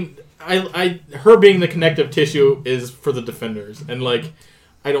 but I mean, her being the connective tissue is for the Defenders, and like,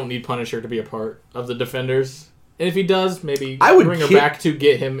 I don't need Punisher to be a part of the Defenders. And if he does, maybe I would bring her kick- back to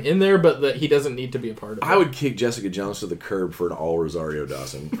get him in there, but he doesn't need to be a part of it. I would kick Jessica Jones to the curb for an all Rosario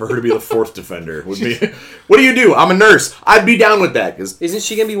Dawson. For her to be the fourth Defender would be. What do you do? I'm a nurse. I'd be down with that because Isn't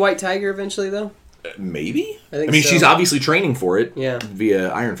she gonna be White Tiger eventually though? maybe. I think mean, so. she's obviously training for it. Yeah. Via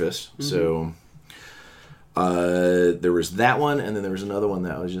Iron Fist. So. There was that one, and then there was another one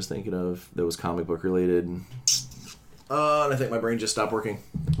that I was just thinking of that was comic book related. And I think my brain just stopped working.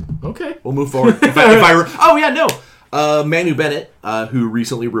 Okay. We'll move forward. Manu Bennett, who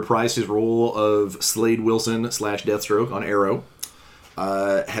recently reprised his role of Slade Wilson / Deathstroke on Arrow,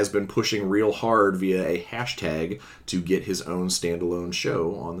 has been pushing real hard via a hashtag to get his own standalone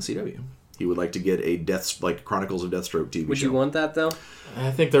show on the CW. He would like to get a Chronicles of Deathstroke TV Would show. you want that though?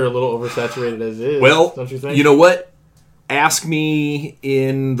 I think they're a little oversaturated as is. Well, don't you think? you know what? Ask me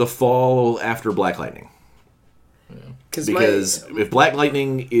in the fall after Black Lightning. Because if Black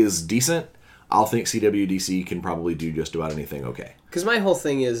Lightning is decent, I'll think CWDC can probably do just about anything okay. Because my whole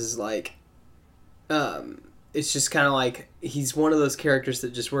thing is like, it's just kind of like he's one of those characters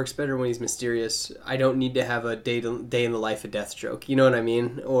that just works better when he's mysterious. I don't need to have a day in the life of Deathstroke. You know what I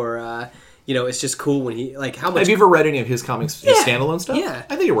mean? Or it's just cool when he like how much. Have you ever read any of his comics, his standalone stuff? Yeah.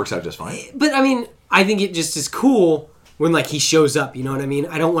 I think it works out just fine. But I mean, I think it just is cool when like he shows up. You know what I mean?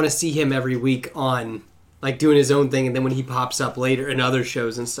 I don't want to see him every week on like doing his own thing, and then when he pops up later in other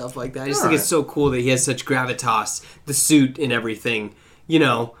shows and stuff like that. I just think it's so cool that he has such gravitas, the suit and everything.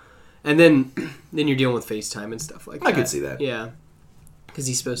 And then you're dealing with FaceTime and stuff like that. I could see that. Yeah, because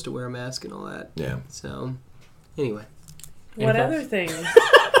he's supposed to wear a mask and all that. Yeah. So, anyway. What Any other things?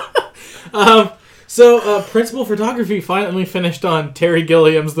 So, principal photography finally finished on Terry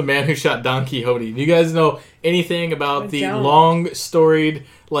Gilliam's The Man Who Shot Don Quixote. Do you guys know anything about the don't. long storied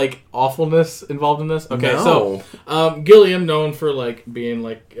awfulness involved in this? Okay, No. so Gilliam, known for being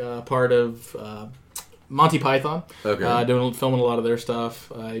part of Monty Python, Okay. filming a lot of their stuff.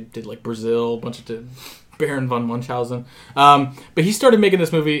 I did Brazil, a bunch of Baron von Munchausen. But he started making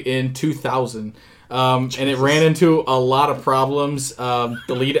this movie in 2000. And it ran into a lot of problems. The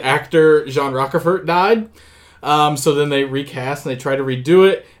lead actor, Jean Rochefort, died. So then they recast and they tried to redo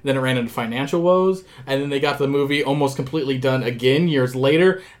it. Then it ran into financial woes. And then they got the movie almost completely done again years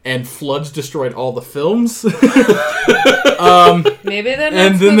later. And floods destroyed all the films. Maybe they're not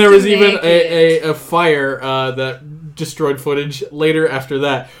And then there was supposed to even make it. a fire that destroyed footage later after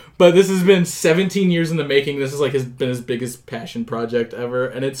that. But this has been 17 years in the making. This is been his biggest passion project ever,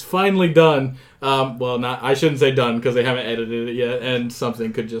 and it's finally done. I shouldn't say done because they haven't edited it yet, and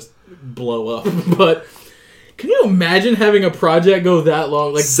something could just blow up. But can you imagine having a project go that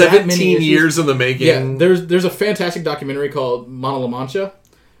long, that many 17 issues? years in the making. Yeah, there's a fantastic documentary called Mano La Mancha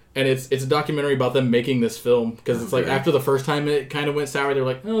And it's a documentary about them making this film, because it's like after the first time it kind of went sour, they're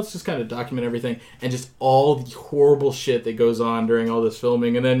like, oh, let's just kind of document everything, and just all the horrible shit that goes on during all this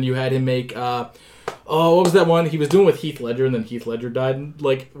filming. And then you had him make what was that one he was doing with Heath Ledger, and then Heath Ledger died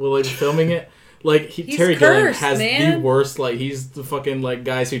like while they were filming it. Like Terry Gilliam has the worst. Like he's the fucking like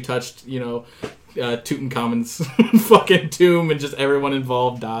guys who touched Tutankhamun's fucking tomb, and just everyone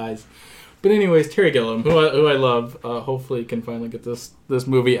involved dies. But anyways, Terry Gilliam, who I love, hopefully can finally get this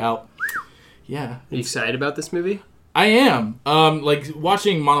movie out. Yeah. Are you excited about this movie? I am. Like,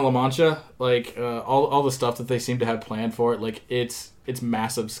 watching Mona La Mancha, like, all the stuff that they seem to have planned for it, like, it's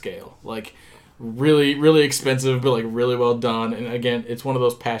massive scale. Like, really, really expensive, but, like, really well done. And, again, it's one of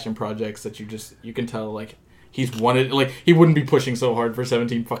those passion projects that you can tell, like, he's wanted, like, he wouldn't be pushing so hard for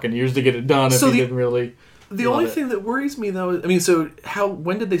 17 fucking years to get it done if he didn't really... The only thing that worries me, though, is, I mean, so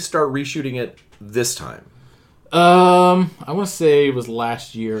when did they start reshooting it this time? I want to say it was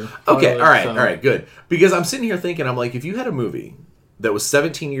last year. Okay, all right, good. Because I'm sitting here thinking, I'm like, if you had a movie that was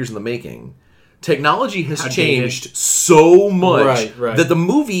 17 years in the making, technology has changed so much that the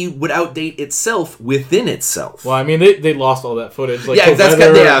movie would outdate itself within itself. Well, I mean, they lost all that footage. Like, shit.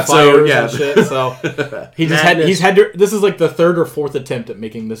 So he's had to. This is like the third or fourth attempt at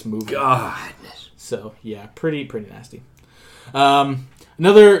making this movie. God. So yeah, pretty nasty.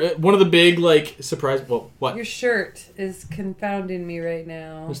 Another one of the big like surprise. Well, what? Your shirt is confounding me right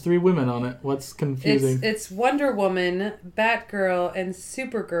now. There's 3 women on it. What's confusing? It's Wonder Woman, Batgirl, and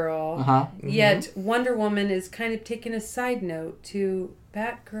Supergirl. Uh-huh. Yet Wonder Woman is kind of taking a side note to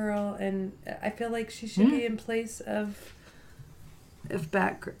Batgirl, and I feel like she should be in place of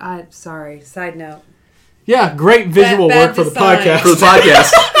Batgirl. Sorry, side note. Yeah, great visual work for the podcast.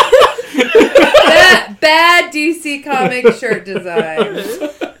 Bad DC comic shirt design.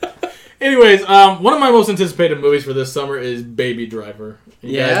 Anyways, one of my most anticipated movies for this summer is Baby Driver.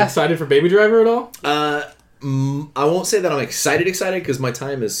 You guys excited for Baby Driver at all? I won't say that I'm excited because my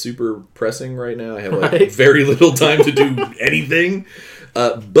time is super pressing right now. I have very little time to do anything.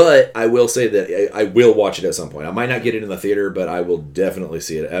 But I will say that I will watch it at some point. I might not get it in the theater, but I will definitely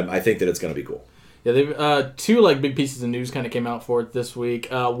see it. I think that it's going to be cool. Yeah, they've 2 like big pieces of news kind of came out for it this week.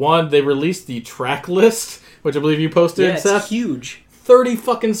 One, they released the track list, which I believe you posted. Yeah, it's huge. 30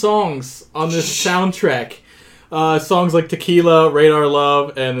 fucking songs on this soundtrack. Songs like Tequila, Radar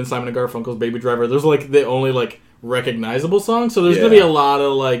Love, and then Simon & Garfunkel's Baby Driver. Those are like the only like recognizable songs. So there's gonna be a lot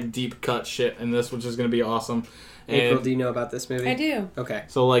of like deep cut shit in this, which is gonna be awesome. April, do you know about this movie? I do. Okay.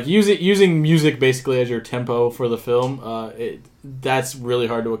 So like using music basically as your tempo for the film, that's really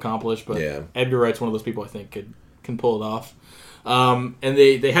hard to accomplish. But Edgar Wright's one of those people I think can pull it off. And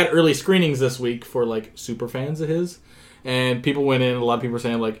they had early screenings this week for like super fans of his, and people went in. A lot of people were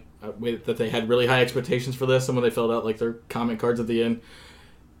saying like that they had really high expectations for this, and when they filled out like their comment cards at the end,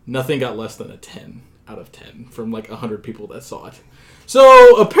 nothing got less than a 10 out of 10 from like 100 people that saw it.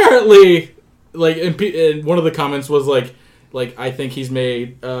 So apparently. Like, and one of the comments was like I think he's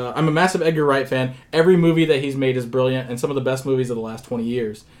made. I'm a massive Edgar Wright fan. Every movie that he's made is brilliant, and some of the best movies of the last 20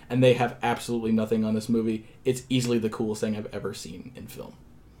 years. And they have absolutely nothing on this movie. It's easily the coolest thing I've ever seen in film.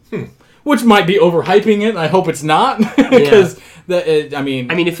 Which might be overhyping it. I hope it's not, because I mean,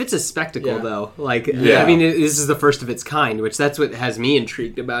 if it's a spectacle though, like I mean, this is the first of its kind. Which that's what has me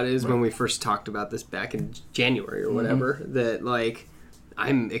intrigued about it, is when we first talked about this back in January or whatever. That like.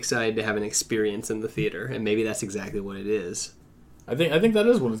 I'm excited to have an experience in the theater, and maybe that's exactly what it is. I think that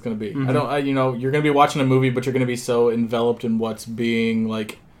is what it's going to be. You're going to be watching a movie, but you're going to be so enveloped in what's being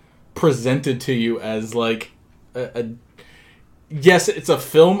like presented to you as like yes, it's a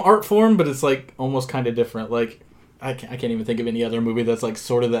film art form, but it's like almost kind of different. Like I can't even think of any other movie that's like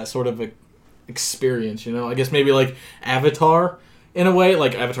sort of that sort of experience. I guess maybe like Avatar. In a way,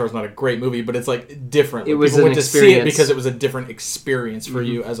 like Avatar's not a great movie, but it's like different. It was people went to see it because it was a different experience for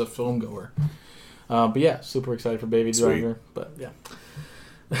you as a film goer. But yeah, super excited for Baby Driver. But yeah.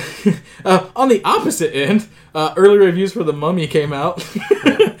 On the opposite end, early reviews for The Mummy came out.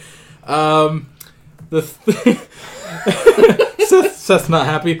 Seth's not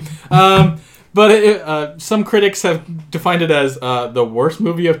happy. But some critics have defined it as the worst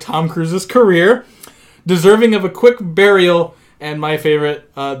movie of Tom Cruise's career, deserving of a quick burial. And my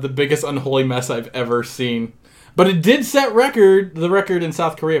favorite, the biggest unholy mess I've ever seen. But it did set the record in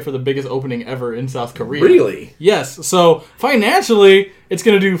South Korea for the biggest opening ever in South Korea. Really? Yes. So financially, it's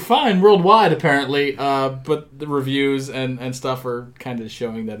going to do fine worldwide, apparently. But the reviews and stuff are kind of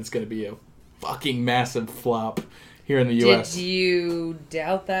showing that it's going to be a fucking massive flop. here in the Did U.S. you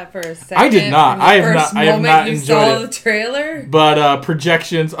doubt that for a second? I did not. From the I have first not- I have moment not you enjoyed saw it. the trailer. But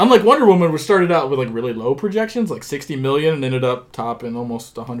projections, unlike Wonder Woman, which started out with like really low projections, like 60 million, and ended up topping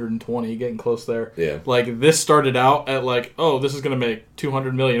almost 120, getting close there. Yeah. Like this started out at like, oh, this is gonna make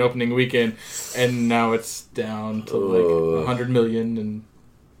 200 million opening weekend, and now it's down to like 100 million and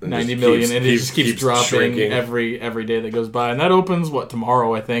 90 million, and it just keeps dropping shrinking. every day that goes by. And that opens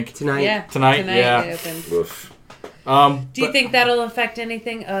tomorrow, I think. Tonight. Yeah, Tonight, yeah. It opened. Oof. Do you think that'll affect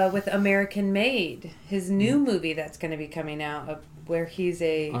anything with American Made, his new movie that's going to be coming out, where he's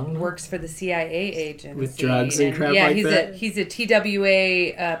don't know. works for the CIA agent With drugs and crap yeah, like he's that? he's a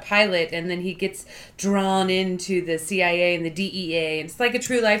TWA pilot, and then he gets drawn into the CIA and the DEA, and it's like a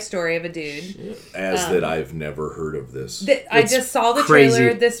true life story of a dude. That I've never heard of this. I It's just saw the crazy.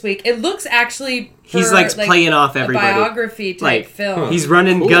 trailer this week. It looks actually He's, for, like, playing off everybody. a biography type Like, film. He's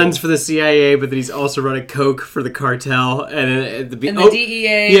running guns for the CIA, but then he's also running coke for the cartel. And at the, and the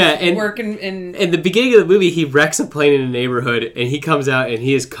DEA yeah, and- working in. in the beginning of the movie, he wrecks a plane in a neighborhood, and he comes out and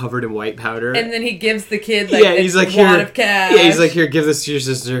he is covered in white powder. And then he gives the kid like yeah, he's like, a here, wad of cash. yeah, he's like, here, give this to your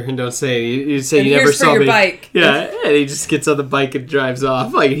sister, and don't say it. You say And you never here's for saw your me. bike. Yeah, and he just gets on the bike and drives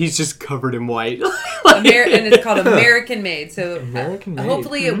off. Like he's just covered in white. And it's called American Made. So American Made.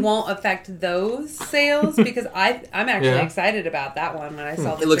 hopefully it won't affect those sales because I'm actually Yeah. excited about that one when I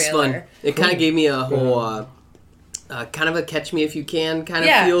saw the It looks trailer. fun. It kind of gave me a whole, kind of a Catch Me If You Can kind of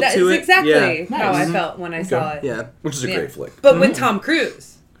Yeah, feel that to is it. exactly Yeah. how I Nice. felt when I saw it. Yeah. Which is a Yeah. great flick. But with Tom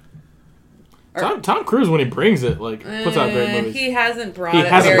Cruise. Tom Cruise, when he brings it, like puts out great movies. He hasn't brought He it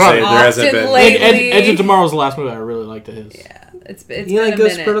hasn't very brought it. often There hasn't been. Like lately. Edge of Tomorrow's the last movie I really liked of his. Yeah, it's been You like a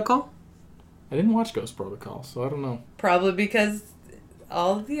Ghost minute. Protocol? I didn't watch Ghost Protocol, so I don't know. Probably because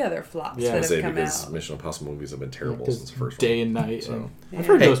all of the other flops Yeah. I that have say come because out. Mission Impossible movies have been terrible Because since the first day one. and night. So. I've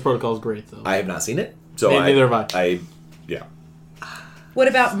heard Hey. Ghost Protocol is great though. I have not seen it, so Neither have I. yeah. What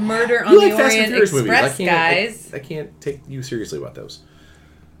about Murder on You the like Fast and Orient Furious movies? Express, guys? I can't take you seriously about those.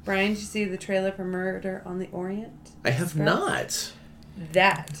 Brian, did you see the trailer for Murder on the Orient? I have Express? not.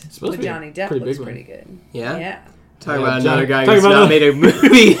 That supposed to with be a Johnny Depp pretty looks big one. pretty good. Yeah? Yeah. Talking Yeah, about John- another guy talking who's about not another- made a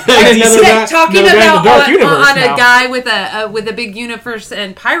movie. Another guy- Talking another guy in about the Dark Universe on a now. guy with a big universe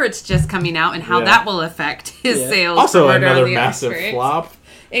and pirates just coming out and how Yeah. that will affect his Yeah. sales. Also, for Murder on another the massive Orient. flop.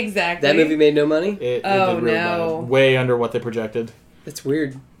 Exactly. That movie made no money? It Oh, did really no. bad. Way under what they projected. That's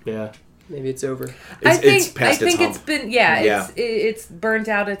weird. Yeah. Maybe it's over. I It's think past its it's hump. been Yeah. it's burnt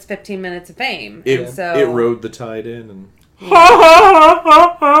out its 15 minutes of fame. It, And so it rode the tide in, and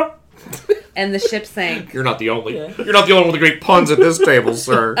and the ship sank. you're not the only. You're not the only one with the great puns at this table,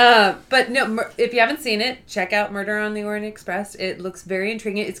 sir. But no, if you haven't seen it, check out Murder on the Orient Express. It looks very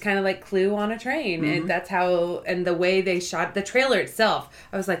intriguing. It's kind of like Clue on a train, and that's how. And the way they shot the trailer itself,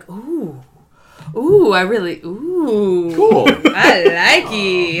 I was like, ooh, I really, ooh, Cool. I like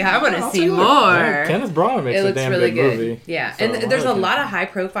it. I want to see more. Yeah, Kenneth Branagh makes It a looks damn really good. movie. Yeah, So, and there's I a like lot it. of high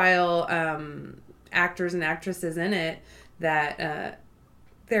profile actors and actresses in it that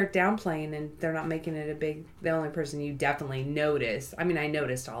they're downplaying and they're not making it a big. The only person you definitely notice. I mean, I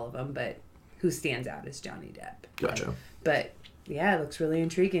noticed all of them, but who stands out is Johnny Depp. Gotcha. But yeah, it looks really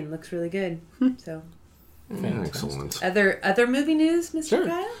intriguing. Looks really good. So Excellent. other movie news, Mr. Sure.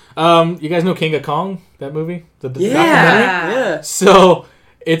 Kyle? You guys know King of Kong? That movie? The documentary? Yeah. So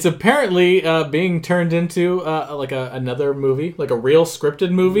it's apparently being turned into like another movie, like a real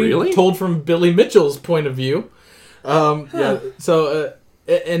scripted movie, Really? told from Billy Mitchell's point of view. Yeah. So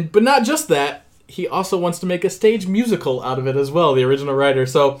but not just that. He also wants to make a stage musical out of it as well. The original writer.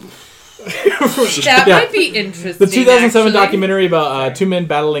 So That Yeah. might be interesting. the 2007 actually. documentary about two men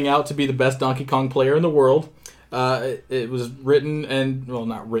battling out to be the best Donkey Kong player in the world. It was written and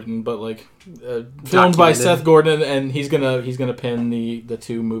not written, but like filmed by Documented. Seth Gordon, and he's gonna pen the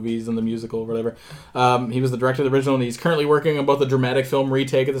two movies and the musical or whatever. He was the director of the original, and he's currently working on both a dramatic film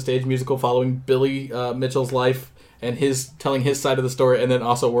retake of the stage musical following Billy Mitchell's life and telling his side of the story, and then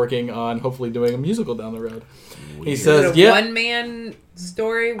also working on hopefully doing a musical down the road. He Is says, it a "Yeah, one-man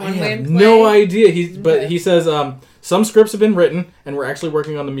story, I one-man have play? no idea." But Okay. he says some scripts have been written, and we're actually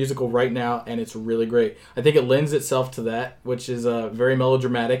working on the musical right now, and it's really great. I think it lends itself to that, which is very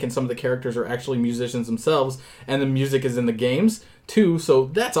melodramatic, and some of the characters are actually musicians themselves, and the music is in the games too. So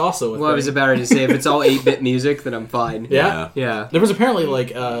that's also a Well, I thing. was about ready to say, if it's all 8-bit music, then I'm fine. Yeah? Yeah. There was apparently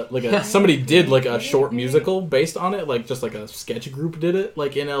somebody did like a short musical based on it, like just like a sketch group did it,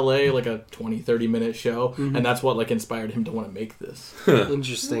 like in LA, like a 20-30 minute show, and that's what like inspired him to want to make this.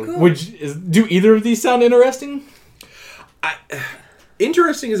 Interesting. Do either of these sound interesting?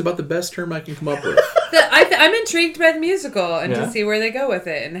 Interesting is about the best term I can come up with. I'm intrigued by the musical and Yeah. to see where they go with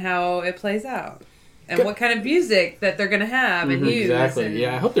it and how it plays out. and what kind of music that they're going to have and use. Exactly. And,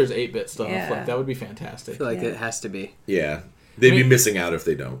 Yeah, I hope there's 8-bit stuff. Yeah. Like that would be I fantastic. feel like it has to be. Yeah, they'd I mean- be missing out if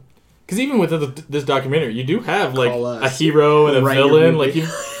they don't. Because even with this documentary, you do have like Call us. a hero and a Write your villain. movie. Like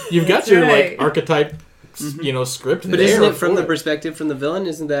you've got your right. like archetype, script. But there isn't it from for the perspective from the villain?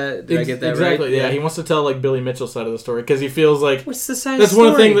 Isn't that? Did I get that exactly? right? Yeah, he wants to tell like Billy Mitchell's side of the story because he feels like What's the side? that's of the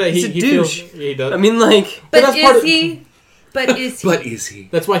one thing story? that He's a he douche. feels he does. I mean, like, But that's part is of- he? But is he? But is he?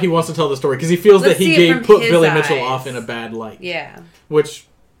 that's why he wants to tell the story because he feels Let's that he see it from put his Billy Mitchell eyes. off in a bad light. Yeah. Which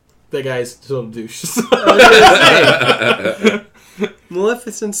the guy's still a douche.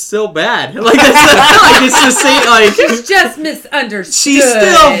 Maleficent's still bad. Like that's like it's the same. Like She's just misunderstood. she's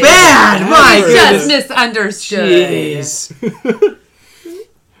still bad. My She's just goodness. misunderstood. Jeez.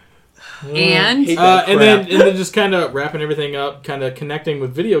 And Hate that and crap. then just kind of wrapping everything up, kind of connecting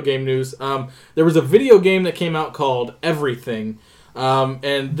with video game news. There was a video game that came out called Everything,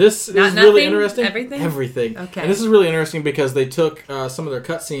 and this Not is really nothing? interesting. Everything? Everything. Okay. And this is really interesting because they took some of their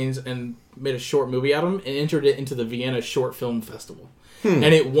cutscenes and made a short movie out of them and entered it into the Vienna Short Film Festival, and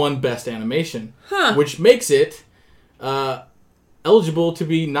it won Best Animation, Huh. which makes it eligible to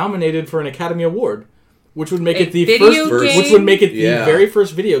be nominated for an Academy Award. Which would make A it the video first, game? which would make it Yeah. the very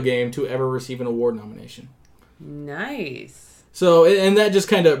first video game to ever receive an award nomination. Nice. So, and that just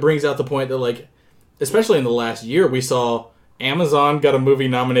kind of brings out the point that, like, especially in the last year, we saw Amazon got a movie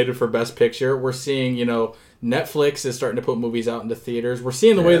nominated for Best Picture. We're seeing, Netflix is starting to put movies out into theaters. We're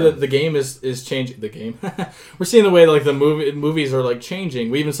seeing the way that the game is changing. The game. We're seeing the way like the movies are like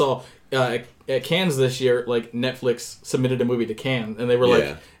changing. We even saw at Cannes this year, like Netflix submitted a movie to Cannes, and they were Yeah.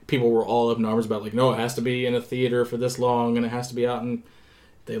 like, people were all up in arms about like, no, it has to be in a theater for this long, and it has to be out and.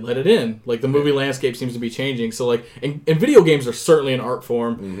 They let it in. Like, the movie landscape seems to be changing. So, like, and video games are certainly an art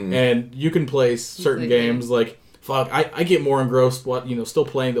form, and you can play certain Completely. games, like, fuck, I get more engrossed, still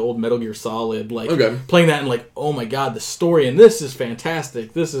playing the old Metal Gear Solid, like, Okay. playing that and, like, oh my god, the story in this is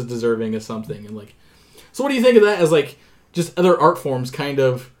fantastic. This is deserving of something. And, like, so what do you think of that as, like, just other art forms kind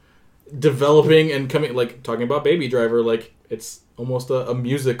of developing and coming, like, talking about Baby Driver, like, it's almost a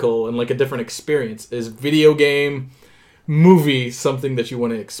musical and, like, a different experience. Is video game... movie something that you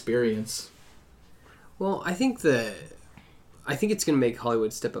want to experience? Well, I think it's going to make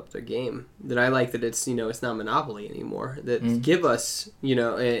Hollywood step up their game. That I like that it's it's not Monopoly anymore. That give us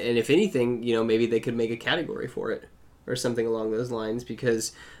and if anything maybe they could make a category for it or something along those lines,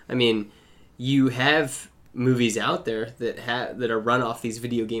 because I mean you have movies out there that are run off these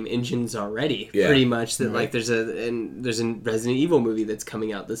video game engines already, pretty much. That like there's a Resident Evil movie that's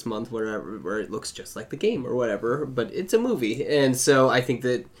coming out this month where it looks just like the game or whatever, but it's a movie, and so I think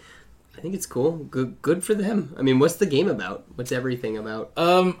it's cool. Good for them. I mean, what's the game about? What's everything about?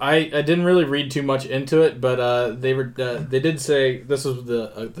 I didn't really read too much into it, but they did say, this was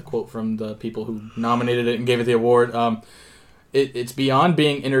the quote from the people who nominated it and gave it the award. It's beyond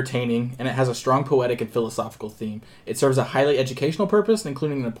being entertaining, and it has a strong poetic and philosophical theme. It serves a highly educational purpose,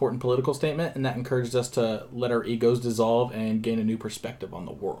 including an important political statement, and that encouraged us to let our egos dissolve and gain a new perspective on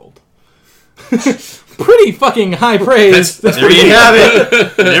the world. Pretty fucking high praise. There you have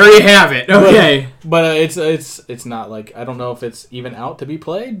it. There you have it. Okay. But it's not like, I don't know if it's even out to be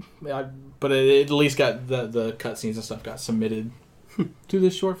played, but it at least got the cutscenes and stuff got submitted to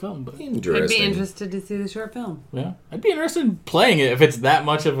this short film. But I'd Interesting. be interested to see the short film. yeah, I'd be interested in playing it if it's that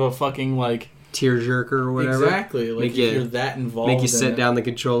much of a fucking like Tearjerker or whatever. exactly like Make if you- you're that involved. Make you in set it. down the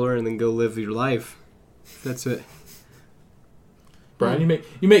controller and then go live your life. That's it. Brian.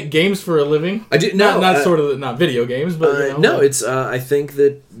 You make games for a living. I did not video games, but no. It's I think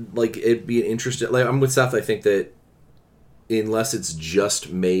that like it'd be an interesting. Like I'm with Seth. I think that unless it's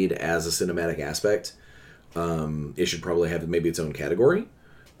just made as a cinematic aspect, it should probably have maybe its own category.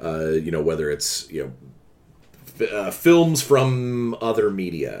 Whether it's films from other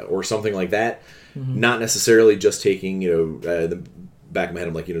media or something like that. Not necessarily just taking the back of my head,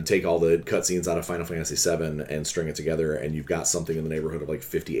 I'm like, take all the cutscenes out of Final Fantasy VII and string it together, and you've got something in the neighborhood of like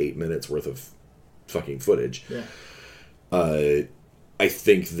 58 minutes worth of fucking footage. Yeah. I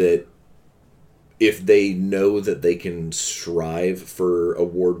think that if they know that they can strive for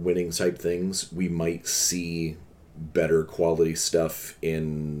award-winning type things, we might see better quality stuff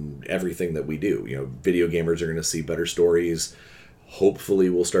in everything that we do. Video gamers are going to see better stories. Hopefully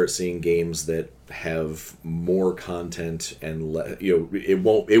we'll start seeing games that have more content and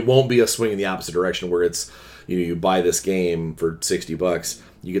it won't be a swing in the opposite direction where it's you buy this game for $60,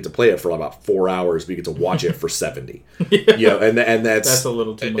 you get to play it for about 4 hours, but you get to watch it for 70. And that's a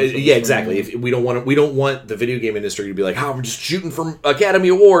little too much. Yeah, exactly. If we don't want the video game industry to be like, I'm just shooting for Academy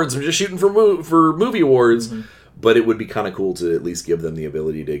Awards, I'm just shooting for movie awards. But it would be kind of cool to at least give them the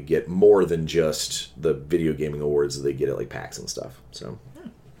ability to get more than just the video gaming awards that they get at like PAX and stuff. So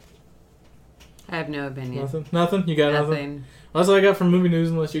I have no opinion. Nothing. You got nothing. That's all I got from movie news.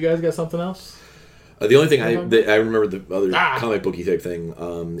 Unless you guys got something else. the only thing I remember the other comic booky type thing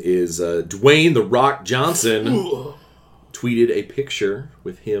is Dwayne The Rock Johnson tweeted a picture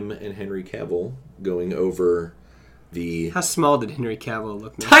with him and Henry Cavill going over the... How small did Henry Cavill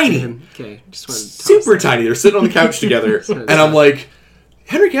look next Tiny! to him? Okay, just wanted to Super tiny. They're sitting on the couch together. And I'm like,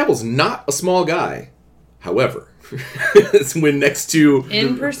 Henry Cavill's not a small guy. However, it's when next to...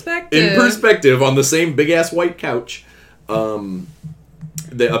 In perspective. on the same big-ass white couch,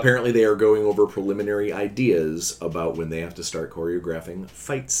 apparently they are going over preliminary ideas about when they have to start choreographing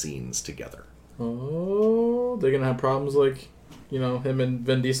fight scenes together. Oh, they're going to have problems like, him and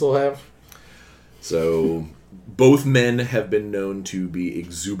Vin Diesel have? So... Both men have been known to be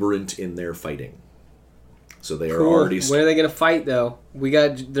exuberant in their fighting. So they are already... When are they going to fight, though?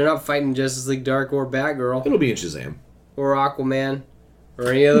 They're not fighting Justice League Dark or Batgirl. It'll be in Shazam. Or Aquaman. Or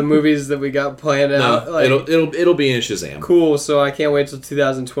any other movies that we got planned out. No, it'll be in Shazam. Cool, so I can't wait till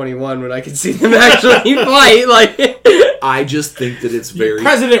 2021 when I can see them actually fight. I just think that it's very...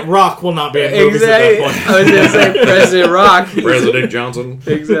 President Rock will not be in movies at that point. I was going to say President Rock. President Johnson.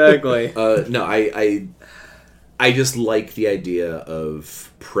 Exactly. No, I just like the idea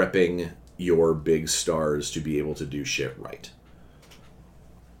of prepping your big stars to be able to do shit right.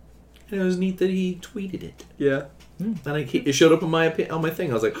 And it was neat that he tweeted it. Yeah. And it showed up on my thing.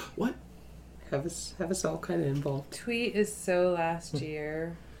 I was like, what? Have us all kind of involved. Tweet is so last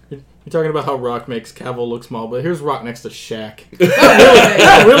year. You're talking about how Rock makes Cavill look small, but here's Rock next to Shaq.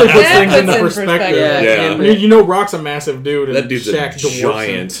 That really puts things into perspective. Yeah. Rock's a massive dude, and that dude's Shaq a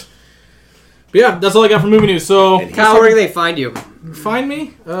giant. But yeah, that's all I got for movie news. So, Kyle, where can they find you? Find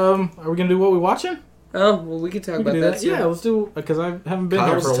me. Are we gonna do what we watching? Oh, well, we can talk about that. Too. Yeah, let's do because I haven't been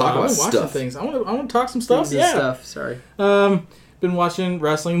Kyle here for a while. I've been watching stuff. things. I want to talk some stuff. Stuff. Sorry. Been watching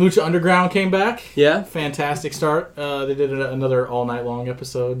wrestling. Lucha Underground came back. Yeah. Fantastic start. They did another all night long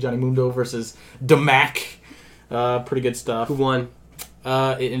episode. Johnny Mundo versus Damac. Pretty good stuff. Who won?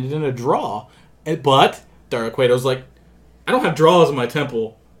 It ended in a draw, but Dario Cueto's like, I don't have draws in my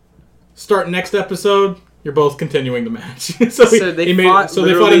temple. Start next episode. You're both continuing the match. so they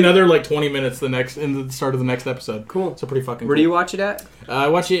fought another like 20 minutes in the start of the next episode. Cool. So pretty fucking. Where do you watch it at? I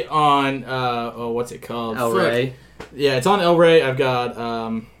watch it on what's it called? El Rey. Yeah, it's on El Rey. I've got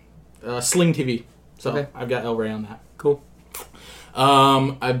Sling TV, so okay. I've got El Rey on that. Cool.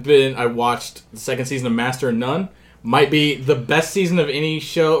 I watched the second season of Master and None. Might be the best season of any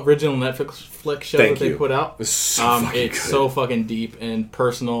original Netflix show that they put out. It's so fucking deep and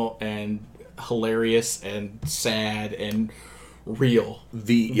personal and hilarious and sad and real.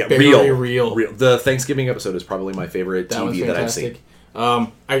 Real. Real. The Thanksgiving episode is probably my favorite TV that I've seen.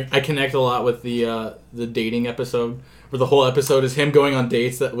 I connect a lot with the dating episode, where the whole episode is him going on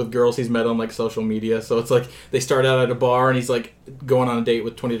dates with girls he's met on like social media. So it's like they start out at a bar and he's like going on a date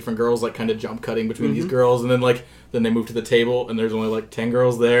with 20 different girls, like kind of jump cutting between these girls, and then they move to the table and there's only like 10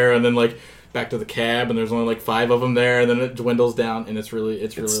 girls there, and then like back to the cab and there's only like 5 of them there, and then it dwindles down, and it's really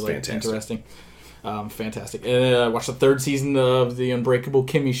like fantastic. Interesting. Fantastic. And I watched the 3rd season of The Unbreakable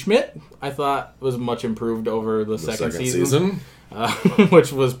Kimmy Schmidt. I thought was much improved over the second season.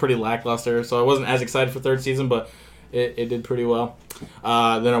 Which was pretty lackluster, so I wasn't as excited for 3rd season, but it did pretty well.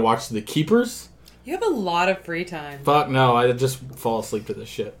 Then I watched The Keepers. You have a lot of free time. Fuck no, I just fall asleep to this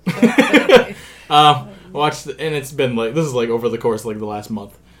shit. Okay. Watched, and it's been like, this is like over the course of like the last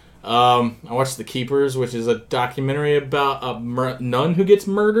month. I watched The Keepers, which is a documentary about a nun who gets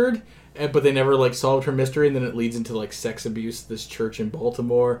murdered, but they never like solved her mystery, and then it leads into like sex abuse at this church in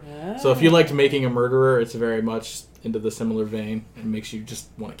Baltimore. Oh. So if you liked Making a Murderer, it's very much into the similar vein, and makes you just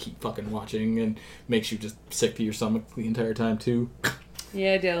want to keep fucking watching, and makes you just sick to your stomach the entire time too.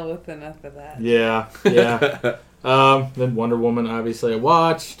 Yeah, I deal with enough of that. Yeah. Then Wonder Woman, obviously, I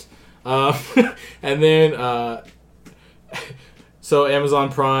watched. And then, so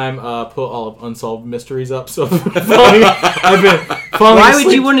Amazon Prime put all of Unsolved Mysteries up. So I've been falling Why asleep.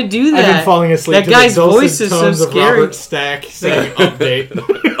 would you want to do that? I've been falling asleep. That to guy's the dulcet voice is so tones of scary. Robert Stack saying update.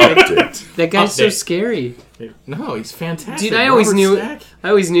 Update. That guy's so Update. scary. No, he's fantastic. Dude, I always Robert knew Stack.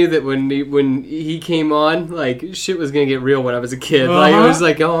 that when he came on, like shit was gonna get real when I was a kid. Like it was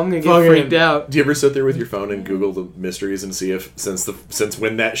like, oh, I'm gonna get freaked out. Do you ever sit there with your phone and Google the mysteries and see if since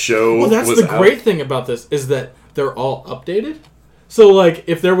when that show Well, that's was the out? great thing about this is that they're all updated. So, like,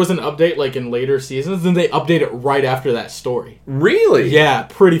 if there was an update, like, in later seasons, then they update it right after that story. Really? Yeah,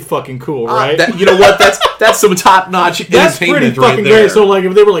 pretty fucking cool, right? You know what? That's some top-notch That's pretty entertainment fucking right there. great. So, like,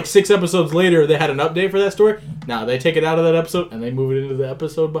 if they were, like, 6 episodes later, they had an update for that story, nah, they take it out of that episode, and they move it into the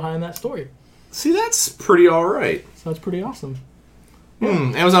episode behind that story. See, that's pretty all right. So that's pretty awesome.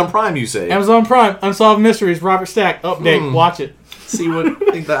 Amazon Prime, you say? Amazon Prime, Unsolved Mysteries, Robert Stack, update, watch it. See what?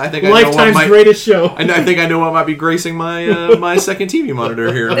 I think I know Lifetime's what might, greatest show. I think I know what might be gracing my my second TV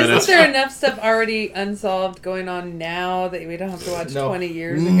monitor here in a minute. Isn't there enough stuff already unsolved going on now that we don't have to watch 20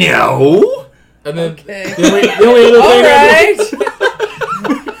 years ago? No. And then Okay. the only other All thing right.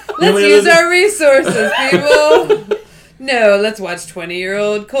 Let's only use other- our resources, people. No, let's watch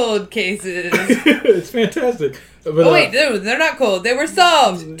 20-year-old cold cases. it's fantastic. But, Oh, wait, no, they're not cold. They were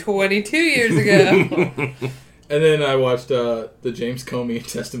solved 22 years ago. And then I watched the James Comey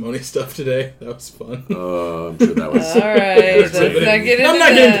testimony stuff today. That was fun. I'm sure that was. All right, let's not get into I'm not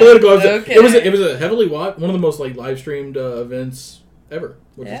that. getting political. Okay. It was a heavily watched, one of the most like live streamed events ever,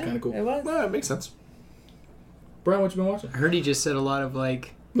 which is kind of cool. It was. Well, it makes sense. Brian, what you been watching? I heard he just said a lot of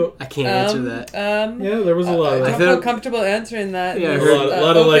like. No. I can't answer that. Yeah, there was a lot of I that. don't feel comfortable answering that. Yeah, I in heard this, a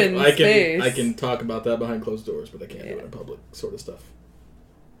lot of like open I space. can talk about that behind closed doors, but I can't do it in public sort of stuff.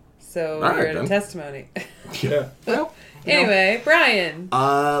 So All right, you're in a then. testimony. Yeah. Well, Anyway, Brian.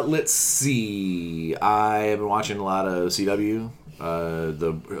 let's see. I have been watching a lot of CW.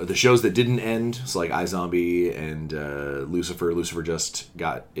 The shows that didn't end, so like iZombie and Lucifer. Lucifer just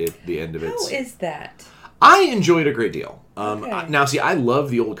got the end of it. How is that? I enjoyed a great deal. Okay. Now, see, I love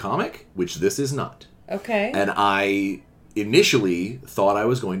the old comic, which this is not. Okay. And I initially thought I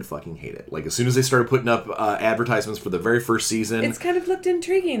was going to fucking hate it. Like, as soon as they started putting up advertisements for the very first season, It's kind of looked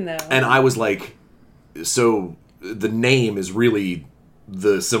intriguing, though. and I was like, so the name is really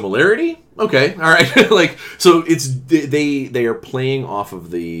the similarity? Okay, all right. Like, so it's they are playing off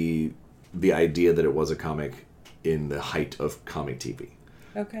of the idea that it was a comic in the height of comic TV.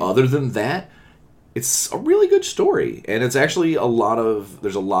 Okay. Other than that, it's a really good story, and it's actually there's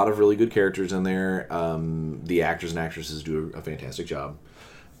a lot of really good characters in there. The actors and actresses do a fantastic job,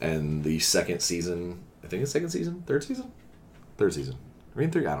 and the second season, I think it's third season, I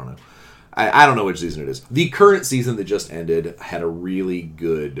don't know. I don't know which season it is. The current season that just ended had a really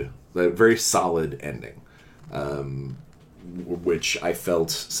good, very solid ending, which I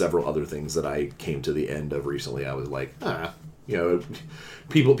felt several other things that I came to the end of recently. I was like,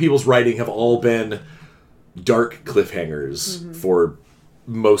 people's writing have all been dark cliffhangers for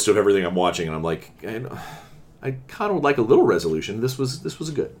most of everything I'm watching, and I'm like, I kind of would like a little resolution. This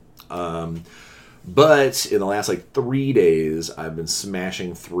was good. But in the last 3 days, I've been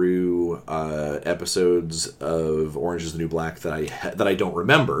smashing through episodes of Orange Is the New Black that I don't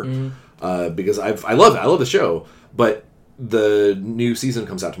remember because I love the show, but the new season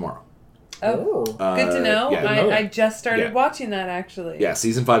comes out tomorrow. Oh, good to know. yeah. I just started Yeah. watching that, actually. Yeah,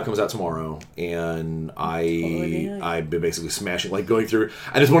 season 5 comes out tomorrow, and I've been basically smashing, going through,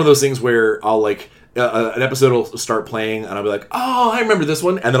 and it's one of those things where I'll an episode will start playing, and I'll be like, oh, I remember this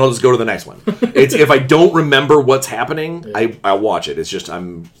one, and then I'll just go to the next one. It's if I don't remember what's happening, I'll watch it. It's just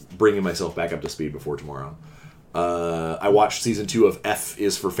I'm bringing myself back up to speed before tomorrow. I watched season 2 of F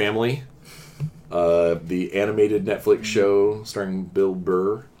is for Family, the animated Netflix show starring Bill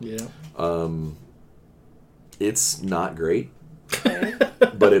Burr. Yeah. It's not great,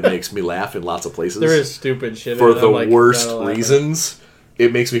 but it makes me laugh in lots of places. There is stupid shit For in it. the I'm worst gotta laugh at it. reasons.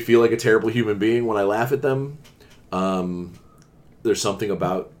 It makes me feel like a terrible human being when I laugh at them. There's something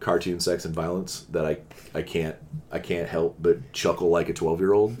about cartoon sex and violence that I can't help but chuckle like a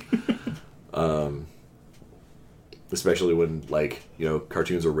 12-year-old. Especially when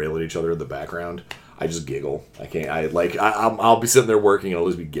cartoons are railing at each other in the background. I just giggle. I can't. I'll be sitting there working and I'll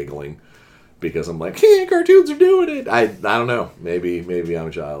just be giggling because I'm like, hey, cartoons are doing it. I don't know. Maybe I'm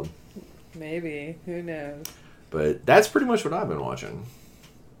a child. Maybe. Who knows? But that's pretty much what I've been watching.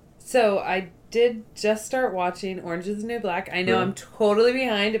 So I did just start watching Orange Is the New Black. I know I'm totally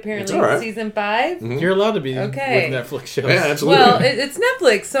behind. Apparently, It's all right. season 5. You're allowed to be Okay. with Netflix shows. Yeah, absolutely. Well, it's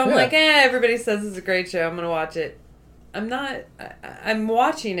Netflix, so I'm Yeah. like, everybody says it's a great show. I'm going to watch it. I'm not. I'm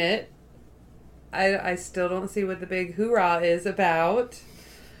watching it. I still don't see what the big hoorah is about.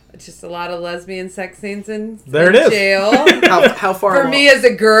 It's just a lot of lesbian sex scenes in jail. How far For along- me as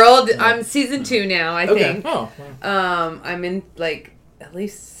a girl, I'm season 2 now, I think. Oh, wow. I'm in at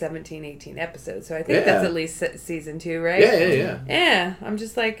least 17, 18 episodes, so I think Yeah. that's at least season 2, right? Yeah. Yeah, I'm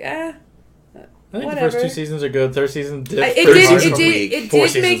just like, I think whatever. the first 2 seasons are good. Third season did. It Third did. season's It weak. did. It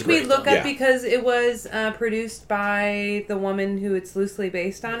Fourth did make season's me great, look though. up Yeah. because it was produced by the woman who it's loosely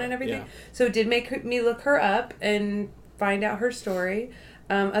based on and everything. Yeah. So it did make me look her up, and find out her story.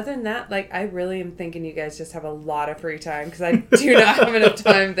 Other than that, like, I really am thinking you guys just have a lot of free time because I do not have enough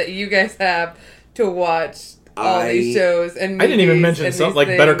time that you guys have to watch all these shows and I didn't even mention something like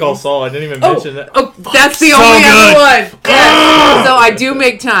Better Call Saul. I didn't even mention that. Oh, that's the only other one. Yes. So I do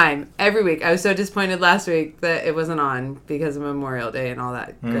make time every week. I was so disappointed last week that it wasn't on because of Memorial Day and all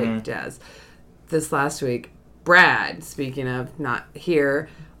that great jazz. This last week, Brad, speaking of not here,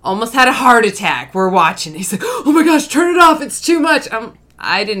 almost had a heart attack. We're watching. He's like, "Oh my gosh, turn it off! It's too much."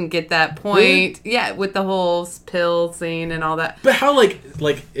 I didn't get that point. Yeah, with the whole pill scene and all that. But how like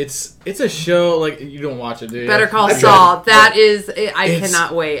it's a show like you don't watch it, do you? Better Call Saul. That is, I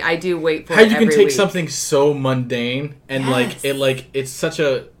cannot wait. I do wait for how it you can every take week. something so mundane and it's such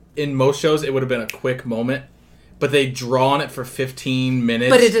a in most shows it would have been a quick moment, but they draw on it for 15 minutes.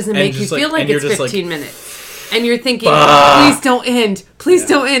 But it doesn't make you feel like it's 15 minutes. And you're thinking, please don't end. Please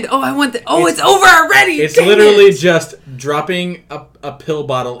don't end. Oh, I want the. Oh, it's over already. It's literally just dropping a pill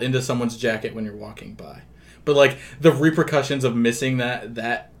bottle into someone's jacket when you're walking by. But like the repercussions of missing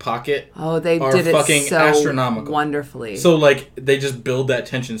that pocket, they are did it fucking so astronomical, wonderfully. So like they just build that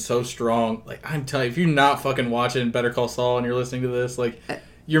tension so strong. Like I'm telling you, if you're not fucking watching Better Call Saul and you're listening to this, like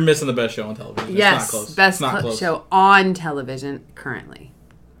you're missing the best show on television. Yes, it's not close. best it's not close. show on television currently.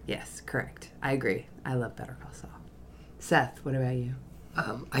 Yes, correct. I agree. I love Better Call Saul. Seth, what about you?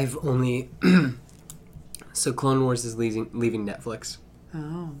 I've only so Clone Wars is leaving Netflix.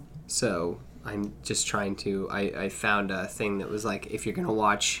 Oh. So I'm just trying to. I found a thing that was like, if you're gonna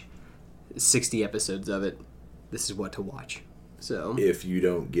watch 60 episodes of it, this is what to watch. So if you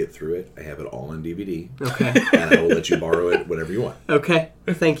don't get through it, I have it all on DVD. Okay. And I will let you borrow it whenever you want. Okay.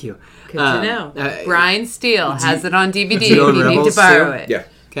 Thank you. Good to know. Brian Steele has it on DVD. you own You need to Rebels borrow too? it. Yeah.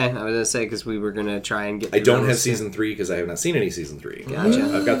 Okay, I was gonna say because we were gonna try and get. I don't have Rebels season 3 because I have not seen any season 3.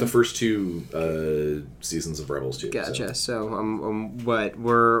 Gotcha. I've got the first 2 seasons of Rebels too. Gotcha. So what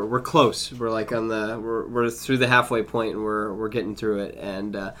we're close. We're like on the we're through the halfway point and we're getting through it,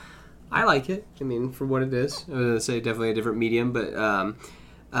 and I like it. I mean, for what it is, I was gonna say definitely a different medium, but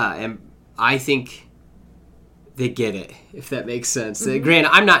and I think they get it, if that makes sense. Granted,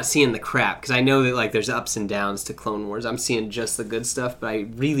 I'm not seeing the crap because I know that like there's ups and downs to Clone Wars. I'm seeing just the good stuff, but I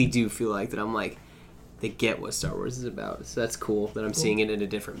really do feel like that I'm like, they get what Star Wars is about. So that's cool that I'm seeing it in a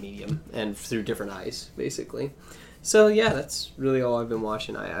different medium and through different eyes, basically. So yeah, that's really all I've been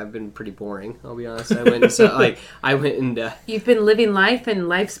watching. I've been pretty boring, I'll be honest. I went and You've been living life, and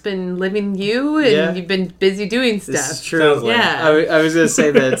life's been living you, and you've been busy doing stuff. This is true. Yeah. I was gonna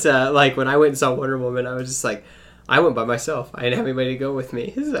say that like when I went and saw Wonder Woman, I was just like, I went by myself. I didn't have anybody to go with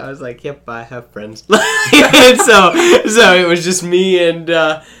me. So I was like, yep, I have friends. And so it was just me and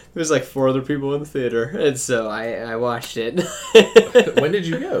there was like 4 other people in the theater. And so I watched it. When did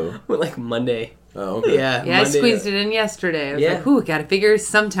you go? Went like Monday. Oh, okay. Yeah, Yeah, Monday. I squeezed it in yesterday. I was like, ooh, gotta figure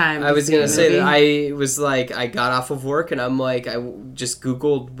sometime. I was to going to see say the that movie. I was like, I got off of work and I'm like, I just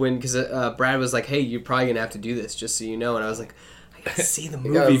Googled when, because Brad was like, hey, you're probably going to have to do this just so you know. And I was like, I got to see the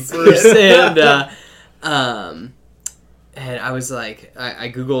movie first. And I was like, I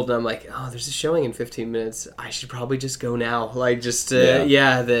Googled and I'm like, oh, there's a showing in 15 minutes. I should probably just go now. Like, just,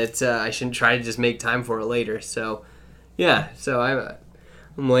 that I shouldn't try to just make time for it later. So, yeah, so I'm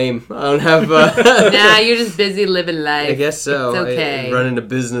lame. I don't have... Nah, you're just busy living life. I guess so. It's okay. Running a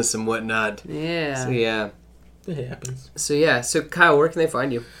business and whatnot. Yeah. So, yeah. It happens. So Kyle, where can they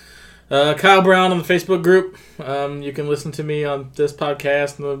find you? Kyle Brown on the Facebook group. You can listen to me on this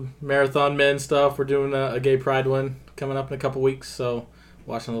podcast and the Marathon Men stuff. We're doing a gay pride one coming up in a couple weeks, so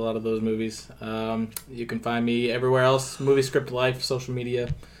watching a lot of those movies. You can find me everywhere else, Movie Script Life, social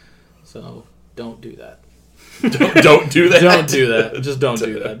media. So don't do that. Don't do that. Don't do that. Just don't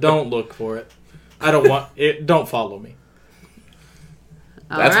do that. Don't look for it. I don't want it. Don't follow me.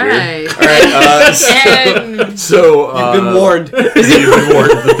 That's weird. All right. So You've been warned. you've been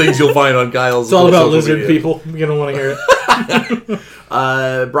warned. The things you'll find on Kyle's. It's all about social lizard media. people. You don't want to hear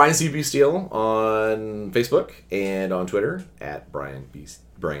it. Brian C.P. Steele on Facebook and on Twitter at Brian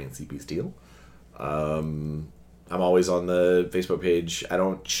C.P. Steele. I'm always on the Facebook page. I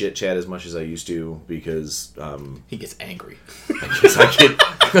don't chit chat as much as I used to because He gets angry.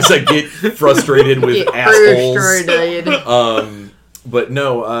 I get frustrated with assholes. But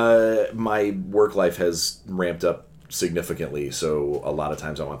no, my work life has ramped up significantly. So a lot of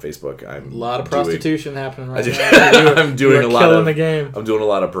times I'm on Facebook. I'm A lot of prostitution happening right now. I'm doing You're a lot killing of the game. I'm doing a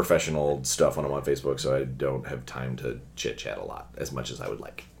lot of professional stuff when I'm on Facebook. So I don't have time to chit chat a lot as much as I would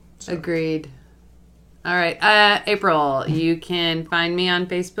like. So. Agreed. All right. April, you can find me on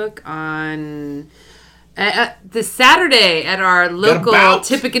Facebook on this Saturday at our local bout.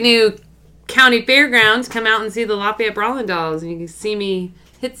 Tippecanoe County Fairgrounds, come out and see the Lafayette Brawling Dolls, and you can see me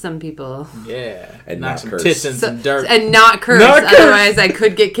hit some people. Yeah. And knock not some curse. tits and some dirt. And not curse, Not curse. otherwise I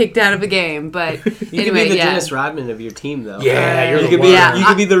could get kicked out of a game. But You anyway, could be the yeah. Dennis Rodman of your team, though. Yeah, you're You the could be. one. Yeah. You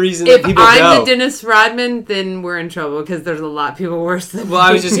could be the reason If that people I'm go. the Dennis Rodman, then we're in trouble because there's a lot of people worse than Well,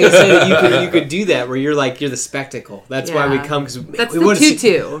 I was me. just gonna say that you could do that where you're the spectacle. That's why we Yeah. come because That's we the want to see.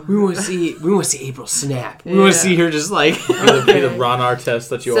 tutu. We want to see April snap. We want Yeah. to see her just like. Be the Ron Artest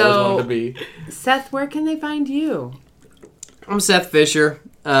that you always wanted to be. Seth, where can they find you? I'm Seth Fisher.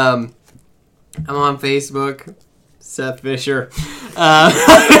 I'm on Facebook. Seth Fisher. Is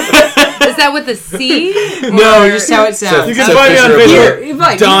that with a C? No, Or- just how it sounds. You can Seth find me on Fisher Facebook. Here,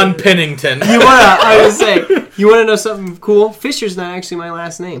 invite- Don Pennington. You wanna? I was gonna say. You wanna know something cool? Fisher's not actually my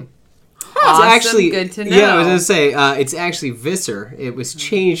last name. Awesome, It's actually good to know. Yeah, I was gonna say it's actually Visser. It was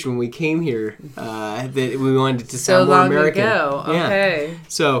changed when we came here. That we wanted to so sound more long American. ago. Yeah. Okay.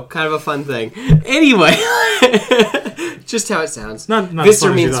 So kind of a fun thing. Anyway, just how it sounds. Not as Visser fun as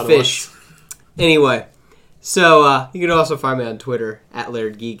you means thought it was. fish. Anyway, so you can also find me on Twitter at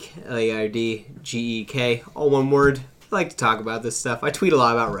Laird Geek, LAIRDGEK, all one word. I like to talk about this stuff. I tweet a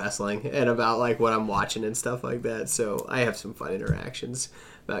lot about wrestling and about like what I'm watching and stuff like that. So I have some fun interactions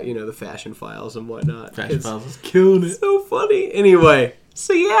about the Fashion Files and whatnot. Fashion It's Files is killing it. so funny. Anyway,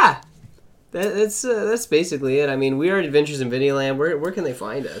 so yeah, that's basically it. I mean, we are at Adventures in Videoland. Where can they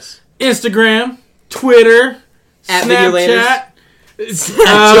find us? Instagram, Twitter, At Snapchat.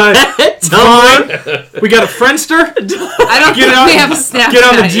 Tumblr. We got a Friendster. I don't Get think on, we have a Snapchat get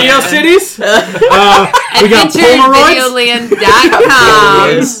on the yet. GeoCities. We got Polaroids. AdventureVideoland.com.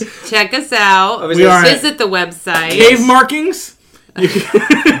 Yes. Check us out. was We gonna are say- Visit the website. Cave markings.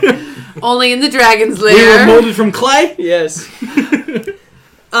 Only in the Dragon's We were Lair. molded from clay. Yes.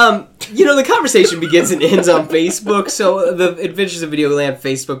 The conversation begins and ends on Facebook, so the Adventures of Videoland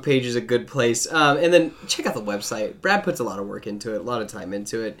Facebook page is a good place. And then check out the website. Brad puts a lot of work into it, a lot of time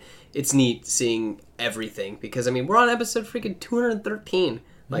into it. It's neat seeing everything because, we're on episode freaking 213.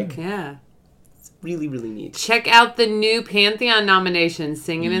 Like, Yeah. really, really neat. Check out the new Pantheon nomination,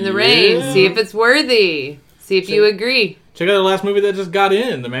 Singing in the Rain. See if it's worthy. See if you agree. Check out the last movie that just got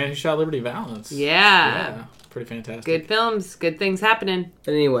in, The Man Who Shot Liberty Valance. Yeah. Yeah, pretty fantastic. Good films. Good things happening.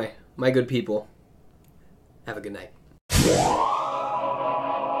 But anyway, my good people, have a good night.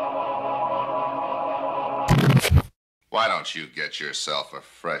 Why don't you get yourself a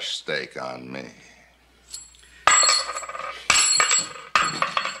fresh steak on me?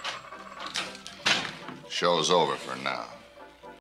 Show's over for now.